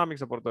வரைக்கும்,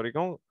 எக்கனாமிக்ஸை பொறுத்த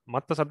வரைக்கும்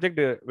மற்ற சப்ஜெக்ட்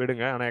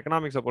விடுங்க, ஆனால்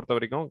எக்கனாமிக்ஸை பொறுத்த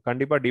வரைக்கும்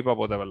கண்டிப்பாக டீப்பாக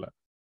போக தேவையில்ல.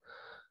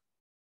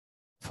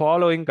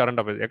 ஃபாலோயிங்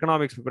கரண்ட் அஃபேர்ஸ்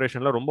எக்கனாமிக்ஸ்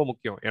ப்ரிப்பரேஷனில் ரொம்ப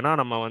முக்கியம். ஏன்னா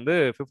நம்ம வந்து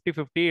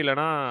 50-50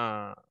 இல்லைனா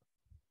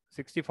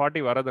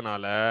 60-40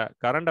 வரதுனால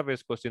கரண்ட்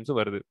அஃபேர்ஸ் கொஸ்டின்ஸும்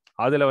வருது.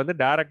 அதில் வந்து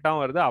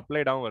டைரக்டாகவும் வருது,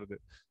 அப்ளைடாகவும் வருது.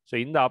 ஸோ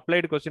இந்த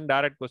அப்ளைடு கொஸ்டின்,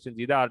 டைரக்ட்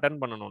கொஸ்டின்ஸ் இதை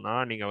அட்டன் பண்ணணும்னா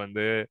நீங்கள்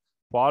வந்து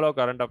follow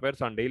current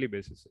affairs on daily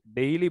basis.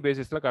 Daily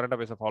பேசிஸில் கரண்ட்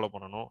அஃபேர்ஸை ஃபாலோ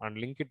பண்ணணும் and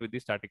link it with the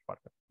static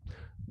part.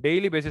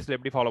 Daily பேசிஸில்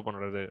எப்படி ஃபாலோ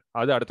பண்ணுறது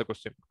அது அடுத்த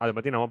கொஸ்டின், அதை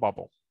பற்றி நம்ம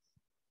பார்ப்போம்.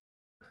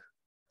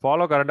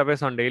 Follow current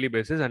affairs on daily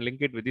basis and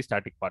link it with the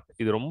static part.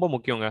 இது ரொம்ப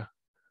முக்கியங்க.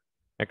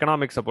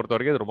 எக்கனாமிக்ஸை பொறுத்த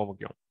வரைக்கும் இது ரொம்ப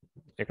முக்கியம்.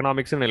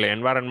 எக்கனாமிக்ஸ்னு இல்லை,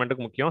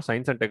 என்வாரன்மெண்ட்டுக்கு முக்கியம்,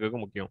 சயின்ஸ் அண்ட்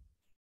டெக்குக்கு முக்கியம்.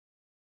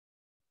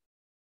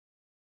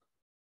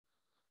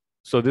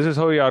 So this is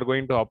how you are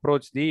going to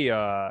approach the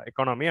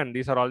economy and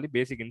these are all the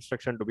basic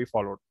instruction to be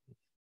followed.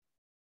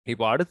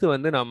 இப்போ அடுத்து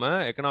வந்து நம்ம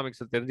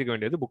எக்கனாமிக்ஸ் தெரிஞ்சுக்க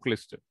வேண்டியது புக்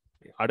லிஸ்ட்.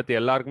 அடுத்து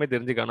எல்லாருக்குமே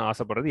தெரிஞ்சுக்கான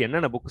ஆசைப்படுறது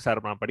என்னென்ன புக்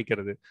சார் நான்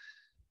படிக்கிறது,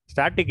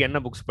 ஸ்டாட்டிக் என்ன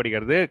புக்ஸ்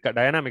படிக்கிறது,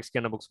 டைனாமிக்ஸ்க்கு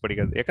என்ன புக்ஸ்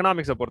படிக்கிறது.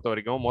 எக்கனாமிக்ஸை பொறுத்த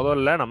வரைக்கும்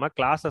முதல்ல நம்ம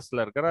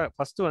கிளாஸஸ்ல இருக்கிற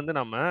ஃபர்ஸ்ட் வந்து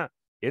நம்ம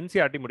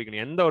என்சிஆர்டி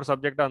முடிக்கணும். எந்த ஒரு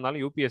சப்ஜெக்டா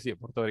இருந்தாலும் யூபிஎஸ்சியை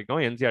பொறுத்த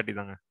வரைக்கும் என்சிஆர்டி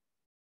தாங்க.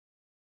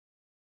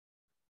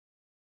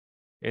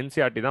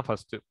 என்சிஆர்டி தான்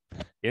first.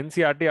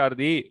 NCERT R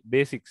the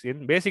basics.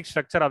 Basic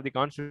structure of the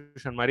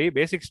constitution மாதிரி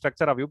பேசிக்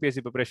ஸ்ட்ரக்சர் ஆஃப்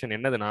யூபிஎஸ்சி ப்ரிப்பரேஷன்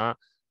என்னதுன்னா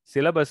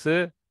syllabus,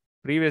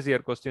 previous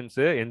year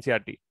questions,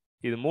 NCERT.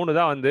 இது மூணு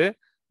தான் வந்து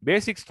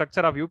பேசிக்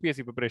structure of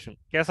UPSC preparation.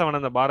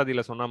 Kesavananda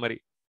பாரதியில சொன்ன மாதிரி.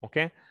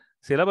 ஓகே,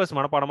 சிலபஸ்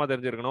மனப்பாடமா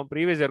தெரிஞ்சிருக்கணும்,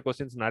 ப்ரீவியஸ் இயர்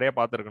கொஸ்டின்ஸ் நிறைய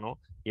பார்த்துருக்கணும்,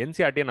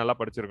 என்சிஆர்டியை நல்லா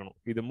படிச்சிருக்கணும்.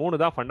 இது மூணு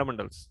தான்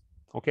ஃபண்டமெண்டல்ஸ்.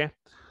 ஓகே,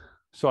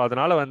 ஸோ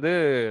அதனால வந்து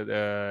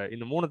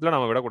இந்த மூணுத்துல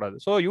நம்ம விடக்கூடாது.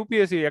 ஸோ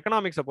யூபிஎஸ்சி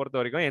எக்கனாமிக்ஸை பொறுத்த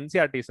வரைக்கும்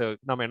என்சிஆர்டிஸ்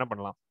நம்ம என்ன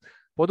பண்ணலாம்?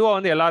 பொதுவாக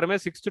வந்து எல்லாருமே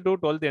 6th to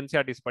 12th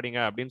என்சிஆர்டிஸ் படிங்க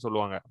அப்படின்னு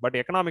சொல்லுவாங்க. பட்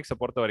எக்கனாமிக்ஸை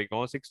பொறுத்த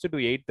வரைக்கும் 6th to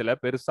 8th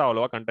பெருசா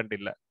அவ்வளோவா கண்டென்ட்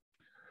இல்லை.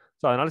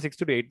 ஸோ அதனால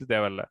 6th to 8th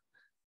தேவையில்லை.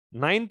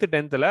 9th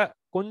 10th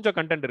கொஞ்சம்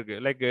கண்டென்ட் இருக்கு.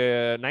 லைக்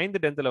 9th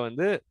 10th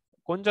வந்து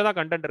கொஞ்சம் தான்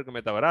கண்டென்ட்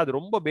இருக்குமே தவிர அது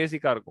ரொம்ப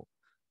பேசிக்கா இருக்கும்.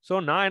 ஸோ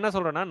நான் என்ன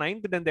சொல்றேன்னா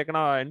 9th 10th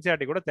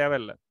என்சிஆர்டி கூட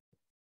தேவையில்லை.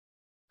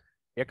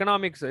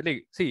 எக்கனாமிக்ஸ் இல்லை,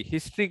 சி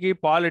ஹிஸ்ட்ரிக்கு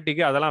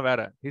பாலிட்டிக்கு அதெல்லாம்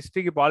வேற.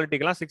 ஹிஸ்ட்ரிக்கு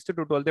பாலிட்டிக்கெல்லாம் 6th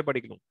to 12th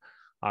படிக்கணும்.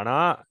 ஆனா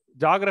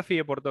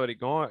ஜாகிரபியை பொறுத்த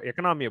வரைக்கும்,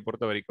 எக்கனாமியை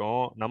பொறுத்த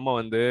வரைக்கும் நம்ம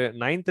வந்து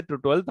 9th to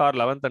 12th R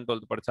 11th and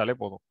 12th படிச்சாலே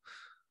போதும்.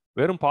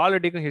 வெறும்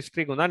பாலிட்டிக்கும்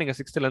ஹிஸ்ட்ரிக்கும் தான் நீங்க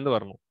 6th இருந்து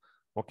வரணும்.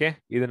 ஓகே,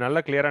 இது நல்லா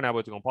கிளியரா ஞாபகம்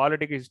வச்சுக்கோங்க.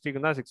 பாலிட்டிக்கு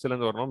ஹிஸ்ட்ரிக்கும் தான் 6th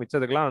இருந்து வரணும்.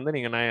 மிச்சதுக்கெல்லாம் வந்து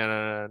நீங்க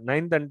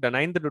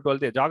 9th to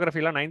 12th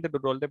ஜாகிரபிலாம் 9th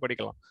to 12th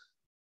படிக்கலாம்.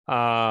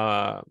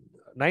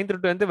 9th to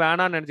 10th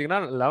வேணான்னு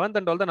நினைச்சீங்கன்னா 11th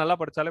and 12th நல்லா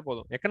படிச்சாலே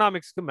போதும்.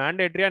 எக்கனாமிக்ஸ்க்கு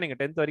மேண்டேட்டரியா நீங்க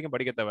 10th வரைக்கும்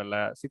படிக்க தேவையில்ல.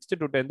 6th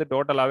to 10th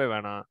டோட்டலாவே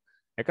வேணாம்.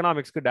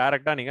 எக்கனாமிக்ஸ்க்கு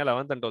டைரக்டா நீங்க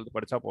 11th and 12th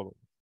படிச்சா போதும்.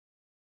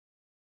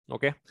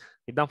 ஓகே,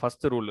 இதுதான்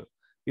ஃபர்ஸ்ட் ரூல்.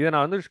 இதை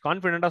நான் வந்து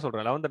கான்ஃபிடென்ட்டா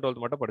சொல்றேன். 11th and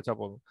 12th மட்டும் படிச்சா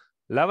போதும்.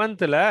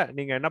 11th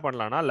நீங்க என்ன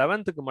பண்ணலாம்னா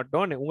 11th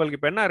மட்டும் உங்களுக்கு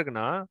இப்ப என்ன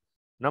இருக்குன்னா,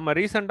 நம்ம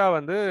ரீசெண்டா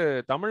வந்து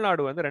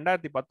தமிழ்நாடு வந்து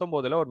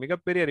 2019 ஒரு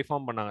மிகப்பெரிய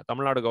ரிஃபார்ம் பண்ணாங்க.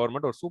 தமிழ்நாடு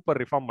கவர்மெண்ட் ஒரு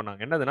சூப்பர் ரிஃபார்ம்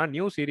பண்ணாங்க. என்னதுன்னா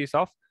நியூ சீரீஸ்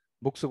ஆஃப்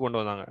புக்ஸ் கொண்டு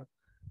வந்தாங்க.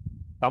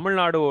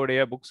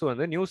 தமிழ்நாடுடைய புக்ஸ்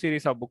வந்து நியூ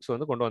சீரீஸ் ஆஃப் புக்ஸ்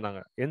வந்து கொண்டு வந்தாங்க.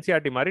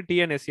 என்சிஆர்டி மாதிரி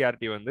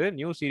டிஎன்எஸ்சிஆர்டி வந்து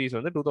நியூ சீரீஸ்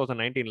வந்து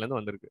 2019 இருந்து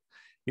வந்திருக்கு.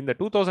 இந்த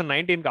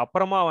 2019க்கு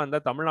அப்புறமா வந்த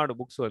தமிழ்நாடு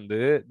புக்ஸ் வந்து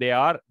they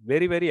are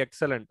very very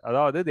excellent.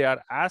 அதாவது they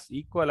are as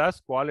equal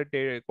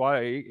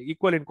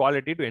in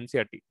quality to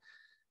NCERT.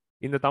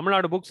 இந்த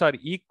Tamil Nadu books R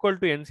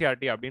equal to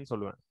NCERT அப்படின்னு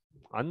சொல்லுவேன்.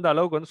 அந்த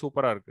அளவுக்கு வந்து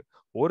சூப்பரா இருக்கு.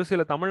 ஒரு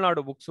சில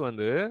தமிழ்நாடு புக்ஸ்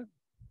வந்து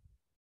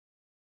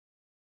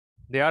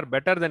they are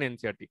better then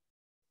NCERT.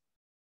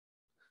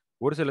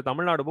 ஒரு சில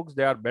Tamil Nadu books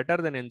they are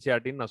better தென்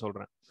என்சிஆர்டின்னு நான்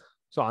சொல்றேன்.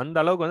 ஸோ அந்த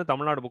அளவுக்கு வந்து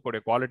தமிழ்நாடு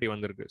புக்கோடைய குவாலிட்டி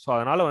வந்திருக்கு. ஸோ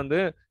அதனால வந்து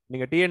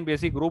நீங்க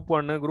டிஎன்பிஎஸ்சி குரூப்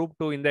 1 குரூப்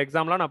 2 இந்த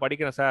எக்ஸாம்லாம் நான்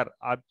படிக்கிறேன் சார்,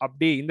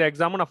 அப்படி இந்த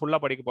எக்ஸாமும் நான் ஃபுல்லா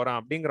படிக்க போறேன்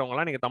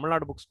அப்படிங்கிறவங்கலாம் நீங்க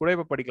தமிழ்நாடு புக்ஸ் கூட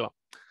இப்போ படிக்கலாம்.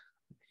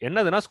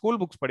 என்னதுன்னா ஸ்கூல்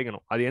புக்ஸ்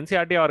படிக்கணும். அது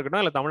என்சிஆர்டியா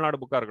இருக்கட்டும் இல்லை தமிழ்நாடு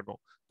புக்கா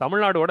இருக்கட்டும்.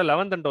 தமிழ்நாடோட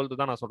 11th and 12th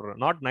தான் நான்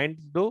சொல்றேன், not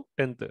 9th to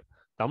 10th.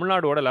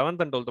 தமிழ்நாடோட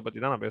 11th and 12th பத்தி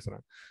தான் நான்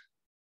பேசுறேன்.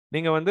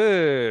 நீங்க வந்து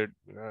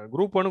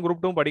குரூப் 1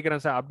 குரூப் 2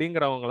 படிக்கிறேன் சார்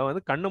அப்படிங்கிறவங்கள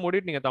வந்து கண்ணு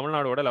மூடிட்டு நீங்க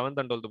தமிழ்நாடோட 11th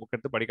and 12th புக்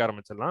எடுத்து படிக்க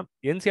ஆரம்பிச்சிடலாம்.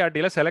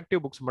 என்சிஆர்டியில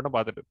செலக்டிவ் புக்ஸ் மட்டும்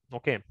பார்த்துட்டு.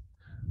 ஓகே,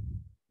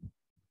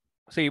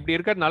 ஸோ இப்படி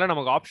இருக்கிறதுனால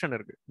நமக்கு ஆப்ஷன்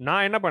இருக்கு.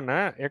 நான் என்ன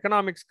பண்ணேன்,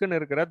 எக்கனாமிக்ஸ்க்குன்னு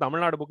இருக்கிற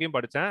தமிழ்நாடு புக்கையும்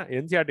படித்தேன்,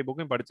 என்சிஆர்டி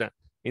புக்கையும் படித்தேன்.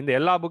 இந்த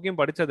எல்லா புக்கையும்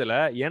படிச்சதுல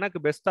எனக்கு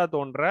பெஸ்டா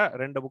தோன்ற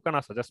 2 புக்கை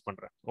நான் சஜஸ்ட்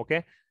பண்றேன். ஓகே,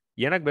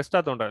 எனக்கு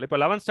பெஸ்டா தோன்ற இப்போ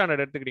 11th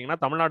ஸ்டாண்டர்ட் எடுத்துக்கிட்டீங்கன்னா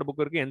தமிழ்நாடு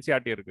புக் இருக்கு,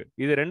 என்சிஆர்டி இருக்கு.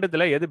 இது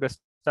ரெண்டுத்துல எது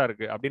பெஸ்டா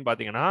இருக்கு அப்படின்னு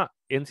பாத்தீங்கன்னா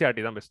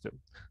என்சிஆர்டி தான் பெஸ்ட்.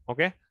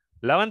 ஓகே,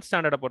 11th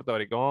ஸ்டாண்டர்டை பொறுத்த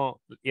வரைக்கும்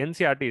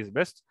NCERT is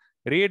best.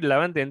 Read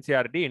 11th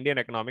NCERT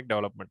Indian economic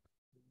development.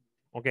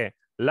 Okay,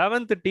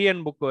 11th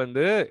TN book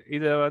வந்து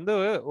இது வந்து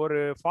ஒரு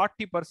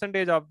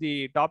 40% ஆஃப் தி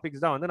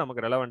டாபிக்ஸ் தான் வந்து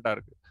நமக்கு ரெலவெண்டா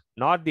இருக்கு,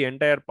 not the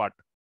entire part.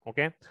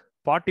 Okay,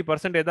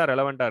 40% தான்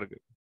ரெலவெண்டா இருக்கு.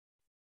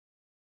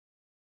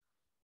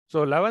 ஸோ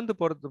 11th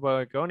பொறுத்த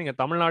வரைக்கும் நீங்க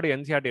தமிழ்நாடு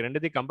என்சிஆர்டி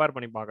ரெண்டுத்தையும் கம்பேர்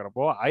பண்ணி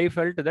பார்க்குறப்போ I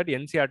felt that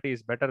NCERT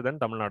is better then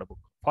Tamil Nadu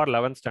book for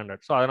 11th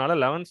standard. So அதனால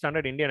 11th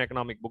standard Indian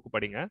economic book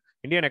படிங்க,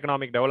 இந்தியன்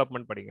எக்கனாமிக்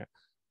டெவலப்மெண்ட் படிங்க.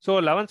 So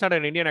 11th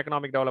standard Indian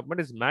economic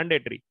development is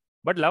mandatory.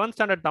 But 11th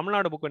standard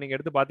Tamil Nadu book நீங்க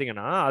எடுத்து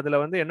பார்த்தீங்கன்னா அதுல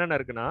வந்து என்னென்ன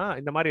இருக்குன்னா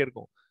இந்த மாதிரி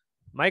இருக்கும்.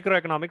 மைக்ரோ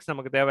எக்கனாமிக்ஸ்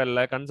நமக்கு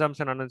தேவையில்லை,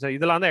 கன்சம்ஷன்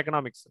இதெல்லாம் தான்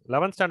economics.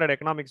 11th standard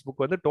economics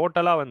book வந்து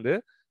டோட்டலா வந்து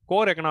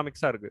கோர்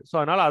எக்கனாமிக்ஸா இருக்கு. ஸோ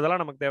அதனால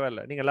அதெல்லாம் நமக்கு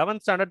தேவையில்லை. நீங்க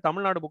 11th ஸ்டாண்டர்ட்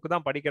தமிழ்நாடு புக்கு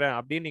தான் படிக்கிறேன்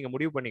அப்படின்னு நீங்க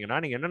முடிவு பண்ணீங்கன்னா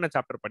நீங்க என்னென்ன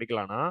சாப்டர்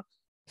படிக்கலாம்னா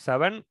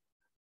 7,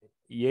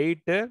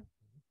 8,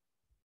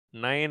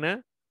 9,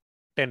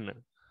 10.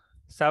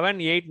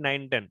 7, 8,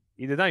 9, 10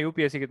 இதுதான்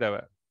யூபிஎஸ்சிக்கு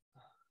தேவை.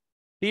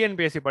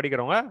 டிஎன்பிஎஸ்சி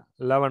படிக்கிறவங்க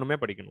 11மே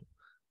படிக்கணும்.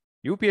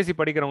 யூபிஎஸ்சி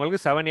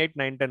படிக்கிறவங்களுக்கு 7, 8,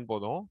 9, 10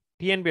 போதும்.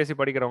 டிஎன்பிஎஸ்சி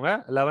படிக்கிறவங்க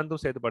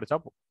 11th சேர்த்து படிச்சா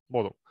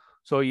போதும்.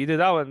 ஸோ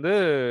இதுதான் வந்து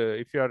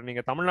இஃப் யூஆர்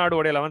நீங்க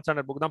தமிழ்நாடுடைய 11th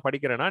ஸ்டாண்டர்ட் புக் தான்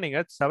படிக்கிறேன்னா நீங்க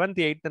 7th,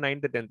 8th,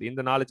 9th, 10th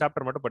இந்த 4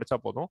 சாப்டர் மட்டும் படிச்சா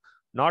போதும்,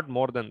 not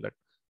more then that.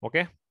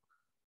 Okay,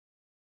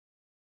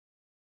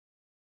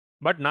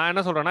 but நான்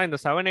என்ன சொல்றேன்னா இந்த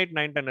 7, 8,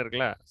 9, 10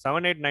 இருக்குல்ல,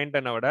 7, 8, 9,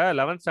 10 விட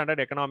 11th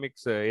standard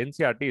economics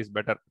NCERT is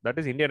better.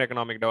 That is Indian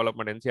economic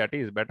development NCERT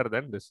is better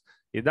then this.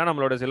 இதுதான்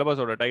நம்மளோட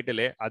சிலபஸோட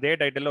டைட்டிலே. அதே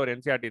டைட்டில் ஒரு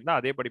என்சிஆர்டி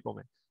இருந்தால் அதே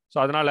படிப்போமே. ஸோ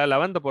அதனால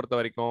 11th பொறுத்த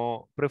வரைக்கும்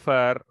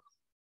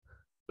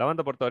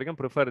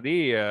prefer the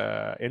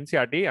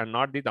NCERT and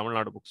not the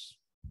Tamil Nadu books.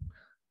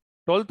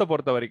 12th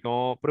பொறுத்த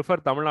வரைக்கும்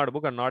prefer Tamil Nadu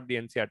book and not the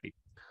NCERT.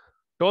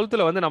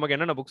 12th வந்து நமக்கு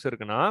என்னென்ன புக்ஸ்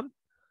இருக்குன்னா,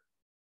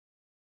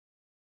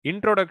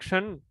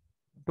 இன்ட்ரோடக்ஷன்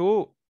டு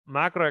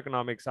மேக்ரோ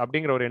எக்கனாமிக்ஸ்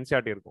அப்படிங்கிற ஒரு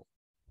என்சிஆர்டி இருக்கும்.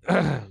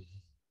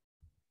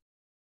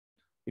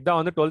 இதான்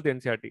வந்து 12th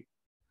என்சிஆர்டி.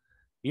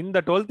 இந்த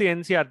 12th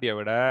என்சிஆர்டியை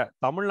விட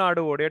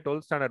தமிழ்நாடுடைய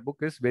 12th standard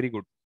book is very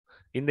good.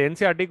 இந்த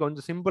என்சிஆர்டி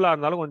கொஞ்சம் சிம்பிளா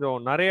இருந்தாலும் கொஞ்சம்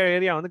நிறைய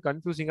ஏரியா வந்து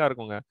கன்ஃபியூசிங்கா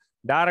இருக்குங்க.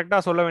 டைரக்டா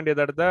சொல்ல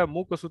வேண்டியது இடத்த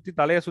மூக்க சுத்தி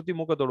தலையை சுத்தி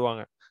மூக்க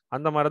தொடுவாங்க.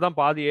 அந்த மாதிரி தான்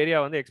பாதி ஏரியா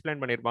வந்து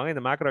எக்ஸ்பிளைன் பண்ணியிருப்பாங்க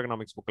இந்த மேக்ரோ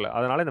எக்கனாமிக்ஸ் புக்ல.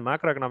 அதனால இந்த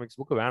மேக்ரோ எக்கனாமிக்ஸ்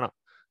புக் வேணாம்,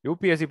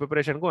 யூபிஎஸ்சி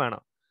ப்ரிப்பரேஷனுக்கும்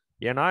வேணாம்.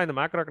 ஏன்னா இந்த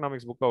மேக்ரோ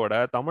எக்கனாமிக்ஸ் புக்கோட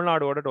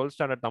தமிழ்நாடோட 12th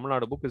standard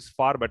Tamil Nadu book is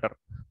for better.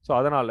 So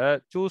அதனால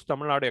choose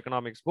Tamil Nadu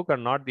economics book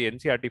and not the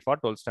NCERT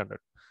for 12th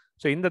standard.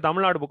 So இந்த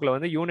தமிழ்நாடு புக்ல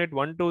வந்து யூனிட்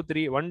 1, 2,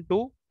 3, 1, 2,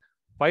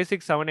 5,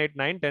 6, 7, 8,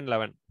 9, 10,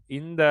 11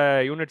 இந்த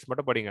யூனிட்ஸ்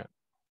மட்டும் படிங்க.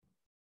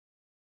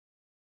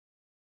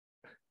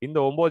 இந்த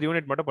 9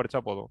 யூனிட் மட்டும் படிச்சா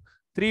போதும்.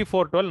 3,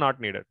 4, 12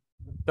 not needed.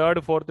 3rd,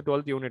 4th,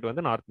 12th unit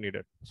வந்து not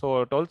needed. So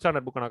 12th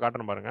standard book நான்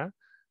காட்டுறேன் பாருங்க.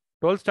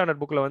 12th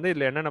ஸ்டாண்டர்ட் புக்ல வந்து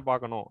இதுல என்னென்ன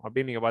பார்க்கணும்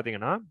அப்படின்னு நீங்க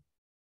பாத்தீங்கன்னா,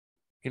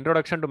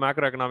 இன்ட்ரோடக்ஷன் டு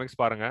மேக்ரோ எக்கனாமிக்ஸ்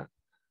பாருங்க.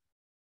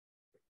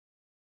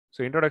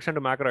 So introduction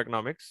to macro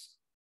economics.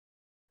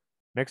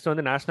 Next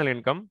வந்து national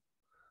income,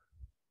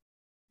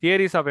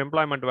 theories of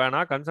employment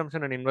வேணா,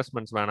 கன்சம்ஷன் அண்ட்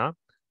இன்வெஸ்ட்மெண்ட்ஸ் வேணா.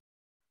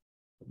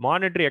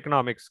 மானிட்டரி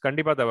எக்கனாமிக்ஸ்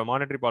கண்டிப்பா தேவை.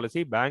 Monetary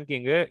policy,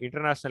 banking,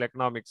 international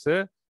economics,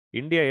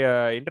 India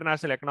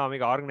international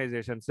economic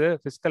organisations,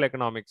 physical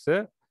economics,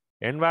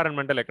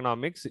 environmental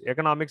economics,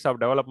 economics of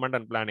development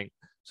and planning.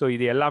 So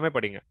இது எல்லாமே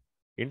படிங்க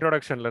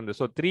இன்ட்ரோடக்ஷன்ல இருந்து.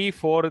 So 3,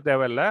 4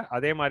 தேவையில்ல,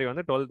 அதே மாதிரி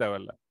வந்து 12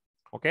 தேவையில்ல.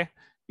 ஓகே,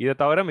 இதை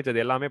தவிர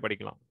மிச்சது எல்லாமே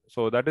படிக்கலாம்.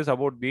 So that is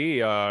about the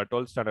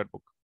 12th standard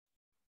book.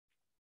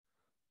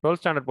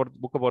 12th standard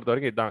புக்கை பொறுத்த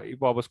வரைக்கும் இதுதான்.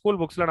 இப்போ ஸ்கூல்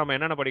புக்ஸ்ல நம்ம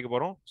என்னென்ன படிக்க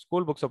போறோம்?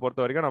 ஸ்கூல் புக்ஸை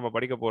பொறுத்த வரைக்கும் நம்ம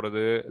படிக்க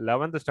போறது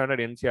 11th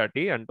standard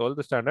NCERT and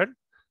 12th standard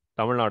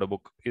Tamil Nadu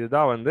book.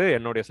 இதுதான் வந்து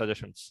என்னுடைய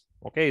சஜஷன்ஸ்.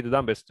 ஓகே,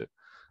 இதுதான் பெஸ்ட்.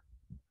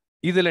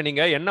 இதுல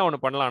நீங்க என்ன ஒன்று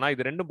பண்ணலாம்னா,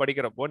 இது ரெண்டும்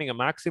படிக்கிறப்போ நீங்க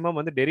மேக்ஸிமம்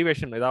வந்து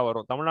டெரிவேஷன் இதாக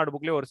வரும். தமிழ்நாடு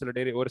புக்லேயே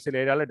ஒரு சில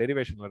ஏரியால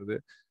டெரிவேஷன் வருது,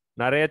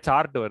 நிறைய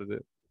சார்ட் வருது,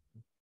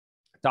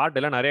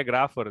 சார்ட்ல நிறைய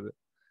கிராஃப் வருது.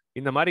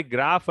 இந்த மாதிரி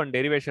கிராஃப் அண்ட்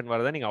டெரிவேஷன்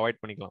வரதை நீங்க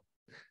அவாய்ட் பண்ணிக்கலாம்.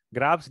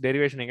 கிராஃப்ஸ்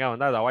டெரிவேஷன் எங்க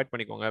வந்து அதை அவாய்ட்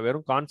பண்ணிக்கோங்க.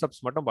 வெறும்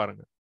கான்செப்ட்ஸ் மட்டும்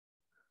பாருங்க.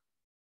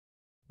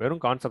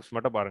 வெறும் கான்செப்ட்ஸ்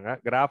மட்டும் பாருங்க.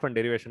 கிராஃப் அண்ட்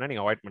டெரிவேஷனை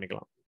நீங்க அவாய்ட்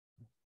பண்ணிக்கலாம்.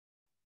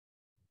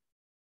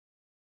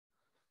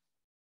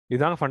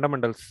 இதுதான்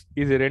ஃபண்டமெண்டல்ஸ்.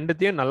 இது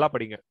ரெண்டுத்தையும் நல்லா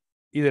படிங்க.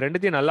 இது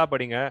ரெண்டுத்தையும் நல்லா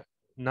படிங்க.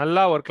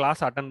 நல்லா ஒரு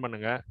கிளாஸ் அட்டன்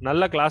பண்ணுங்க.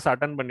 நல்ல கிளாஸ்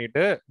அட்டன்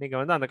பண்ணிட்டு நீங்க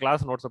வந்து அந்த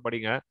கிளாஸ் நோட்ஸை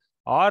படிங்க.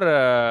 R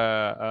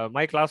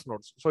my class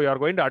notes. So you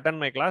are going to attend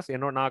my class.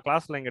 நான்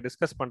கிளாஸ்ல இங்க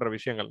டிஸ்கஸ் பண்ற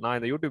விஷயங்கள், நான்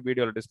இந்த யூடியூப்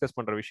வீடியோவில் டிஸ்கஸ்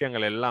பண்ற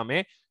விஷயங்கள் எல்லாமே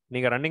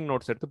நீங்க ரன்னிங்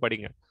நோட்ஸ் எடுத்து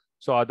படிங்க.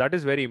 So that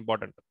is very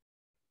important.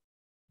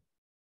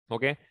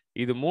 Okay,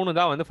 இது 3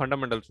 தான் வந்து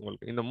ஃபண்டமெண்டல்ஸ்.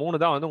 உங்களுக்கு இந்த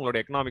 3 தான் வந்து உங்களோட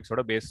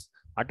எக்கனாமிக்ஸோட base.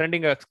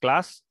 Attending a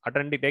class,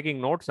 taking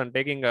notes and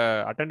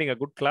attending a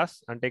good class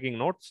and taking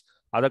notes.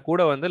 அதை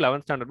கூட வந்து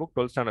 11th standard book,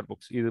 12th standard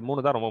books, இது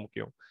 3 தான் ரொம்ப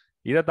முக்கியம்.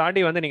 இதை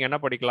தாண்டி வந்து நீங்க என்ன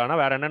படிக்கலாம்னா,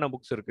 வேற என்னென்ன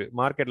புக்ஸ் இருக்கு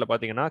மார்க்கெட்ல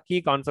பாத்தீங்கன்னா, key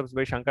concepts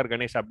by Shankar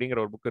Ganesh அப்படிங்கிற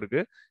ஒரு புக்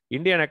இருக்கு.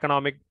 Indian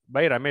economic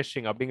by Ramesh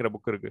Singh அப்படிங்கிற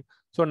புக் இருக்கு.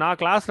 ஸோ நான்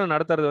கிளாஸ்ல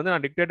நடத்துறது வந்து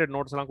நான் டிக்டேட்டட்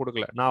நோட்ஸ் எல்லாம்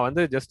கொடுக்கல. நான்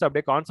வந்து ஜஸ்ட்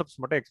அப்படியே கான்செப்ட்ஸ்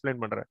மட்டும்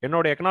எக்ஸ்பிளைன் பண்றேன்.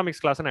 என்னோட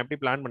எக்கனாமிக்ஸ் கிளாஸ் நான்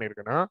எப்படி பிளான்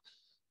பண்ணிருக்கேன்னா,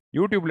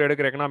 யூடியூப்ல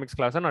எடுக்கிற எக்கனாமிக்ஸ்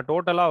கிளாஸை நான்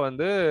டோட்டலா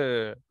வந்து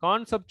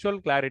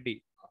கான்செப்சுவல் கிளாரிட்டி,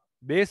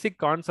 பேசிக்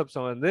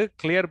கான்செப்ட்ஸை வந்து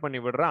கிளியர் பண்ணி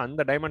விடுற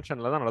அந்த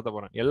டைமென்ஷன்ல தான் நடத்த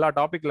போறேன். எல்லா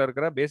டாபிக்ல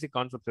இருக்கிற பேசிக்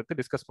கான்செப்ட்ஸ் எடுத்து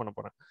டிஸ்கஸ் பண்ண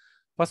போறேன்.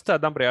 ஃபர்ஸ்ட்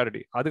அதான்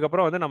ப்ரையாரிட்டி.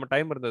 அதுக்கப்புறம் வந்து நம்ம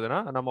டைம் இருந்ததுன்னா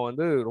நம்ம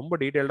வந்து ரொம்ப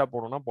டீடைல்டா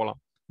போகணும்னா போகலாம்.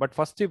 பட்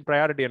ஃபர்ஸ்ட்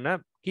ப்ரையாரிட்டி என்ன?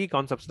 Key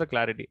கான்செப்ட்ஸ்ல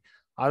clarity.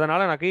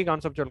 அதனால நான் கீ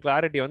கான்செப்சுவல்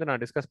கிளாரிட்டி வந்து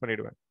நான் டிஸ்கஸ்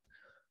பண்ணிடுவேன்.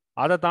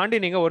 அதை தாண்டி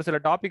நீங்க ஒரு சில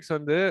டாபிக்ஸ்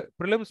வந்து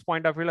ப்ரிலிம்ஸ்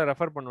பாயிண்ட் ஆஃப் வியூல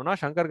ரெஃபர் பண்ணணும்னா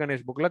சங்கர்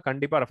கணேஷ் புக்ல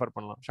கண்டிப்பா ரெஃபர்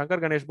பண்ணலாம்.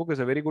 Shankar Ganesh book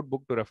is a very good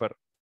book to refer.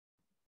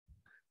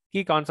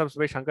 Key concepts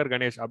by Shankar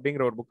Ganesh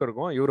அப்படிங்கிற ஒரு புக்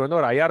இருக்கும். இவர் வந்து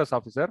ஒரு ஐஆர்எஸ்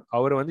ஆஃபீஸர்.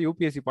 அவர் வந்து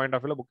யூபிஎஸ்சி பாயிண்ட்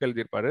ஆஃப் வியூல புக்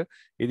எழுதியிருப்பாரு.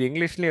 இது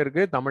இங்கிலீஷ்லயும்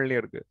இருக்கு,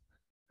 தமிழ்லயும் இருக்கு,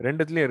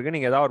 ரெண்டுத்துலயும் இருக்கு.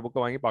 நீங்க ஏதாவது ஒரு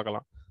புக்கை வாங்கி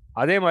பார்க்கலாம்.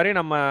 அதே மாதிரி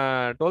நம்ம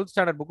 12th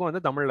ஸ்டாண்டர்ட் புக்கும்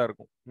வந்து தமிழ்ல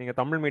இருக்கும். நீங்க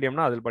தமிழ்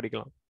மீடியம்னா அதில்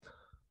படிக்கலாம்.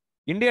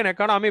 இந்தியன்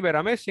எக்கானமி பை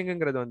ரமேஷ்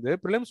சிங்ங்கிறது வந்து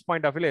ப்ரிலிம்ஸ்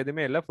பாயிண்ட் ஆஃப் வியூல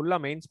எதுவுமே இல்லை, ஃபுல்லா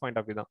மெயின்ஸ் பாயிண்ட்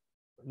ஆஃப் வியூ தான்.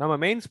 நம்ம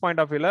மெயின்ஸ் பாயிண்ட்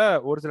ஆஃப் வியூல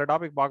ஒரு சில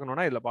டாபிக்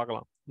பார்க்கணும்னா இதுல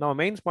பார்க்கலாம். நம்ம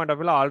மெயின்ஸ் பாயிண்ட் ஆஃப்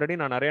வியூல ஆல்ரெடி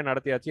நான் நிறைய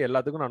நடத்தியாச்சு,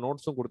 எல்லாத்துக்கும் நான்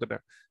நோட்ஸும்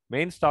கொடுத்துட்டேன்.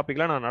 மெயின்ஸ்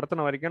டாபிக்ல நான்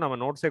நடத்தின வரைக்கும் நம்ம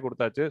நோட்ஸே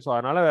கொடுத்தாச்சு. ஸோ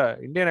அதனால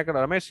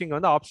இந்தியன் ரமேஷ் சிங்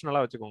வந்து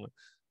ஆப்ஷனலா வச்சுக்கோங்க.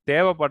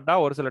 தேவைப்பட்டா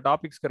ஒரு சில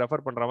டாபிக்ஸ்க்கு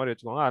ரெஃபர் பண்ற மாதிரி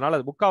வச்சுக்கோங்க. அதனால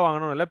அது புக்கா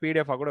வாங்கணும் இல்லை,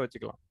 பிடிஎஃபா கூட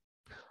வச்சுக்கலாம்.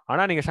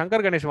 ஆனா நீங்க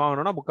சங்கர் கணேஷ்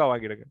வாங்கணும்னா புக்கா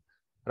வாங்கிடுங்க.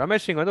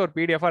 ரமேஷ் சிங் வந்து ஒரு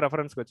பிடிஎஃபா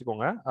ரெஃபரன்ஸ்க்கு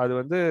வச்சுக்கோங்க. அது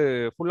வந்து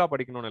ஃபுல்லா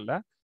படிக்கணும்னு இல்லை.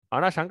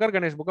 ஆனா சங்கர்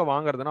கணேஷ் புக்கை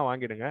வாங்குறதுனா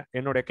வாங்கிடுங்க.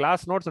 என்னுடைய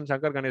class notes and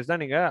Shankar Ganesh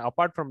தான் நீங்க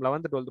அப்பார்ட் ஃப்ரம்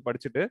 11th 12th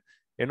படிச்சுட்டு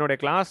என்னுடைய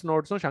கிளாஸ்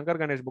நோட்ஸும் சங்கர்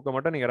கணேஷ் புக்கை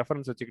மட்டும் நீங்க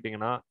ரெஃபரன்ஸ்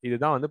வச்சுக்கிட்டீங்கன்னா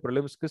இதுதான் வந்து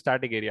ப்ரிலிம்ஸ்க்கு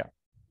ஸ்டாட்டிக் ஏரியா.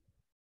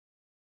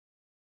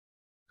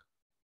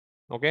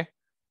 ஓகே,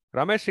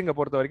 ரமேஷ் சிங்கை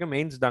பொறுத்த வரைக்கும்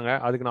மெயின்ஸ் தாங்க.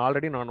 அதுக்கு நான்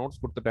ஆல்ரெடி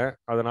நோட்ஸ் கொடுத்துட்டேன்.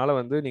 அதனால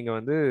வந்து நீங்க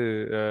வந்து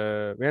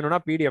வேணும்னா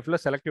பிடிஎஃப்ல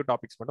செலக்டிவ்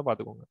டாபிக்ஸ் மட்டும்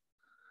பார்த்துக்கோங்க.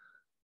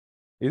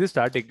 இது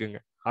ஸ்டாட்டிக்குங்க.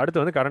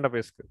 அடுத்து வந்து கரண்ட்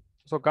அஃபேர்ஸ்க்கு.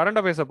 ஸோ கரண்ட்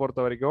அஃபேர்ஸை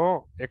பொறுத்த வரைக்கும்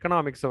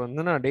எக்கனாமிக்ஸை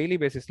வந்து நான் டெய்லி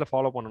பேசிஸ்ல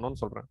ஃபாலோ பண்ணணும்னு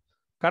சொல்றேன்.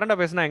 கரண்ட்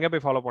அஃபேர்ஸ்னா எங்க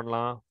போய் ஃபாலோ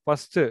பண்ணலாம்?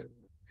 ஃபர்ஸ்ட்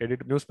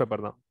நியூஸ்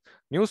பேப்பர் தான்.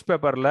 நியூஸ்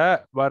பேப்பர்ல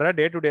வர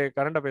day to day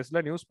current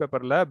அஃபேர்ஸ்ல news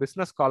பேப்பர்ல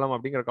பிசினஸ் காலம்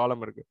அப்படிங்கிற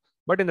காலம் இருக்கு.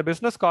 பட் இந்த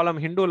பிசினஸ் காலம்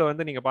ஹிந்துல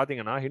வந்து நீங்க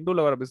பாத்தீங்கன்னா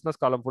ஹிந்துல வர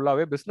பிசினஸ் காலம்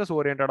ஃபுல்லாவே பிசினஸ்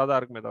ஓரியன்டா தான்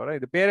இருக்குமே தவிர,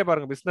 இது பேரே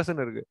பாருங்க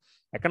பிசினஸ்ன்னு இருக்கு,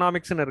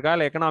 எக்கனாமிக்ஸ்னு இருக்கா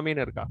இல்ல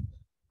எக்கனாமின்னு இருக்கா,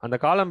 அந்த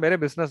காலம் பேரே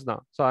பிசினஸ்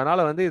தான். ஸோ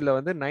அதனால வந்து இதுல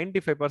வந்து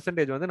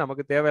 95% வந்து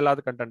நமக்கு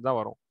தேவையில்லாத கண்டென்ட் தான்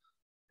வரும்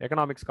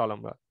எக்கனாமிக்ஸ்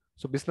காலம்ல,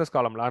 ஸோ பிசினஸ்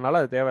காலம்ல. அதனால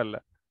அது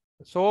தேவையில்லை.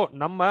 ஸோ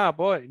நம்ம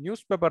அப்போ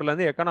நியூஸ் பேப்பர்ல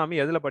இருந்து எக்கனாமி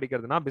எதுல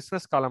படிக்கிறதுனா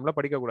பிசினஸ் காலம்ல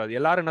படிக்க கூடாது.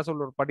 எல்லாரும்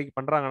என்ன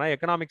பண்றாங்கன்னா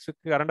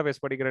எக்கனாமிக்ஸ்க்கு கரண்ட்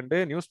அஃபேர்ஸ் படிக்கிறேன்ட்டு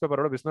நியூஸ்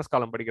பேப்பரோட பிசினஸ்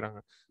காலம் படிக்கிறாங்க.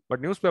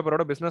 பட் நியூஸ்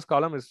பேப்பரோட பிசினஸ்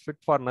காலம் is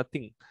fit for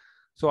nothing.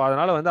 So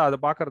அதனால வந்து அதை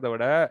பார்க்கறத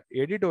விட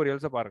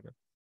எடிட்டோரியல்ஸை பாருங்க.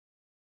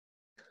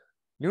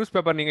 நியூஸ்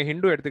பேப்பர் நீங்க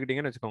ஹிந்து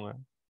எடுத்துக்கிட்டீங்கன்னு வச்சுக்கோங்க,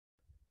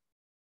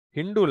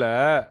 ஹிந்துல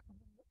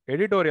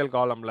எடிட்டோரியல்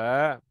காலம்ல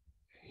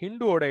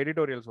ஹிந்துவோட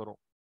எடிட்டோரியல்ஸ் வரும்.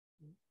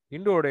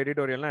 ஹிந்துவோட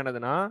எடிட்டோரியல்னா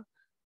என்னதுன்னா,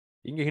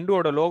 இங்க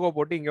ஹிந்துவோட லோகோ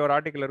போட்டு இங்க ஒரு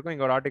ஆர்டிக்கல் இருக்கும்,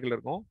 இங்க ஒரு ஆர்டிக்கல்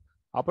இருக்கும்,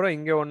 அப்புறம்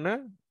இங்க 1,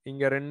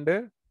 இங்க 2,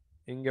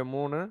 இங்க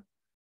 3,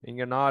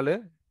 இங்க 4,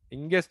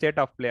 இங்க ஸ்டேட்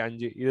ஆஃப் பிளே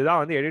 5.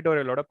 இதுதான் வந்து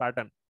எடிட்டோரியலோட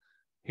பேட்டர்ன்.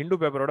 ஹிந்து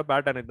பேப்பரோட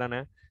பேட்டர்ன்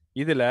இதுதானே.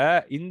 இதுல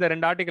இந்த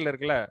 2 ஆர்டிக்கல்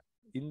இருக்குல்ல,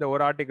 இந்த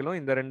ஒரு ஆர்டிக்கலும்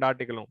இந்த 2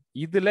 ஆர்டிக்கலும்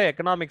இதுல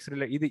எக்கனாமிக்ஸ்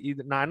இது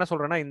நான் என்ன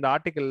சொல்றேன்னா, இந்த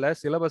ஆர்டிக்கல்ல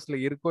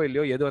சிலபஸ்ல இருக்கோ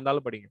இல்லையோ எது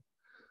வந்தாலும் படிங்க.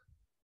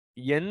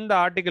 எந்த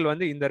ஆர்டிக்கல்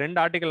வந்து இந்த 2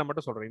 ஆர்டிக்கலை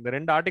மட்டும் சொல்றேன், இந்த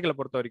 2 ஆர்டிக்கலை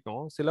பொறுத்த வரைக்கும்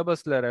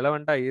சிலபஸ்ல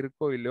ரெலவெண்டா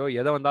இருக்கோ இல்லையோ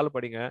எதை வந்தாலும்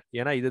படிங்க.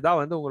 ஏன்னா இதுதான்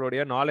வந்து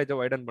உங்களுடைய நாலேஜை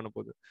வைடன் பண்ண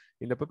போகுது.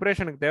 இந்த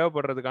ப்ரிப்பரேஷனுக்கு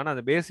தேவைப்படுறதுக்கான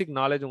அந்த பேசிக்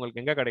நாலேஜ்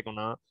உங்களுக்கு எங்க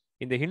கிடைக்கும்னா,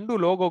 இந்த ஹிந்து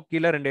லோகோ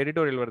கீழே 2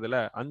 எடிட்டோரியல் வருதுல்ல,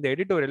 அந்த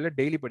எடிட்டோரியல்ல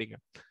டெய்லி படிங்க.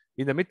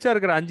 இந்த மிச்சம்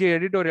இருக்கிற 5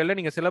 எடிட்டோரியல்ல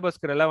நீங்க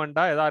சிலபஸ்க்கு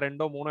ரெலவெண்டா ஏதாவது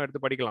 2ஓ 3ஓ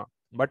எடுத்து படிக்கலாம்.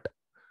 பட்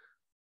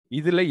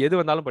இதுல எது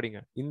வந்தாலும்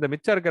படிங்க. இந்த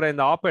மிச்சம் இருக்கிற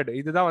இந்த ஆப்பெட்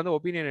இதுதான் வந்து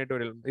ஒப்பீனியன்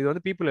எடிட்டோரியல். இது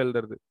வந்து பீப்புள்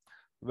எழுதுறது,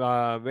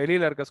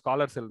 வெளியில இருக்க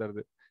ஸ்காலர்ஸ்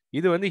எழுதுறது.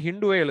 இது வந்து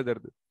ஹிந்துவே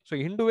எழுதுறது. ஸோ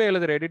ஹிந்துவே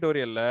எழுதுற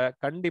எடிட்டோரியல்ல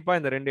கண்டிப்பா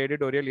இந்த 2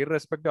 editorial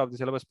irrespective of the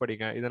syllabus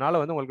படிங்க. இதனால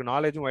வந்து உங்களுக்கு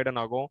நாலேஜும் வைடன்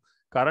ஆகும்,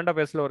 கரண்ட்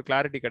அஃபேர்ஸ்ல ஒரு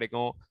கிளாரிட்டி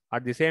கிடைக்கும்,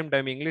 at the same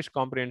time English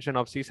comprehension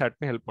of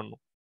சிசாட்க்கு help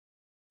பண்ணும்.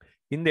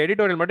 இந்த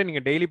எடிட்டோரியல் மட்டும்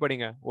நீங்க டெய்லி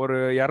படிங்க, ஒரு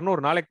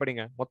 200 நாளைக்கு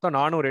படிங்க, மொத்தம்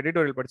 400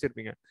 எடிட்டோரியல்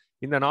படிச்சிருப்பீங்க.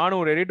 இந்த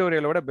 400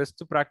 எடிட்டோரியலோட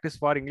best practice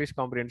for English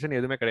comprehension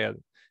எதுவுமே கிடையாது.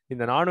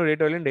 இந்த 400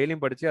 எடிட்டோரியலும்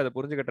டெய்லியும் படிச்சு அதை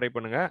புரிஞ்சுக்க ட்ரை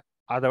பண்ணுங்க.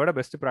 அதை விட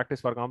பெஸ்ட்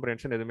ப்ராக்டிஸ் ஃபார்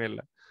காம்ப்ரிஹென்ஷன் எதுவுமே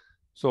இல்லை.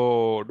 So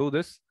do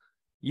this.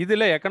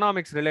 இதுல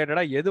எக்கனாமிக்ஸ்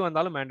ரிலேட்டடா எது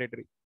வந்தாலும்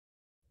மேண்டேட்டரி.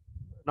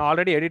 நான்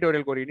ஆல்ரெடி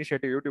எடிட்டோரியலுக்கு ஒரு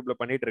இனிஷியேட்டிவ் யூடியூப்ல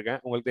பண்ணிட்டு இருக்கேன்,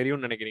 உங்களுக்கு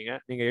தெரியும்னு நினைக்கிறீங்க.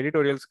 நீங்க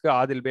எடிட்டோரியல்ஸ்க்கு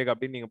ஆதில் பேக்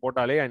அப்படின்னு நீங்க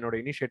போட்டாலே என்னோட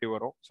இனிஷியேட்டிவ்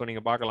வரும், ஸோ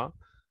நீங்க பார்க்கலாம்.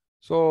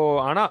 ஸோ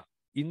ஆனா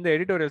இந்த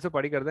எடிட்டோரியல்ஸ்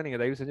படிக்கிறத நீங்க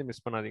தயவு செஞ்சு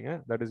மிஸ் பண்ணாதீங்க,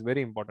 that is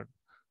very important.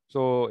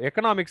 So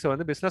economics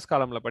வந்து பிசினஸ்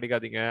காலம்ல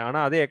படிக்காதீங்க. ஆனா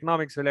அதே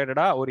எக்கனாமிக்ஸ்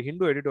ரிலேட்டடா ஒரு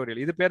ஹிந்து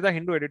எடிட்டோரியல், இது பேர் தான்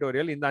ஹிந்து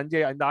எடிட்டோரியல்.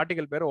 இந்த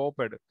ஆர்டிகல் பேர்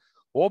ஓபேட்.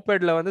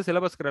 ஓபேட்ல வந்து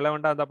சிலபஸ்க்கு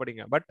ரெலவெண்டா தான்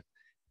படிங்க. பட்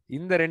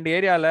இந்த 2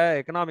 ஏரியால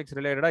எக்கனாமிக்ஸ்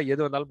ரிலேட்டடா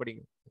எது வந்தாலும்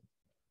படிங்க.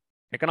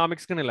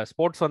 எக்கனாமிக்ஸ்க்குன்னு இல்லை,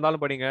 ஸ்போர்ட்ஸ்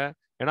வந்தாலும் படிங்க.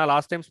 ஏன்னா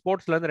லாஸ்ட் டைம்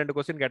ஸ்போர்ட்ஸ்ல இருந்து 2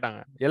 கொஸ்டின் கேட்டாங்க.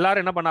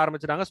 எல்லாரும் என்ன பண்ண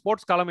ஆரம்பிச்சிட்டாங்க,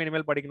 ஸ்போர்ட்ஸ் காலம்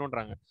இனிமேல்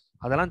படிக்கணும்ன்றாங்க.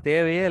 அதெல்லாம்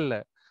தேவையே இல்லை.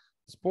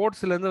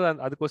 ஸ்போர்ட்ஸ்ல இருந்து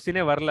அது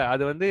கொஸ்டினே வரல.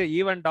 அது வந்து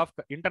event of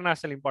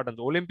international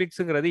importance.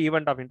 ஒலிம்பிக்ஸ்ங்கிறது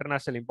event of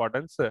international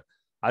importance.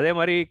 அதே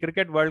மாதிரி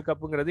cricket world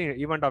கப்புங்கிறது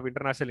event of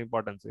international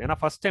importance. ஏன்னா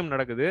ஃபர்ஸ்ட் டைம்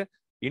நடக்குது,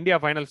 இந்தியா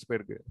ஃபைனல்ஸ்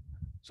போயிருக்கு.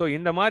 ஸோ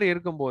இந்த மாதிரி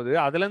இருக்கும்போது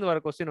அதுல இருந்து வர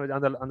கொஸ்டின்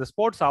அந்த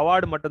ஸ்போர்ட்ஸ்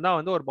அவார்டு மட்டும் தான்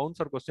வந்து ஒரு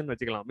பவுன்சர் கொஸ்டின்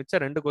வச்சுக்கலாம். மிச்ச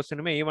 2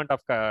 கொஸ்டினுமே ஈவெண்ட்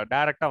ஆஃப்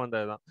டைரக்டா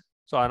வந்ததுதான்.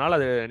 ஸோ அதனால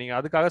அது நீங்க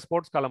அதுக்காக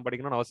ஸ்போர்ட்ஸ் காலம்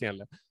படிக்கணும்னு அவசியம்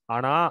இல்லை.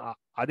 ஆனா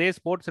அதே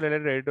ஸ்போர்ட்ஸ்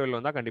ரிலேட்டட் எடிட்டோரியல்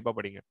வந்தா கண்டிப்பா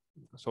படிங்க.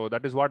 So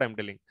that is what I'm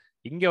telling.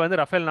 இங்க வந்து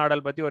ரஃபேல்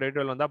நாடல் பத்தி ஒரு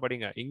எடிட்டோரியல் வந்தா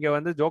படிங்க, இங்க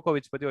வந்து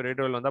ஜோகோவிச் பத்தி ஒரு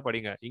எடிட்டோரியல் வந்தா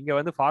படிங்க, இங்க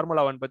வந்து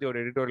ஃபார்முலா 1 பத்தி ஒரு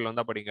எடிட்டோரியல்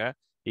வந்தா படிங்க,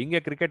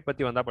 இங்க கிரிக்கெட்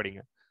பத்தி வந்தா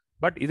படிங்க.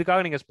 பட்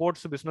இதுக்காக நீங்க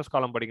ஸ்போர்ட்ஸ் பிசினஸ்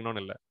காலம்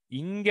படிக்கணும்னு இல்லை.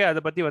 இங்க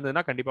அதை பத்தி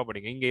வந்ததுன்னா கண்டிப்பா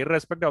படிங்க. இங்க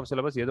இர்ரெஸ்பெக்டிவ் ஆஃப்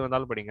சிலபஸ் எது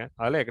வந்தாலும் படிங்க.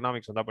 அதுல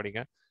எக்கனாமிக்ஸ் வந்தா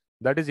படிங்க.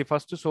 That is the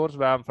first source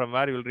from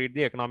where you will read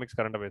the economics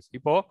current affairs.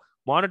 இப்போ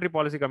மானிட்டரி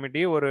பாலிசி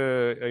கமிட்டி ஒரு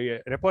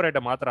ரெப்போ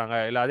ரேட்டை மாத்துறாங்க,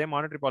 இல்ல அதே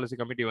மானிட்டரி பாலிசி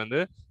கமிட்டி வந்து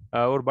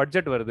ஒரு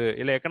பட்ஜெட் வருது,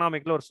 இல்ல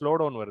எக்கனாமிக்ல ஒரு ஸ்லோ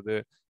டவுன் வருது,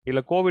 இல்ல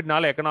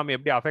கோவிட்னால எக்கனாமி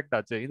எப்படி அஃபெக்ட்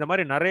ஆச்சு, இந்த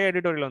மாதிரி நிறைய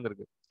எடிட்டோரியல்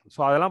வந்திருக்கு.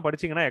 ஸோ அதெல்லாம்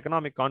படிச்சீங்கன்னா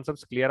எக்கனாமிக்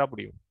கான்செப்ட்ஸ் கிளியரா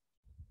புரியும்.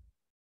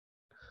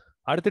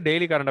 அடுத்து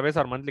daily current affairs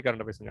R monthly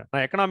current அஃபேர்ஸ்ங்க.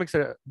 நான் எக்கனாமிக்ஸ்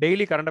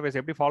டெய்லி கரண்ட் அஃபேர்ஸ்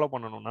எப்படி ஃபாலோ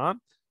பண்ணணும்னா,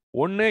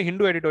 ஒன்னு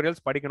ஹிந்து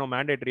எடிட்டோரியல்ஸ் படிக்கணும்,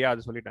 மேண்டேட்டரியா,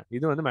 அது சொல்லிட்டேன்,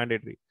 இது வந்து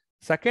மேண்டேட்டரி.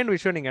 செகண்ட்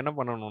விஷயம் நீங்க என்ன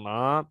பண்ணணும்னா,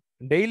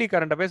 daily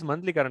current affairs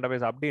monthly current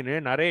affairs அப்படின்னு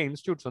நிறைய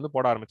இன்ஸ்டியூட்ஸ் வந்து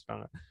போட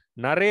ஆரம்பிச்சிட்டாங்க.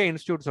 நிறைய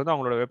இன்ஸ்டியூட்ஸ் வந்து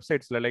அவங்களோட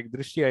வெப்சைட்ஸ்ல லைக்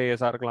திருஷ்டி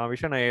ஐஏஎஸ் இருக்கலாம்,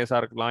 விஷன் ஐஏஎஸ்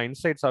இருக்கலாம்,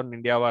 இன்சைட்ஸ் ஆன்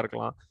இந்தியாவா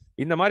இருக்கலாம்,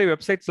 இந்த மாதிரி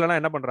வெப்சைட்ஸ்லாம்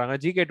என்ன பண்றாங்க,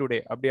 ஜிகே டுடே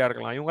அப்படியா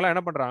இருக்கலாம், இவங்கலாம்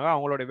என்ன பண்றாங்க,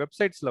 அவங்களோட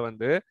வெப்சைட்ஸ்ல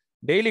வந்து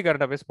டெய்லி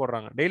கரண்ட் அஃபேர்ஸ்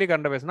போடுறாங்க. டெய்லி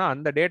கரண்ட் அஃபேர்ஸ்னா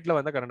அந்த டேட்ல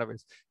வந்து கரண்ட்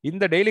அஃபேர்ஸ்.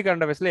 இந்த டெய்லி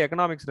கரண்ட் அஃபேர்ஸ்ல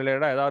எக்கனாமிக்ஸ்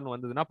ரிலேட்டடா ஏதாவது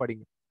வந்ததுன்னா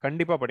படிங்க,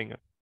 கண்டிப்பா படிங்க.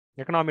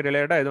 எக்கனாமி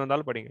ரிலேட்டடா எது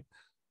வந்தாலும் படிங்க.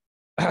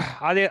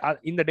 அதே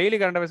இந்த டெய்லி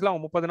கரண்ட் அஃபேர்ஸ்ல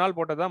அவங்க 30 நாள்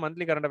போட்டதான்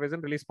மந்த்லி கரண்ட்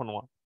அஃபேர்ஸ் ரிலீஸ்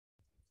பண்ணுவான்.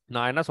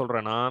 நான் என்ன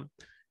சொல்றேன்னா,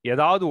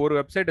 ஏதாவது ஒரு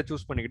வெப்சைட்டை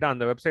சூஸ் பண்ணிக்கிட்டு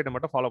அந்த வெப்சைட்டை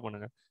மட்டும் ஃபாலோ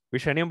பண்ணுங்க.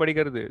 விஷனையும்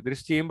படிக்கிறது,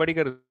 திருஷ்டியும்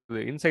படிக்கிறது,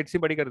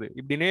 இன்சைட்ஸையும் படிக்கிறது,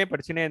 இப்படினே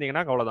படிச்சுனே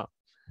இருந்தீங்கன்னா அவ்வளவுதான்.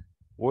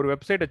 ஒரு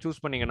வெப்சைட்டை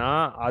சூஸ் பண்ணீங்கன்னா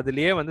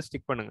அதுலயே வந்து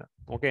ஸ்டிக் பண்ணுங்க.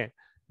 ஓகே,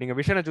 நீங்க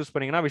விஷனை சூஸ்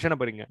பண்ணீங்கன்னா விஷனை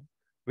படிங்க,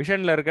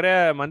 விஷன்ல இருக்கிற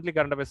மந்த்லி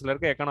கரண்ட் அஃபேர்ஸ்ல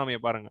இருக்க எக்கனாமியை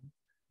பாருங்க,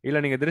 இல்லை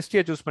நீங்கள்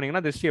திருஷ்டியை சூஸ்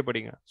பண்ணீங்கன்னா திருஷ்டியை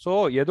படிங்க. ஸோ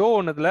ஏதோ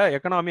ஒன்றுத்துல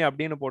எக்கனாமி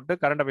அப்படின்னு போட்டு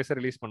கரண்ட் அஃபேர்ஸை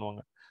ரிலீஸ்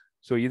பண்ணுவாங்க.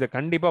 ஸோ இதை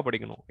கண்டிப்பாக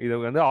படிக்கணும். இது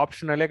வந்து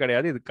ஆப்ஷனலே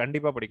கிடையாது, இது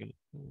கண்டிப்பாக படிக்கணும்.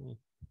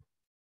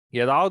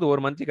 ஏதாவது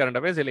ஒரு மந்த்லி கரண்ட்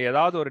அஃபேர்ஸ் இல்லை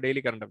ஏதாவது ஒரு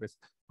டெய்லி கரண்ட் அஃபேர்ஸ்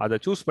அதை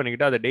சூஸ்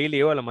பண்ணிக்கிட்டு அதை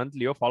டெய்லியோ இல்லை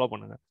மந்த்லியோ ஃபாலோ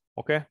பண்ணுங்க.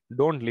 Okay,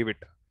 don't leave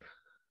it.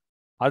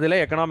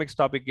 அதில் எக்கனாமிக்ஸ்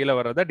டாபிக் கீழே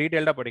வர்றதை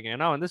டீட்டெயில்டாக படிங்க.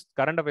 ஏன்னா வந்து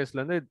கரண்ட்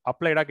அஃபேர்ஸ்லேருந்து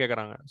அப்ளைடாக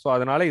கேட்குறாங்க. ஸோ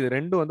அதனால இது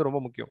ரெண்டும் வந்து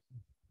ரொம்ப முக்கியம்.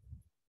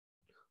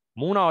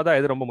 மூணாவதா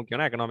எது ரொம்ப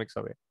முக்கியம்னா எக்கனாமிக்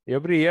சர்வே.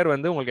 எவ்ரி இயர்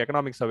வந்து உங்களுக்கு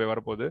எக்கனாமிக் சர்வே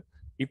வரப்போகுது.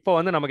 இப்போ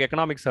வந்து நமக்கு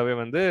எக்கனாமிக் சர்வே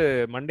வந்து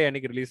மண்டே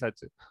அன்னைக்கு ரிலீஸ்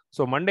ஆச்சு.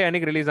 ஸோ மண்டே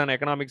அன்னைக்கு ரிலீஸ் ஆன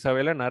எக்கனாமிக்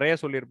சர்வேல நிறைய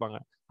சொல்லியிருப்பாங்க.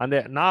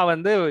 நான்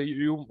வந்து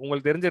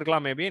உங்களுக்கு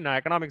தெரிஞ்சிருக்கலாம், மேபி நான்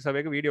எக்கனாமிக்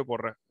சர்வேக்கு வீடியோ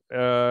போடுறேன்.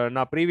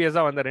 நான்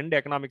ப்ரீவியஸாக வந்த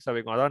 2 எக்கனாமிக்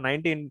சர்வேக்கும், அதாவது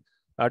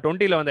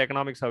 2020 வந்த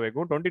எக்கனாமிக்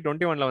சர்வேக்கும்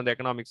 2021 வந்த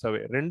எக்கனாமிக் சர்வே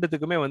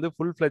ரெண்டுத்துக்குமே வந்து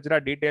ஃபுல் ஃபிளெஜ்டா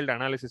டீடைல்டு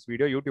அனாலிசிஸ்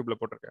வீடியோ யூடியூப்ல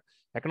போட்டிருக்கேன்.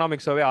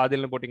 எக்கனாமிக் சர்வே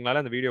ஆதில்னு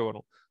போட்டிங்கனால அந்த வீடியோ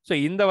வரும். ஸோ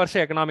இந்த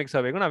வருஷம் எக்கனாமிக்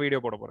சர்வேக்கும் நான் வீடியோ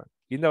போட போறேன்.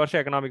 இந்த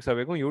வருஷம் எக்கனாமிக்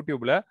சர்வேக்கும்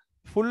யூடியூப்ல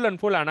ஃபுல்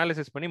அண்ட் ஃபுல்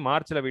அனாலிசிஸ் பண்ணி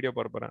மார்ச்ல வீடியோ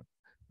போட போறேன்.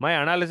 My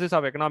analysis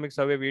of economic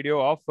survey video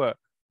of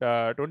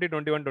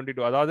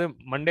 2021-22, அதாவது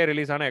மண்டே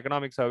ரிலீஸ் ஆன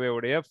எக்கனாமிக் சர்வே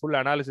உடைய full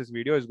analysis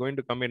video is going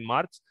to come in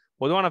March.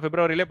 பொதுவாக நான்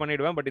பிப்ரவரியிலே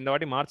பண்ணிடுவேன், பட் இந்த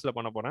வாட்டி மார்ச்ல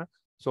பண்ண போறேன்.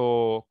 ஸோ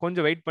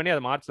கொஞ்சம் வெயிட் பண்ணி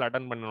அதை மார்ச்ல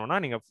அட்டன் பண்ணணும்னா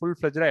நீங்க ஃபுல்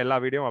ஃபிளெஜ்டா எல்லா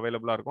வீடியோ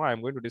அவைலபிளா இருக்கும். I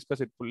am going to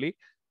discuss it fully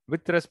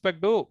with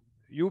respect to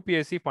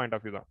UPSC point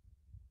of view தான்.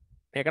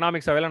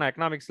 எக்கனாமிக் சர்வேல நான்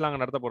எக்கனாமிக்ஸ்லாம்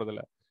அங்கே நடத்த போறது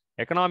இல்லை.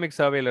 எக்கனாமிக்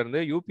சர்வேல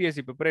இருந்து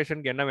யூபிஎஸ்சி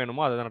ப்ரிப்பரேஷனுக்கு என்ன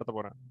வேணுமோ அதை நடத்த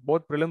போறேன்,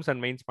 both prelims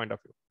and mains point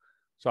of view.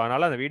 So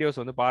அதனால அந்த வீடியோஸ்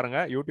வந்து பாருங்க,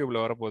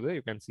 யூடியூப்ல வரப்போது,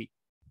 you can see.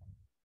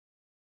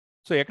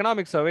 So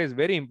economic survey is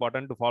very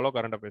important to follow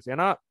current affairs.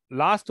 ஏன்னா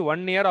லாஸ்ட்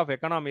 1 இயர் ஆஃப்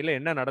எக்கனாமியில்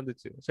என்ன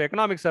நடந்துச்சு, ஸோ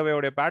எக்கனாமிக்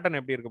சர்வேயோடைய பேட்டர்ன்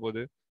எப்படி இருக்க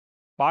போகுது,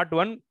 பார்ட்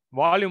 1,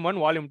 வால்யூம் 1,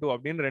 வால்யூம் 2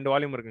 அப்படின்னு 2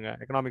 வால்யூம் இருக்குங்க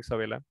economic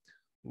சர்வேல.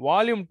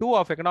 Volume 2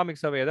 of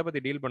economic survey எதை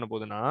பத்தி டீல் பண்ண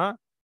போகுதுன்னா,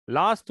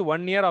 லாஸ்ட்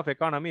 1 இயர் ஆஃப்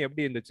எக்கானமி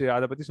எப்படி இருந்துச்சு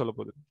அதை பத்தி சொல்ல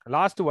போகுது.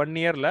 லாஸ்ட் 1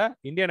 இயர்ல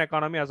Indian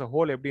economy as a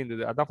whole எப்படி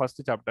இருந்தது, அதான்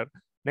ஃபர்ஸ்ட் சாப்டர்.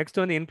 நெக்ஸ்ட்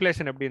வந்து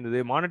இன்ஃபிளேஷன் எப்படி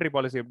இருந்தது, மானிட்டரி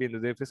பாலிசி எப்படி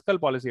இருந்தது,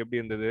 பிஸ்கல் பாலிசி எப்படி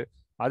இருந்தது,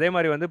 அதே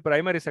மாதிரி வந்து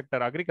பிரைமரி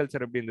செக்டர்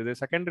அக்ரிகல்ச்சர் எப்படி இருந்தது,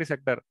 செகண்டரி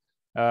செக்டர்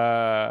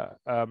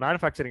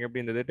மேனுஃபேக்சரிங் எப்படி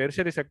இருந்தது,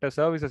 டெரிஷரி செக்டர்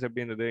சர்வீசஸ்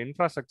எப்படி இருந்தது,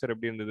 இன்ஃப்ராஸ்ட்ரக்சர்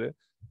எப்படி இருந்தது,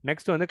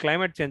 நெக்ஸ்ட் வந்து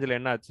கிளைமேட் சேஞ்சில்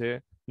என்ன ஆச்சு,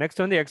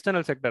 நெக்ஸ்ட் வந்து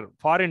எக்ஸ்டர்னல் செக்டர்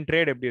ஃபாரின்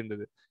ட்ரேட் எப்படி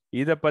இருந்தது.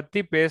 இதை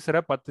பத்தி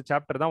பேசுற 10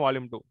 சாப்டர் தான்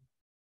வால்யூம் 2.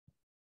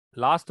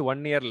 லாஸ்ட்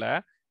 1 இயர்ல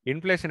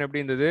இன்ஃபிளேஷன்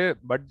எப்படி இருந்தது,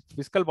 but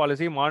fiscal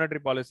policy,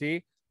 monetary policy,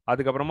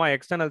 அதுக்கப்புறமா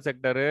external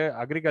sector,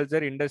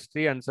 agriculture,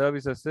 industry and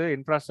services,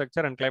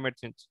 infrastructure and climate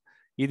change,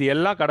 இது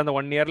எல்லாம் கடந்த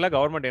 1 இயர்ல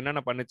கவர்மெண்ட்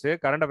என்னென்ன பண்ணுச்சு,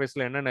 கரண்ட்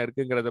அஃபேர்ஸ்ல என்னென்ன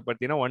இருக்குங்கிறத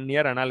பத்தின 1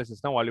 இயர்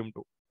அனாலிசிஸ் தான் வால்யூம்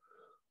 2.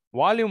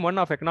 வால்யூம் 1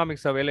 ஆஃப்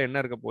எக்கனாமிக் சர்வேல என்ன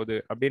இருக்க போகுது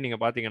அப்படின்னு நீங்க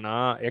பாத்தீங்கன்னா,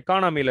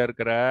 எக்கானமில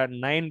இருக்கிற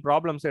 9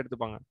 ப்ராப்ளம்ஸ்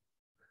எடுத்துப்பாங்க.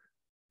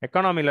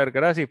 எக்கானமில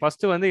இருக்கிற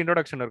ஃபர்ஸ்ட் வந்து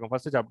இன்ட்ரோடக்ஷன் இருக்கும்,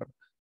 ஃபர்ஸ்ட் சாப்டர்.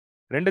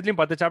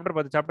 ரெண்டுத்துலயும் 10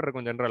 சாப்டர்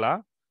இருக்கும் ஜென்ரலா.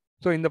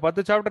 ஸோ இந்த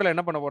 10 சாப்டர்ல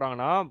என்ன பண்ண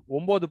போறாங்கன்னா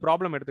 9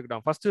 ப்ராப்ளம்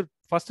எடுத்துக்கிட்டான்.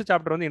 ஃபர்ஸ்ட்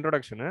சாப்டர் வந்து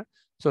இன்ட்ரோடக்ஷன்.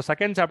 ஸோ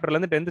செகண்ட் சாப்டர்ல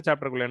இருந்து 10th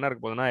சாப்டருக்குள்ள என்ன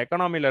இருக்க போகுதுன்னா,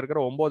 எக்கனாமில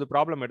இருக்கிற 9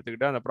 ப்ராப்ளம்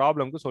எடுத்துக்கிட்டு அந்த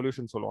ப்ராப்ளம்க்கு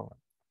சொல்யூஷன் சொல்லுவாங்க.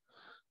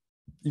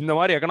 இந்த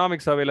மாதிரி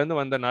எக்கனாமிக் சர்வேல இருந்து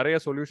வந்த நிறைய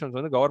சொல்யூஷன்ஸ்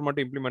வந்து கவர்மெண்ட்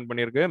இம்ப்ளிமெண்ட்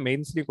பண்ணிருக்கு,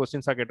 மெயின்ஸ்லி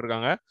கொஸ்டின்ஸா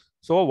கேட்டிருக்காங்க.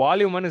 So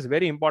volume 1 is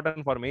very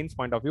important for mains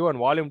point of view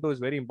and volume 2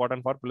 is very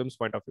important for films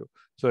point of view.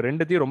 So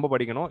ரெண்டுத்தையும் ரொம்ப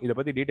படிக்கணும். இதை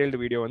பத்தி டீடைல்டு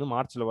வீடியோ வந்து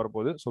மார்ச்ல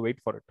வரப்போகுது. So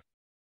wait for it.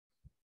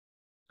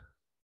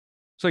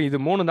 So இது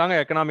 3 தாங்க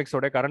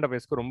எக்கனாமிக்ஸோட கரண்ட்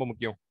அஃபேர்ஸ்க்கு ரொம்ப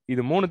முக்கியம்.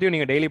 இது 3த்தையும்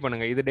நீங்க டெய்லி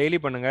பண்ணுங்க.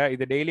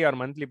 இது டெய்லி ஆர்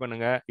மந்த்லி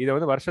பண்ணுங்க. இதை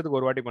வந்து வருஷத்துக்கு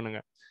ஒரு வாட்டி பண்ணுங்க.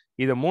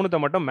 இதை 3த்தை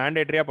மட்டும்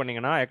மேண்டேட்டரியா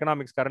பண்ணீங்கன்னா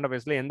எக்கனாமிக்ஸ் கரண்ட்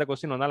அஃபேர்ஸ்ல எந்த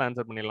கொஸ்டின் வந்தாலும்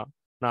ஆன்சர் பண்ணிடலாம்.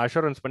 நான்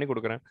அஷூரன்ஸ் பண்ணி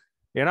கொடுக்குறேன்.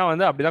 ஏன்னா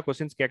வந்து அப்படிதான்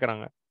கொஸ்டின்ஸ்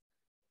கேட்கறாங்க.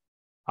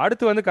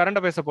 அடுத்து வந்து கரண்ட்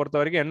அஃபேர்ஸை பொறுத்த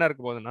வரைக்கும் என்ன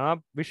இருக்க போகுதுன்னா,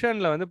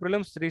 விஷன்ல வந்து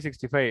ப்ரிலிம்ஸ்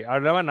 365,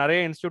 அதுல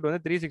நிறைய இன்ஸ்டியூட்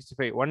வந்து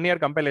 365 1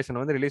 இயர்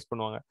கம்பைலேஷன் வந்து ரிலீஸ்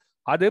பண்ணுவாங்க.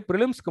 அது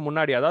ப்ரிலிம்ஸ்க்கு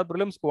முன்னாடி, அதாவது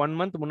ப்ரிலிம்ஸ்க்கு 1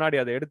 மந்த் முன்னாடி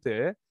அதை எடுத்து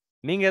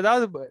நீங்க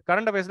ஏதாவது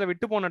கரண்ட் அஃபேர்ஸ்ல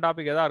விட்டு போன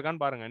டாபிக் ஏதாவது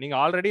இருக்கான்னு பாருங்க. நீங்க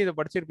ஆல்ரெடி இதை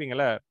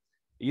படிச்சிருப்பீங்கல்ல,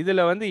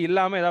 இதுல வந்து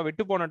இல்லாம ஏதாவது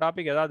விட்டு போன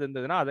டாபிக் ஏதாவது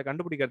இருந்ததுன்னா அதை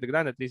கண்டுபிடிக்கிறதுக்கு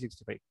தான் இந்த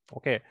 365.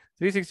 ஓகே,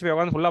 365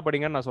 வந்து ஃபுல்லா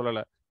படிங்கன்னு நான்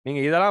சொல்லல.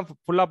 நீங்க இதெல்லாம்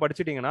ஃபுல்லா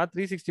படிச்சிட்டீங்கன்னா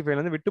 365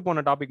 இருந்து விட்டு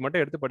போன டாபிக்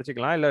மட்டும் எடுத்து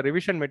படிச்சுக்கலாம், இல்ல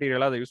ரிவிஷன்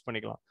மெட்டீரியலா அதை யூஸ்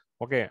பண்ணிக்கலாம்.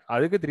 ஓகே,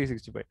 அதுக்கு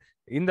 365.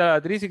 இந்த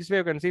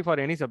 365 can see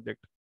for any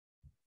subject.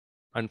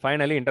 And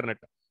finally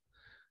internet.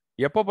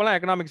 எப்பப்பெல்லாம்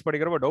எக்கனாமிக்ஸ்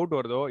படிக்கிறப்ப டவுட்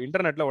வருதோ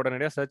இன்டர்நெட்ல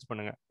உடனடியாக சர்ச்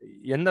பண்ணுங்க.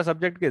 எந்த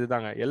சப்ஜெக்ட்டுக்கு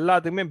இதுதாங்க,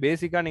 எல்லாத்துக்குமே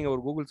பேசிக்கா நீங்க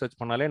ஒரு கூகுள் சர்ச்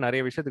பண்ணாலே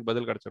நிறைய விஷயத்துக்கு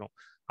பதில் கிடைச்சிரும்.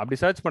 அப்படி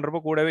சர்ச்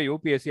பண்றப்போ கூடவே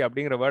யூபிஎஸ்சி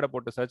அப்படிங்கிற வேர்டை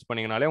போட்டு சர்ச்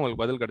பண்ணீங்கனாலே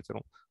உங்களுக்கு பதில்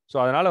கிடைச்சிரும். ஸோ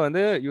அதனால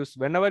வந்து use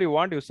whenever you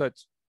want you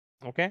search.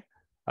 Okay,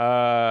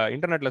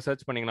 இன்டர்நெட்ல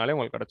சர்ச் பண்ணீங்கனாலே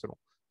உங்களுக்கு கிடைச்சிரும்.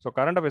 ஸோ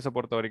கரண்ட் அஃபேர்ஸை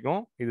பொறுத்த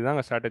வரைக்கும்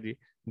இதுதாங்க ஸ்ட்ராட்டஜி.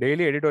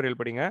 டெய்லி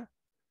எடிட்டோரியல் படிங்க.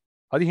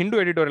 அது ஹிந்து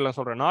எடிட்டோரியல்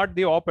சொல்றேன், நாட்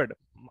தி ஆப்பெட்.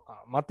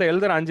 மற்ற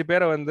எழுதுற 5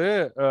 பேரை வந்து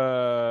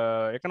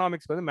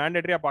எக்கனாமிக்ஸ் வந்து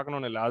மேண்டேட்டரியா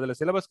பார்க்கணும்னு இல்லை. அதுல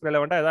சிலபஸ்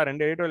ரெலவெண்டா ஏதாவது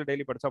 2 எடிட்டோரியல்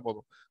டெய்லி படிச்சா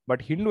போதும்.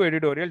 பட் ஹிந்து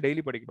எடிட்டோரியல்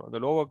டெய்லி படிக்கணும். அந்த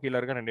லோகோ கீழே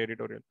இருக்க 2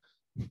 editorial.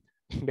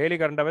 Daily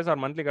current affairs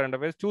R monthly current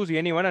affairs, choose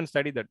any one and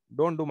study that.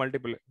 Don't do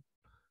multiple.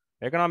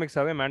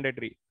 எக்கனாமிக்ஸாவே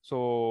mandatory. So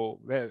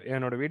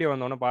என்னோட வீடியோ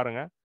வந்தோன்னு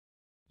பாருங்க.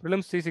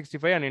 Prelims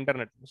 365 and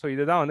internet. ஸோ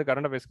இதுதான் வந்து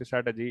கரண்ட் அஃபேர்ஸ்க்கு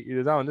ஸ்ட்ராட்டஜி,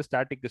 இதுதான் வந்து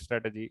ஸ்டாட்டிக்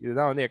ஸ்ட்ராட்டஜி,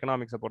 இதுதான் வந்து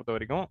எக்கனாமிக்ஸை பொறுத்த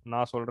வரைக்கும்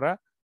நான் சொல்ற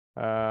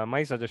மை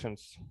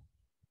சஜஷன்ஸ்.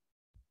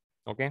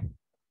 ஓகே,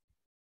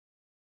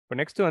 இப்போ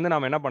நெக்ஸ்ட் வந்து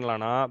நம்ம என்ன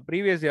பண்ணலாம்னா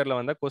ப்ரீவியஸ் இயர்ல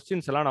வந்து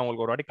கொஸ்டின்ஸ் எல்லாம் நான்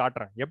உங்களுக்கு ஒரு வாட்டி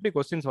காட்டுறேன். எப்படி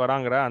கொஸ்டின்ஸ்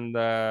வராங்கிற அந்த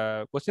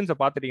கொஸ்டின்ஸை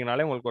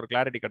பார்த்துட்டீங்கனாலே உங்களுக்கு ஒரு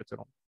கிளாரிட்டி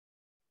கிடைச்சிரும்.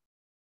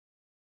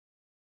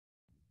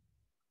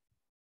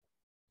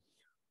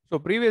 ஸோ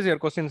ப்ரீவியஸ்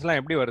இயர் கொஸ்டின்ஸ்லாம்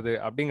எப்படி வருது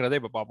அப்படிங்கிறத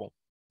இப்போ பார்ப்போம்.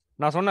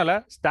 நான் சொன்னல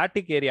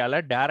ஸ்டாட்டிக் ஏரியாவில்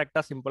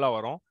டேரெக்டாக சிம்பிளாக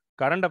வரும்,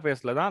 கரண்ட்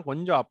அஃபேர்ஸில் தான்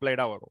கொஞ்சம்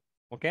அப்ளைடாக வரும்.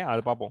 ஓகே,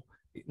 அது பார்ப்போம்.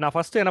 நான்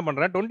ஃபர்ஸ்ட் என்ன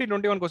பண்ணுறேன்,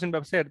 2021 கொஸ்டின்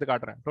பேப்பர்ஸே எடுத்து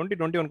காட்டுறேன்.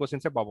 2021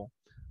 கொஸ்டின்ஸே பார்ப்போம்.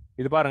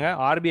 இது பாருங்க,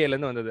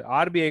 ஆர்பிஐலேருந்து வந்தது.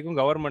 ஆர்பிஐக்கும்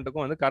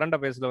கவர்மெண்ட்டுக்கும் வந்து கரண்ட்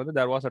அஃபேர்ஸில் வந்து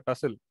there was a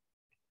tussle.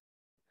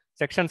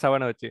 Section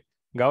 7 வச்சு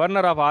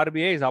governor of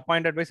RBI is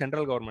appointed by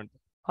central government.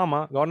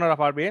 ஆமாம், governor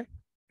of RBI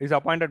is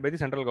appointed by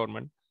the central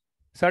government.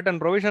 Certain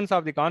provisions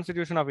of the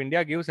Constitution of India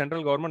give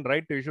central government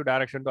right to issue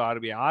direction to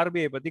RBI.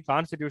 RBI பத்தி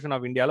Constitution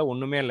of Indiaல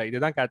ஒண்ணுமே இல்லை.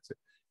 இதுதான் catch.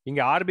 இங்க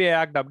RBI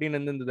Act அப்படின்னு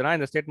இருந்ததுன்னா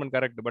இந்த statement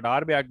correct. But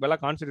RBI Act மேல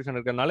Constitution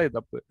இருக்கிறதுனால இது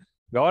தப்பு.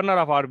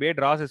 Governor of RBI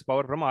draws his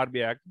power from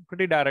RBI Act.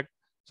 Pretty direct.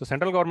 So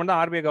central government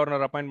தான் RBI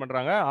கவர்னர் அப்பாயிண்ட்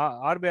பண்றாங்க.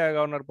 RBI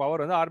கவர்னர்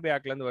பவர் வந்து RBI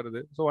Actல இருந்து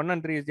வருது. So 1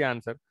 and 3 is the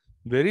answer.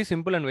 Very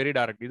simple and very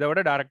direct. இதை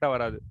விட டைரக்டா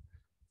வராது.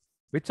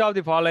 Which of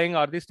the following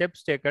are the steps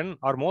taken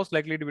or most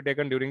likely to be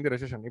taken during the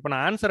recession? இப்போ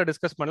நான் ஆன்சரை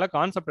டிஸ்கஸ் பண்ணல,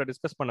 கான்செப்டை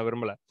டிஸ்கஸ் பண்ண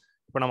விரும்பல.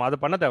 இப்போ நம்ம அதை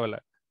பண்ண தேவையில்ல.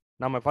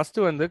 நம்ம ஃபர்ஸ்ட்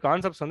வந்து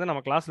கான்செப்ட்ஸ் வந்து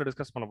நம்ம கிளாஸ்ல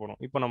டிஸ்கஸ் பண்ண போறோம்.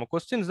 இப்போ நம்ம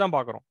கொஸ்டின்ஸ் தான்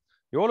பார்க்குறோம்.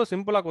 எவ்வளோ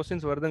சிம்பிளா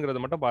கொஸ்டின்ஸ்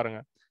வருதுங்கிறத மட்டும்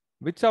பாருங்க.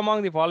 Which among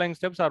the following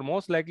steps are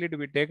most likely to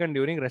be taken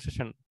during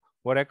recession?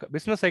 ஒரு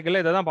பிசினஸ் சைக்கிள்ல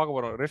இதை தான் பார்க்க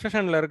போறோம்.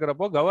 ரெசெஷன்ல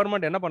இருக்கிறப்போ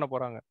கவர்மெண்ட் என்ன பண்ண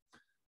போறாங்க?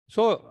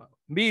 So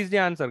B is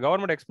the answer.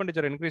 Government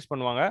expenditure increase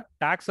பண்ணுவாங்க,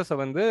 டாக்ஸஸை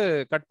வந்து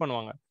கட்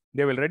பண்ணுவாங்க.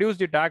 They will reduce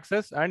the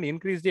taxes and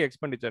increase the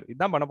expenditure.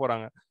 இதான் பண்ண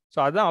போறாங்க. ஸோ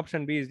அதுதான்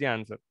option B is the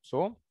answer. So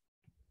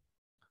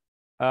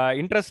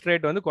interest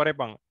rate வந்து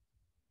குறைப்பாங்க.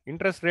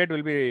 Interest rate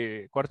will be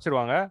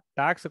குறைச்சிருவாங்க,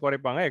 tax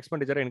குறைப்பாங்க,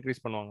 எக்ஸ்பெண்டிச்சரை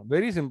increase பண்ணுவாங்க.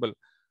 Very simple,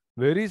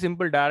 very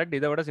simple, direct.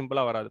 இதை விட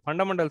சிம்பிளா வராது.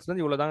 ஃபண்டமெண்டல்ஸ்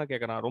வந்து இவ்வளோ தாங்க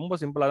கேட்கறான்,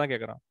 ரொம்ப சிம்பிளா தான்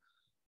கேட்கறான்.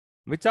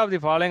 Which of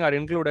the following R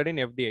included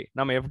in FDI?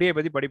 நம்ம எஃப்டிஐ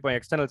பத்தி படிப்போம்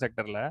எக்ஸ்டர்னல்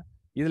செக்டர்ல.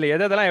 இதுல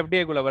எதெல்லாம்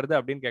எஃப்டிஐ குள்ள வருது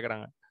அப்படின்னு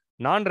கேட்கறாங்க.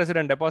 நான்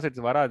ரெசிடென்ட்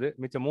டெபாசிட்ஸ் வராது,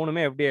 மிச்சம்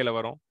மூணுமே எஃப்டிஐல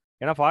வரும்.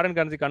 ஏன்னா ஃபாரின்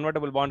கரன்சி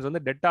கன்வெர்டபிள் பாண்ட்ஸ் வந்து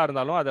டெட்டா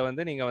இருந்தாலும் அதை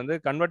வந்து நீங்க வந்து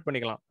கன்வெர்ட்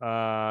பண்ணிக்கலாம்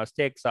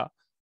ஸ்டேக்ஸா.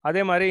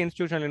 அதே மாதிரி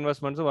இன்ஸ்டிடியூஷனல்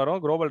இன்வெஸ்ட்மெண்ட்ஸும் வரும்.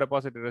 குளோபல்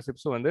டெபாசிட்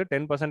ரெசிப்ட்ஸும் வந்து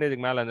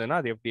 10% மேலே இருந்ததுன்னா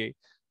அது எஃப்டிஐ.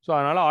 ஸோ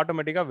அதனால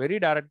ஆட்டோமேட்டிக்காக வெரி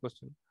டைரக்ட்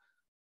கொஸ்டின்.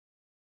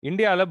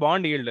 இந்தியாவில்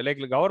பாண்ட் ஈல்டு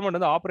லைக் கவர்மெண்ட்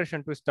வந்து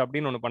ஆப்ரேஷன் ட்விஸ்ட்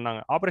அப்படின்னு ஒன்று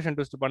பண்ணாங்க. ஆப்ரேஷன்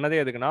ட்விஸ்ட்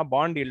பண்ணதே எதுக்குன்னா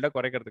பாண்ட் ஈல்டை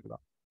குறைக்கிறதுக்கு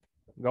தான்.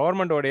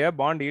 கவர்மெண்டோடைய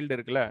பாண்ட் ஈல்டு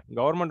இருக்குல்ல,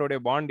 கவர்மெண்டோடைய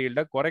பாண்ட்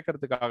ஈல்டை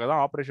குறைக்கிறதுக்காக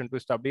தான் ஆப்ரேஷன்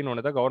ட்விஸ்ட் அப்படின்னு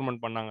ஒன்று தான்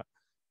கவர்மெண்ட் பண்ணாங்க.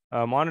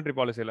 மானிட்டரி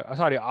பாலிசியில்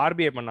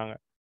ஆர்பிஐ பண்ணாங்க.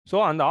 ஸோ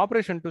அந்த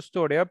ஆப்ரேஷன்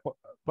ட்விஸ்டோடைய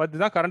பற்றி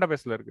தான் கரண்ட்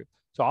அஃபேர்ஸில் இருக்கு.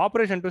 ஸோ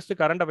ஆப்ரேஷன் ட்விஸ்ட்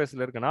கரண்ட்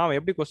அஃபேர்ஸில் இருக்குன்னா அவன்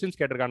எப்படி கொஸ்டின்ஸ்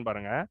கேட்டிருக்கான்னு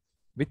பாருங்க.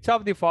 Which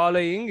of the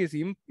following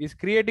is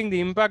creating the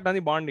impact on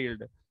the bond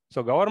yield?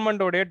 So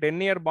கவர்மெண்டோடைய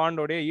 10-year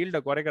பாண்டோடைய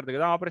ஈல்டை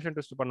குறைக்கிறதுக்கு தான் ஆப்ரேஷன்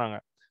ட்விஸ்ட் பண்ணாங்க.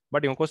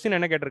 பட் இவன் கொஸ்டின்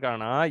என்ன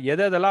கேட்டிருக்காங்கன்னா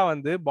எதெல்லாம்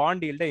வந்து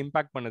பாண்ட் ஈல்டை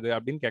இம்பாக்ட் பண்ணுது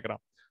அப்படின்னு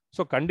கேட்குறான்.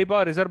 ஸோ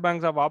கண்டிப்பாக reserve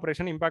banks of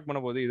operation impact பண்ண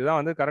போகுது. இதுதான்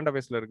வந்து கரண்ட்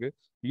அஃபேர்ஸில் இருக்கு.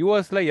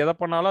 யூஎஸ்ல எதை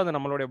பண்ணாலும் அது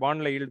நம்மளுடைய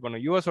பாண்ட்ல ஈல்ட்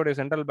பண்ணும். யூஎஸோடைய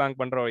சென்ட்ரல் பேங்க்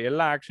பண்ற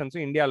எல்லா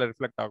ஆக்ஷன்ஸும் இந்தியாவில்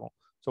ரிஃப்ளெக்ட் ஆகும்.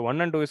 So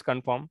 1 and 2 is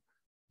confirm.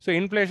 So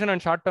inflation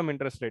and short term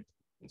interest rate.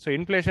 So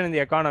inflation இந்த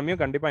எக்கானமியும்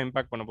கண்டிப்பாக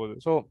இம்பாக்ட் பண்ண போகுது.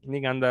 ஸோ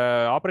நீங்கள் அந்த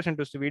ஆப்ரேஷன்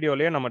ட்விஸ்ட்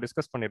வீடியோலேயே நம்ம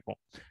டிஸ்கஸ் பண்ணியிருப்போம்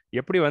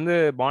எப்படி வந்து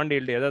பாண்ட்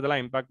ஈல்டு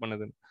எதெல்லாம் இம்பாக்ட்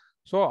பண்ணுதுன்னு.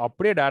 ஸோ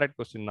அப்படியே டைரக்ட்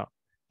கொஸ்டின் தான்.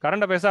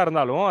 கரண்ட் அஃபேர்ஸாக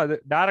இருந்தாலும் அது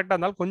டைரக்டாக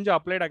இருந்தாலும் கொஞ்சம்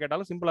அப்ளைடாக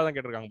கேட்டாலும் சிம்பிளாக தான்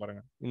கேட்டிருக்காங்க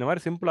பாருங்க. இந்த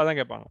மாதிரி சிம்பிளாக தான்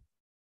கேட்பாங்க.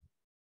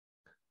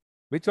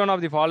 Which one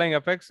of the following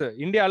effects?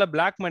 இந்தியாவில்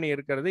பிளாக் மணி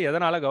இருக்கிறது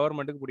எதனால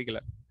கவர்மெண்ட்டுக்கு பிடிக்கல?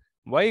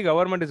 வை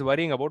government is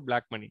worrying about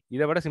black money?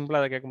 இதை விட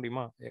சிம்பிளாக அதை கேட்க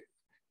முடியுமா?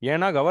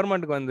 ஏன்னா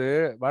கவர்மெண்ட்டுக்கு வந்து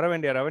வர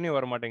வேண்டிய ரெவன்யூ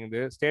வர மாட்டேங்குது.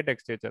 ஸ்டேட்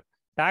எக்ஸ்சேஞ்சர்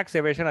டாக்ஸ்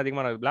எவேஷன்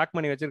அதிகமாக இருக்குது. பிளாக்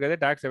மணி வச்சிருக்கிறதே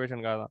டாக்ஸ்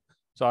எவேஷனுக்காக தான்.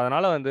 ஸோ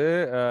அதனால வந்து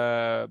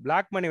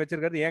பிளாக் மணி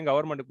வச்சிருக்கிறது ஏன்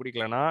கவர்மெண்ட்டுக்கு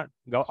பிடிக்கலன்னா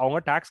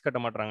அவங்க டாக்ஸ்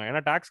கட்ட மாட்டாங்க.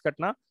 ஏன்னா டாக்ஸ்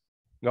கட்டினா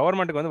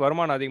கவர்மெண்ட்டுக்கு வந்து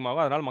வருமானம்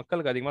அதிகமாகும், அதனால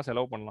மக்களுக்கு அதிகமாக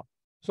செலவு பண்ணலாம்.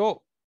 ஸோ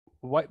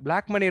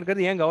பிளாக் மணி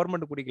இருக்கிறது ஏன்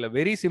கவர்மெண்ட் பிடிக்கல?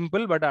 Very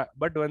simple.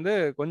 பட் வந்து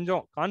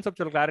கொஞ்சம்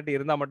கான்செப்சுவல் கிளாரிட்டி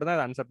இருந்தால் மட்டும்தான்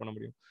அதை ஆன்சர் பண்ண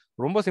முடியும்.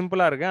 ரொம்ப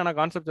சிம்பிளா இருக்கு, ஆனால்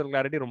கான்செப்சுவல்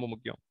கிளாரிட்டி ரொம்ப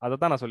முக்கியம். அதை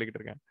தான் நான்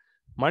சொல்லிக்கிட்டு இருக்கேன்.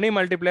 மணி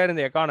மல்டிப்ளேயர்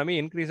இந்த economy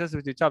increases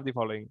with which of the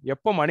following?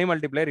 எப்போ மணி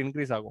மல்டிப்ளேயர்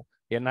இன்க்ரீஸ் ஆகும்?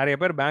 நிறைய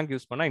பேர் பேங்க்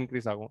யூஸ் பண்ணா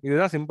இன்க்ரீஸ் ஆகும்.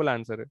 இதுதான் simple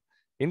answer.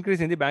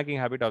 Increase in the banking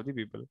habit of the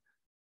people.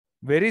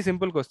 Very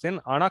simple question,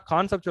 ஆனால்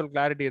கான்செப்சுவல்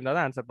கிளாரிட்டி இருந்தால்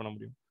தான் ஆன்சர் பண்ண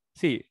முடியும்.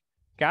 சி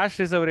கேஷ்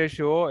ரிசர்வ்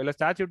ரேஷியோ இல்லை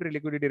ஸ்டாச்சுட்டரி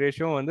லிக்விடிட்டி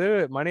ரேஷியோ வந்து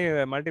மணி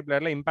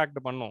மல்டிப்ளேயர்ல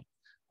இம்பாக்ட் பண்ணும்.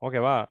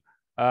 ஓகேவா?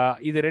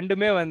 இது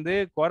ரெண்டுமே வந்து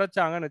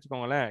குறைச்சாங்கன்னு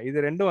வச்சுக்கோங்களேன். இது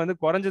ரெண்டும் வந்து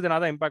குறைஞ்சதுனா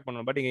தான் இம்பாக்ட்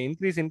பண்ணணும். பட் இங்கே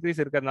இன்க்ரீஸ்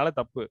இருக்கிறதுனால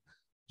தப்பு.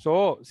 So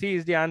C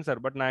is the answer.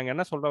 But நான்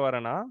என்ன சொல்ல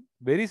வரேன்னா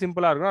வெரி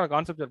சிம்பிளா இருக்கணும்,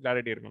 கான்செப்ட்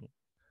கிளாரிட்டி இருக்கணும்.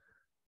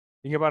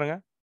 இங்க பாருங்க,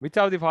 which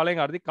of the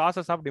following R the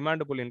causes of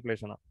demand pull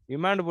இன்ஃப்ளேஷனா?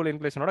 Demand pull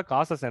இன்ஃப்ளேஷனோட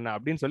causes என்ன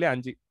அப்படின்னு சொல்லி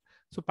 5.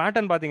 ஸோ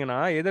பேட்டர்ன் பாத்தீங்கன்னா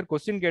எதர்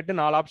கொஸ்டின் கேட்டு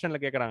 4 ஆப்ஷன்ல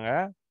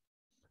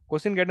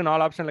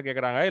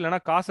கேட்கறாங்க,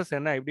 இல்லைன்னா காசஸ்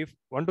என்ன இப்படி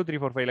 1 2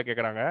 3 4 5ல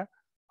கேட்கறாங்க,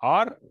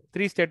 ஆர்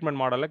 3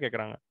 ஸ்டேட்மெண்ட் மாடல்ல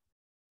கேட்கறாங்க.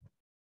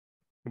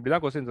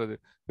 இப்படிதான் கொஸ்டின்ஸ் வருது.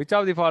 Which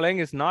of the following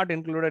is not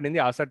included in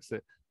the assets?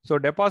 So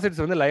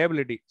deposits வந்து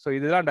லயபிலிட்டி. ஸோ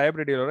இதுதான்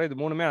டயபிலிட்டியில் வரும், இது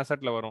மூணுமே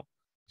அசட்ல வரும்.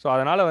 ஸோ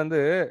அதனால வந்து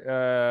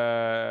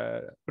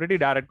பிரிட்டி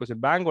டைரக்ட்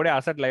கொஸ்டின். பேங்கோட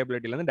அசட்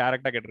லயபிலிட்டில இருந்து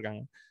டைரக்டா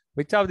கேட்டிருக்காங்க.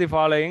 விச் ஆஃப் தி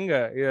ஃபாலோயிங்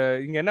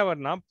இங்க என்ன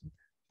வரும்னா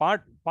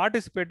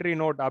பார்ட்டிசிபேட்டரி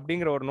நோட்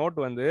அப்படிங்கிற ஒரு நோட்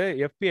வந்து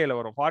எஃபிஐல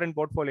வரும், ஃபாரின்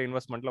போர்ட்ஃபோலியோ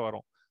இன்வெஸ்ட்மெண்ட்ல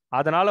வரும்.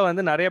 அதனால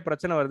வந்து நிறைய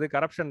பிரச்சனை வருது,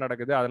 கரப்ஷன்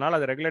நடக்குது, அதனால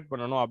அதை ரெகுலேட்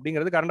பண்ணணும்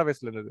அப்படிங்கிறது கரண்ட்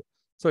அஃபேர்ஸ்ல இருந்தது.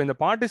 ஸோ இந்த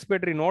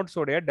பார்ட்டிசிபேட்டரி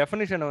நோட்ஸோடைய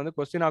டெஃபினிஷனை வந்து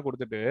கொஸ்டினா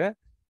கொடுத்துட்டு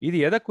இது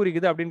எதை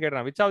குறிக்குது அப்படின்னு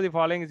கேட்கறான். Which of the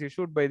following is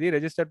issued by the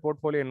registered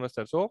portfolio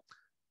investor. So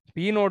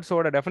B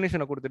நோட்ஸோட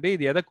டெஃபினிஷனை கொடுத்துட்டு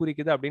இது எதை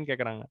குறிக்குது அப்படின்னு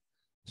கேட்கறாங்க.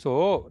 ஸோ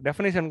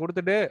டெஃபினிஷன்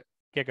கொடுத்துட்டு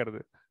கேட்கறது.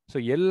 ஸோ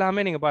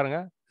எல்லாமே நீங்க பாருங்க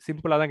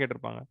சிம்பிளா தான்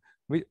கேட்டிருப்பாங்க.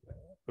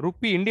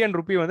 ருப்பி, இந்தியன்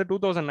ருப்பி வந்து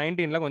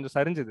 2019 கொஞ்சம்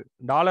சரிஞ்சுது.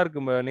 டாலருக்கு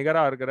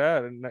நிகரா இருக்கிற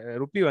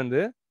ருப்பி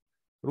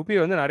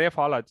வந்து நிறைய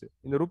ஃபால் ஆச்சு.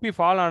 இந்த ருப்பி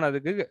ஃபால்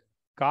ஆனதுக்கு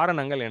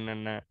காரணங்கள்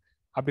என்னென்ன,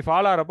 அப்படி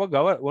ஃபால் ஆகிறப்போ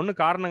ஒன்று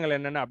காரணங்கள்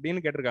என்னென்ன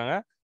அப்படின்னு கேட்டிருக்காங்க.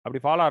 அப்படி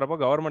ஃபால் ஆகிறப்போ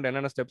கவர்மெண்ட்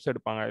என்னென்ன ஸ்டெப்ஸ்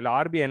எடுப்பாங்க, இல்லை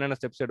ஆர்பிஐ என்னென்ன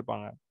ஸ்டெப்ஸ்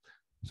எடுப்பாங்க.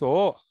 ஸோ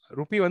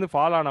ருப்பி வந்து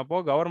ஃபால் ஆனப்போ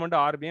கவர்மெண்ட்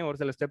ஆர்பிஐ ஒரு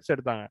சில ஸ்டெப்ஸ்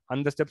எடுத்தாங்க.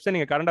 அந்த ஸ்டெப்ஸை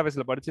நீங்கள் கரண்ட்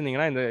அஃபேர்ஸில்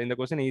படிச்சிருந்தீங்கன்னா இந்த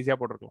கொஸ்டின் ஈஸியாக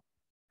போட்டிருக்கலாம்.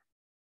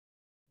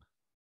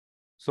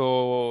 ஸோ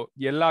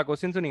எல்லா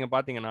கொஸ்டின்ஸும் நீங்கள்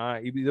பார்த்தீங்கன்னா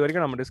இது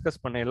வரைக்கும் நம்ம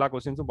டிஸ்கஸ் பண்ண எல்லா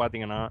கொஸ்டின்ஸும்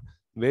பார்த்தீங்கன்னா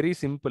வெரி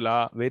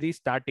சிம்பிளாக, வெரி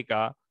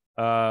ஸ்டாட்டிக்காக,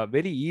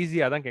 வெரி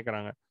ஈஸியாக தான்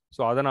கேட்குறாங்க.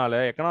 ஸோ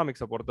அதனால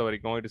எக்கனாமிக்ஸை பொறுத்த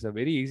வரைக்கும் it is a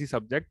very easy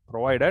subject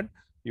provided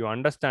you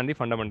understand the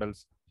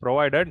fundamentals,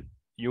 provided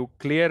you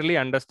clearly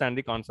understand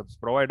the concepts,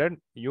 provided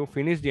you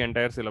finish the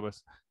entire syllabus.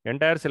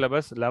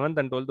 11th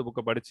and 12th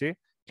புக்கை படிச்சு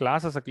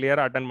கிளாஸஸை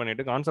கிளியராக அட்டன்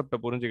பண்ணிட்டு கான்செப்டை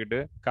புரிஞ்சுக்கிட்டு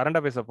கரண்ட்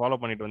அஃபேர்ஸை ஃபாலோ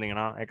பண்ணிட்டு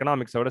வந்தீங்கன்னா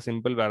எக்கனாமிக்ஸோட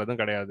சிம்பிள் வேறு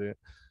எதுவும் கிடையாது.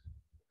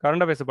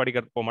 கரண்ட் அஃபேர்ஸ்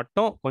படிக்கிறப்போ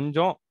மட்டும்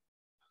கொஞ்சம்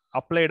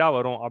அப்ளைடாக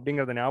வரும்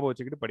அப்படிங்கிறத ஞாபகம்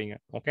வச்சுக்கிட்டு படிங்க.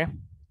 ஓகே,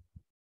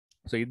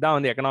 ஸோ இதுதான்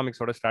வந்து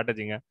எக்கனாமிக்ஸோட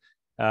ஸ்ட்ராட்டஜிங்க.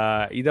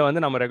 இதை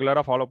வந்து நம்ம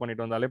ரெகுலராக ஃபாலோ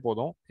பண்ணிட்டு வந்தாலே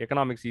போதும்,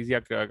 எக்கனாமிக்ஸ்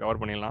ஈஸியாக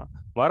கவர் பண்ணிடலாம்.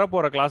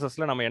 வரப்போகிற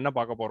கிளாஸஸில் நம்ம என்ன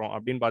பார்க்க போகிறோம்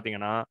அப்படின்னு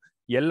பார்த்தீங்கன்னா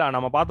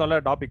நம்ம பார்த்தோம்ல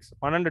டாபிக்ஸ்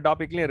 12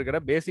 டாபிக்லையும் இருக்கிற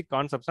பேசிக்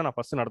கான்செப்ட்ஸை நான்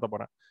ஃபர்ஸ்ட் நடத்த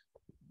போகிறேன்.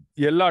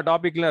 எல்லா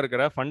டாபிக்லையும்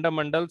இருக்கிற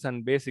ஃபண்டமெண்டல்ஸ்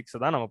அண்ட் பேசிக்ஸ்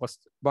தான் நம்ம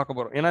ஃபர்ஸ்ட் பார்க்க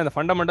போகிறோம். ஏன்னா இந்த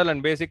fundamental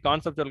and basic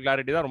conceptual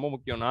clarity தான் ரொம்ப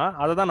முக்கியம்னா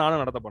அதை தான்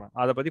நானும் நடத்த போகிறேன்.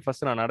 அதை பற்றி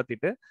ஃபர்ஸ்ட் நான்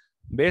நடத்திட்டு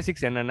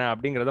பேசிக்ஸ் என்னென்ன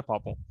அப்படிங்கிறத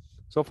பார்ப்போம்.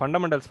 ஸோ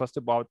ஃபண்டமெண்டல்ஸ் ஃபர்ஸ்ட்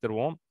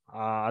பார்த்துருவோம்.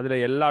 அதில்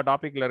எல்லா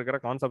டாப்பிக்கில் இருக்கிற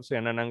கான்செப்ட்ஸும்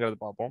என்னென்னங்கிறது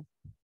பார்ப்போம்.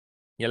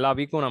 எல்லா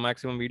வீக்கும் நான்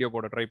மேக்ஸிமம் வீடியோ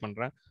போட ட்ரை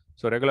பண்ணுறேன்.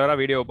 ஸோ ரெகுலராக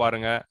வீடியோ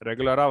பாருங்கள்,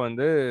 ரெகுலராக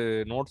வந்து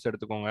நோட்ஸ்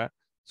எடுத்துக்கோங்க.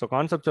 ஸோ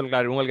கான்செப்டுவல்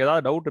கிளாரிட்டி உங்களுக்கு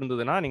ஏதாவது டவுட்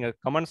இருந்ததுன்னா நீங்கள்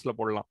கமெண்ட்ஸில்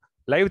போடலாம்.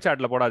 லைவ்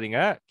சாட்டில் போடாதீங்க,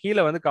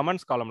 கீழே வந்து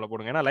கமெண்ட்ஸ் காலமில்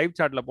போடுங்க. ஏன்னா லைவ்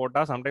சாட்டில்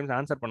போட்டால் சம்டைம்ஸ்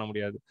ஆன்சர் பண்ண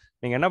முடியாது.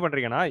 நீங்கள் என்ன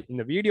பண்ணுறீங்கன்னா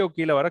இந்த வீடியோ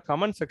கீழே வர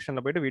கமெண்ட்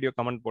செக்ஷனில் போயிட்டு வீடியோ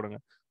கமெண்ட் போடுங்க.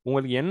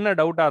 உங்களுக்கு என்ன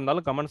டவுட்டாக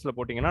இருந்தாலும் கமெண்ட்ஸில்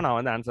போட்டிங்கன்னா நான்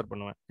வந்து ஆன்சர்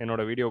பண்ணுவேன்.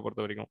 என்னோட வீடியோ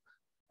பொறுத்த வரைக்கும்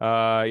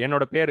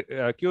என்னோட பேர்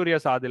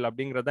கியூரியஸ் ஆதில்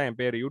அப்படிங்கிறது தான்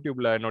என் பேர்.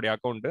 யூடியூப்ல என்னுடைய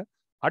அக்கௌண்ட்டு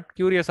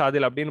 @curious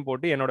adil அப்படின்னு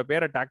போட்டு என்னோட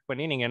பேரை டேக்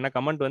பண்ணி நீங்கள் என்ன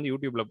கமெண்ட் வந்து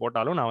யூடியூப்ல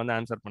போட்டாலும் நான் வந்து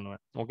ஆன்சர்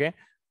பண்ணுவேன். ஓகே,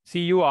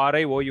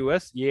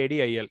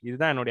 CURIOUSADIL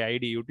இதுதான் என்னுடைய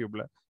ஐடி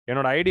யூடியூப்ல.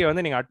 என்னோட ஐடியை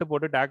வந்து நீங்கள் அட்டு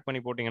போட்டு டேக் பண்ணி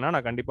போட்டிங்கன்னா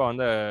நான் கண்டிப்பாக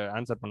வந்து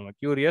ஆன்சர் பண்ணுவேன்,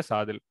 curious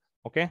Adil.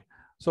 Okay,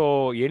 so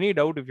any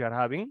doubt if you are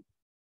having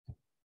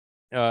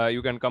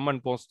you can come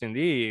and post in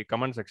the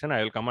comment section, I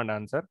will come and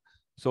answer.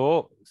 So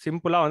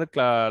சிம்பிளாக வந்து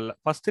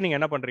ஃபர்ஸ்ட் நீங்கள்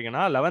என்ன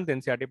பண்ணுறீங்கன்னா 11th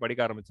NCERT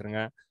படிக்க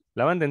ஆரம்பிச்சிருங்க.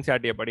 11th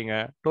NCERT படிங்க.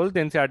 12th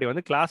NCERT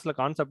வந்து கிளாஸில்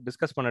கான்செப்ட்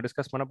டிஸ்கஸ்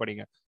பண்ண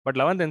படிங்க. But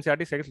 11th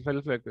NCERT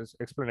self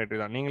explanatory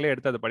தான், நீங்களே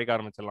எடுத்து அதை படிக்க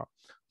ஆரம்பிச்சிடலாம்.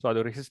 ஸோ அது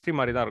ஒரு ஹிஸ்ட்ரி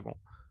மாதிரி தான் இருக்கும்.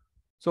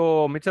 ஸோ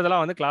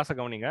மிச்சதெல்லாம் வந்து கிளாஸை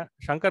கவனிங்க.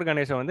 சங்கர்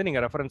கணேஷை வந்து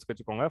நீங்கள் ரெஃபரன்ஸ்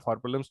வச்சுக்கோங்க ஃபார்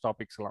ப்ரிலிம்ஸ்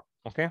டாபிக்ஸ்லாம்.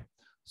 ஓகே,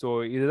 ஸோ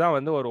இதுதான்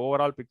வந்து ஒரு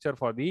overall picture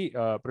for the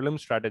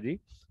prelims strategy.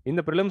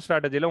 இந்த ப்ரிலிம்ஸ்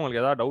ஸ்ட்ராட்டஜியில்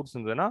உங்களுக்கு ஏதாவது டவுட்ஸ்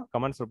இருந்ததுன்னா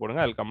கமெண்ட்ஸில்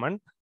போடுங்க, I will come and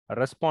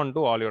respond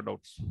to all your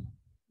doubts.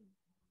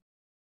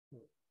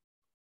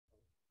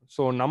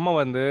 So நம்ம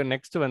வந்து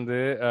நெக்ஸ்ட் வந்து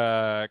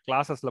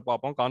கிளாஸஸில்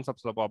பார்ப்போம்,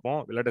 கான்செப்ட்ஸில் பார்ப்போம்.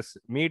 Let us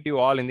meet you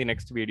all in the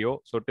next video.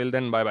 So till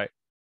then by by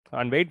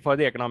and wait for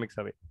the economic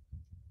survey.